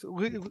first,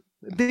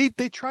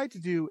 they tried to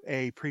do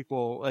a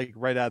prequel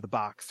right out of the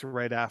box,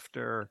 right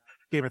after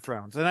Game of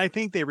Thrones, and I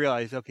think they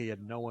realized, okay, yeah,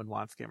 no one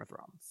wants Game of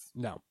Thrones.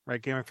 No,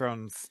 right? Game of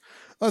Thrones.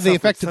 Oh, they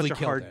effectively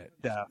killed it.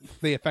 Death.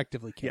 They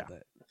effectively killed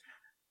it.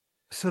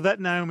 So that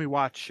Naomi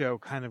Watts show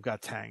kind of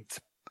got tanked,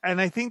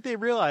 and I think they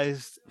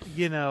realized,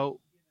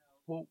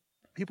 well,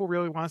 people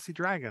really want to see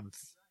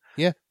dragons.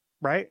 Yeah.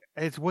 Right?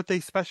 It's what they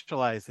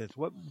specialize in. It's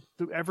what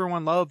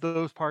everyone loved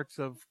those parts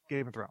of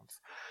Game of Thrones.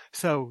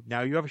 So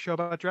now you have a show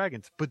about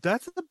dragons, but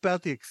that's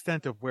about the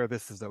extent of where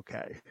this is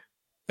okay.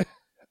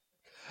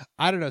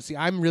 I don't know. See,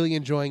 I'm really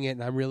enjoying it,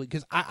 and I'm really,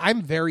 because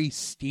I'm very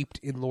steeped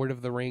in Lord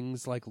of the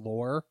Rings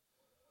lore.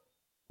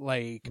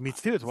 Me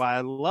too. It's why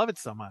I love it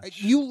so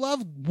much. You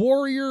love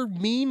warrior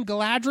mean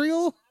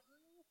Galadriel?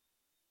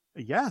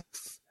 Yes.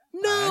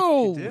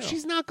 No,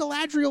 she's not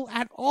Galadriel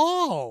at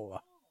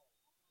all.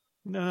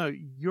 No,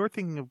 you're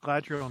thinking of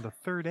Galadriel in the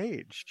Third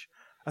Age.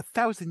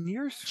 1,000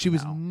 years from She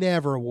was now.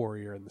 never a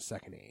warrior in the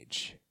Second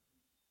Age.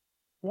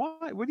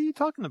 Why? What are you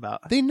talking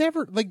about? They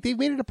never, they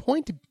made it a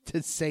point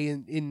to say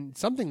in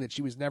something that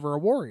she was never a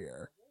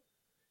warrior.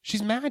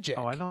 She's magic.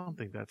 Oh, I don't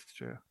think that's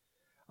true.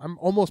 I'm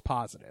almost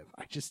positive.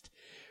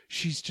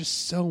 She's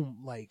just so,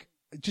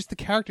 just the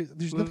characters.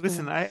 There's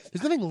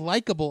nothing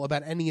likable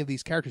about any of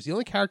these characters. The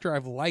only character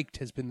I've liked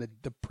has been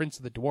the Prince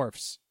of the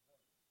Dwarfs.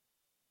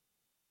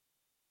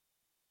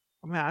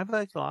 I mean, I've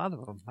liked a lot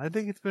of them. I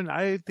think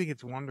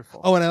it's wonderful.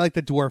 Oh, and I like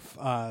the dwarf,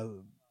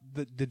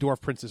 the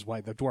dwarf prince's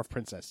wife, the dwarf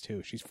princess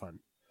too. She's fun.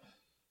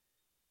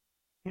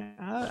 Yeah,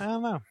 I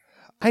don't know.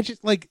 I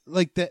just like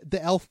the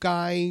elf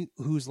guy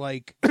who's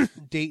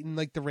dating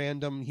the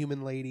random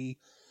human lady.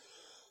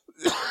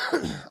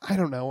 I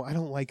don't know. I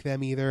don't like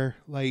them either.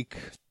 I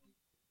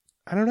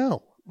don't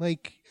know.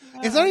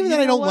 It's not even that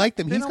I don't like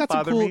them.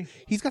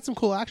 He's got some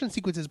cool action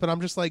sequences, but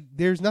I'm just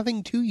there's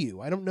nothing to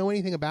you. I don't know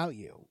anything about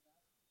you.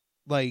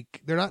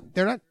 They're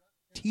not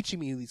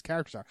teaching me who these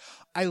characters are.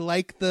 I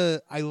like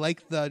the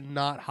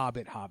not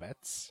Hobbit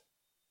hobbits.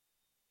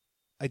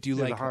 I do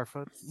like the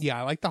Harfoots. Yeah,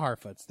 I like the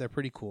Harfoots. They're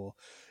pretty cool.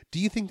 Do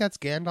you think that's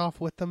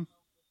Gandalf with them?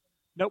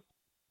 Nope.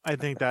 I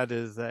think that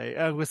is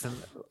listen.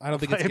 I don't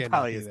think it's Gandalf. It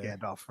probably either. is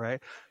Gandalf, right?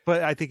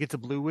 But I think it's a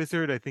blue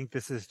wizard. I think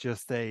this is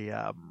just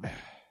a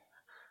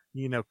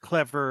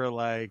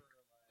clever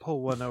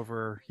pull one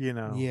over.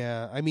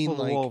 Yeah, I mean,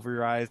 pull the wool over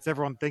your eyes.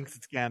 Everyone thinks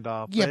it's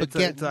Gandalf. Yeah, but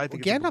I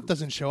think Gandalf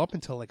doesn't show up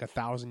until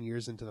 1,000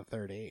 years into the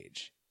Third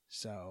Age.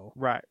 So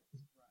right.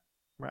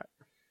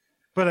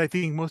 But I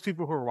think most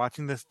people who are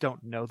watching this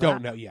don't know that.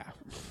 Don't know, yeah.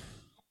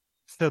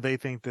 So they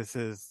think this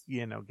is,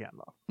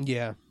 Gandalf.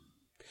 Yeah.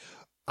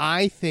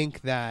 I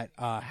think that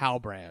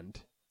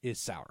Halbrand is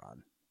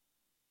Sauron.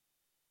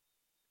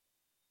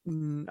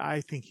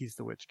 I think he's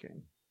the Witch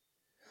King.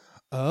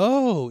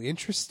 Oh,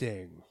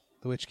 interesting.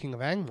 The Witch King of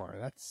Angmar.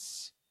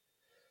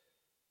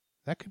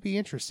 That could be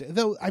interesting.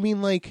 Though, I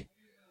mean,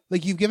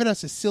 you've given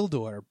us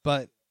Isildur,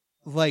 but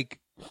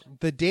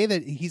the day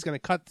that he's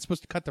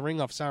supposed to cut the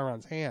ring off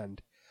Sauron's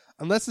hand,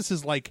 unless this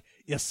is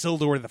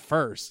Isildur the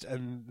First,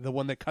 and the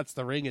one that cuts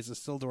the ring is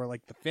Isildur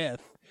the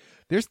Fifth,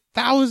 there's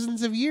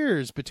thousands of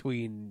years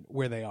between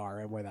where they are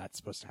and where that's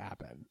supposed to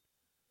happen.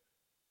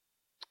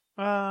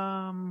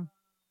 The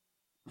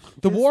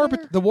war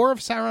of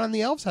Sauron and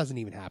the Elves hasn't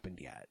even happened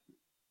yet.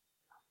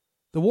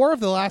 The War of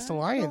the Last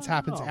Alliance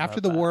happens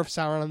after the War of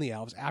Sauron and the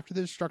Elves, after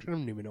the destruction of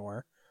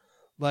Numenor.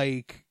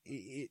 That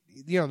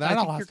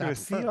all has to happen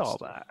see first. all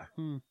that.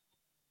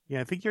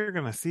 Yeah, I think you're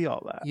going to see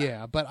all that.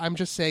 Yeah, but I'm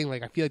just saying,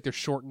 I feel like they're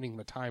shortening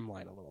the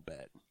timeline a little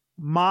bit.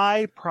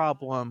 My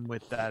problem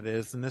with that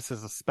is, and this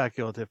is a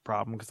speculative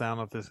problem because I don't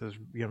know if this is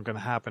going to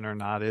happen or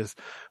not, is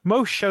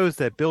most shows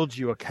that build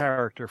you a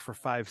character for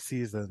 5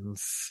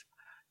 seasons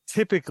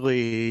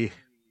typically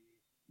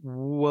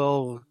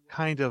will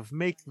kind of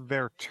make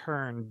their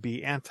turn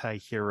be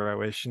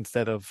anti-heroish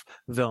instead of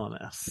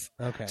villainous.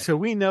 Okay. So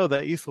we know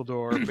that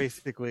Isildur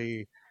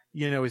basically,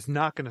 is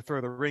not going to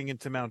throw the ring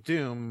into Mount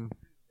Doom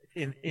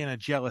in a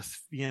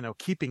jealous,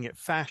 keeping it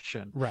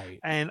fashion. Right.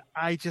 And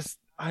I just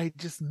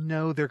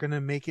know they're going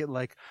to make it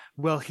like,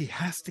 well, he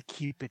has to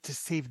keep it to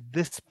save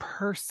this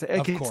person.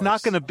 Like, it's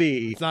not going to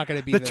be. It's not going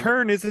to be the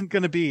turn isn't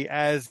going to be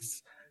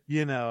as,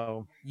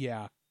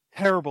 yeah,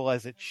 terrible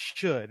as it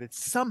should.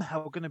 It's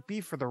somehow going to be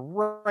for the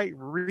right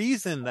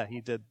reason that he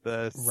did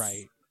this.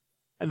 Right.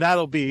 And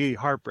that'll be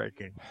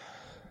heartbreaking.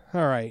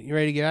 All right. You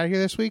ready to get out of here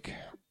this week?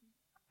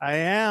 I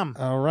am.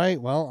 All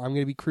right. Well, I'm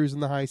going to be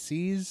cruising the high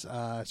seas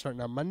starting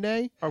on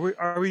Monday.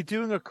 Are we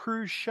doing a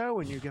cruise show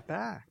when you get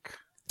back?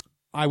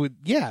 We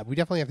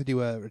definitely have to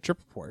do a trip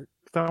report.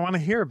 I want to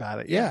hear about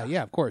it.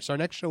 Yeah, of course. Our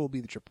next show will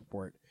be the trip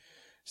report.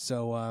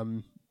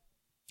 So,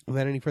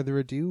 without any further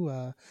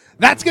ado,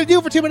 that's going to do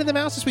it for 2 Minutes in the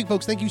Mouse this week,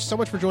 folks. Thank you so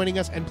much for joining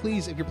us. And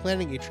please, if you're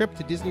planning a trip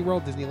to Disney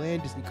World,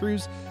 Disneyland, Disney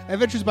Cruise,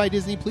 Adventures by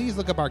Disney, please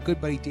look up our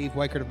good buddy Dave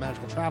Weichert of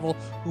Magical Travel,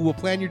 who will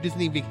plan your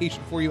Disney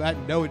vacation for you at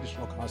no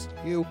additional cost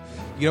to you. You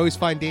can always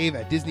find Dave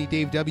at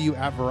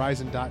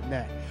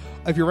DisneyDaveW@Verizon.net.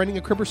 If you're renting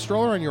a crib or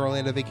stroller on your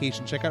Orlando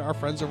vacation, check out our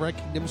friends over at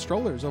Kingdom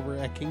Strollers over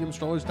at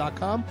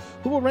KingdomStrollers.com,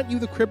 who will rent you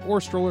the crib or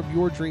stroller of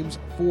your dreams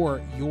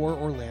for your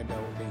Orlando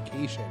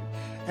vacation.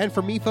 And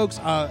for me, folks,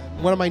 I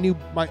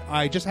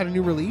just had a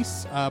new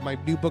release. My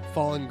new book,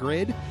 Fallen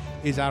Grid,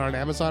 is out on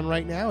Amazon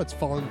right now. It's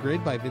Fallen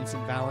Grid by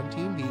Vincent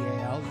Valentine,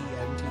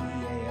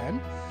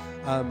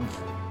 Valentean.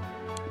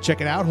 Check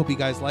it out. Hope you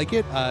guys like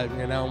it.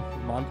 Now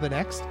I'm on to the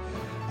next.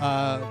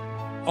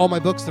 All my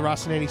books, the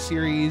Rocinante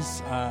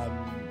series,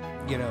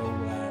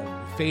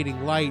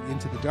 Fading Light,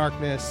 Into the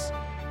Darkness,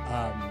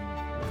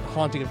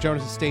 Haunting of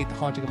Jonas Estate, The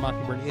Haunting of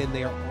Mockingbird Inn,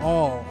 they are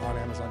all on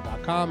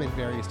Amazon.com in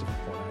various different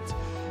formats.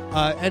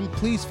 And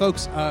please,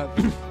 folks,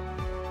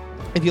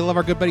 if you love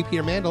our good buddy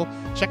Peter Mandel,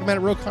 check him out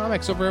at Row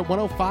Comics over at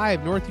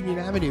 105 North Union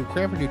Avenue,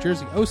 Cranford, New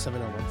Jersey,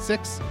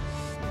 07016.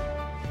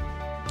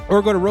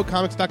 Or go to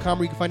rowcomics.com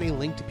where you can find a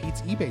link to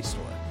Pete's eBay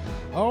store.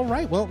 All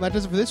right, well, that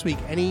does it for this week.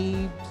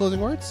 Any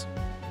closing words?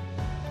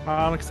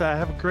 Alex, I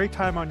have a great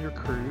time on your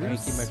cruise.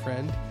 Thank you, my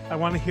friend. I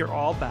want to hear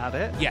all about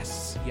it.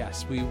 Yes.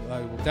 We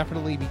will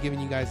definitely be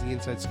giving you guys the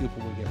inside scoop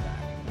when we get back.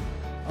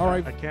 All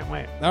right. I can't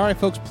wait. All right,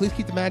 folks, please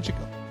keep the magic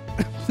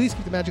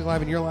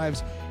alive in your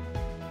lives.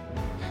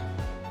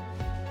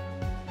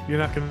 You're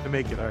not going to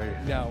make it, are you?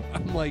 No,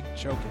 I'm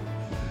joking.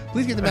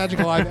 Please keep the magic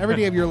alive every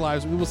day of your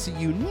lives. We will see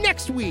you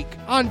next week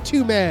on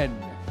Two Men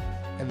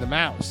and the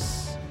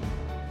Mouse.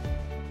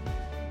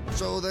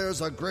 So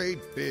there's a great,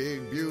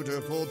 big,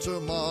 beautiful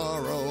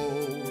tomorrow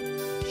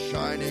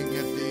shining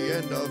at the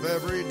end of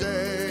every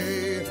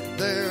day.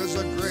 There's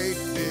a great,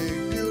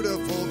 big,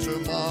 beautiful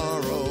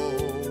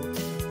tomorrow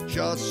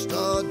just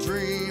a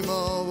dream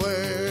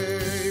away.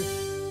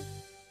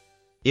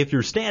 If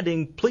you're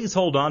standing, please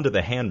hold on to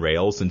the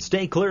handrails and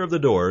stay clear of the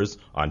doors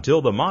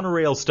until the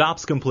monorail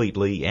stops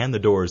completely and the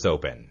doors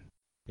open.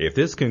 If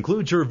this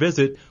concludes your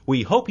visit,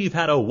 we hope you've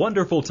had a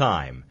wonderful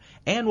time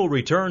and will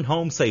return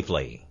home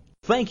safely.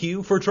 Thank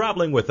you for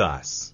traveling with us.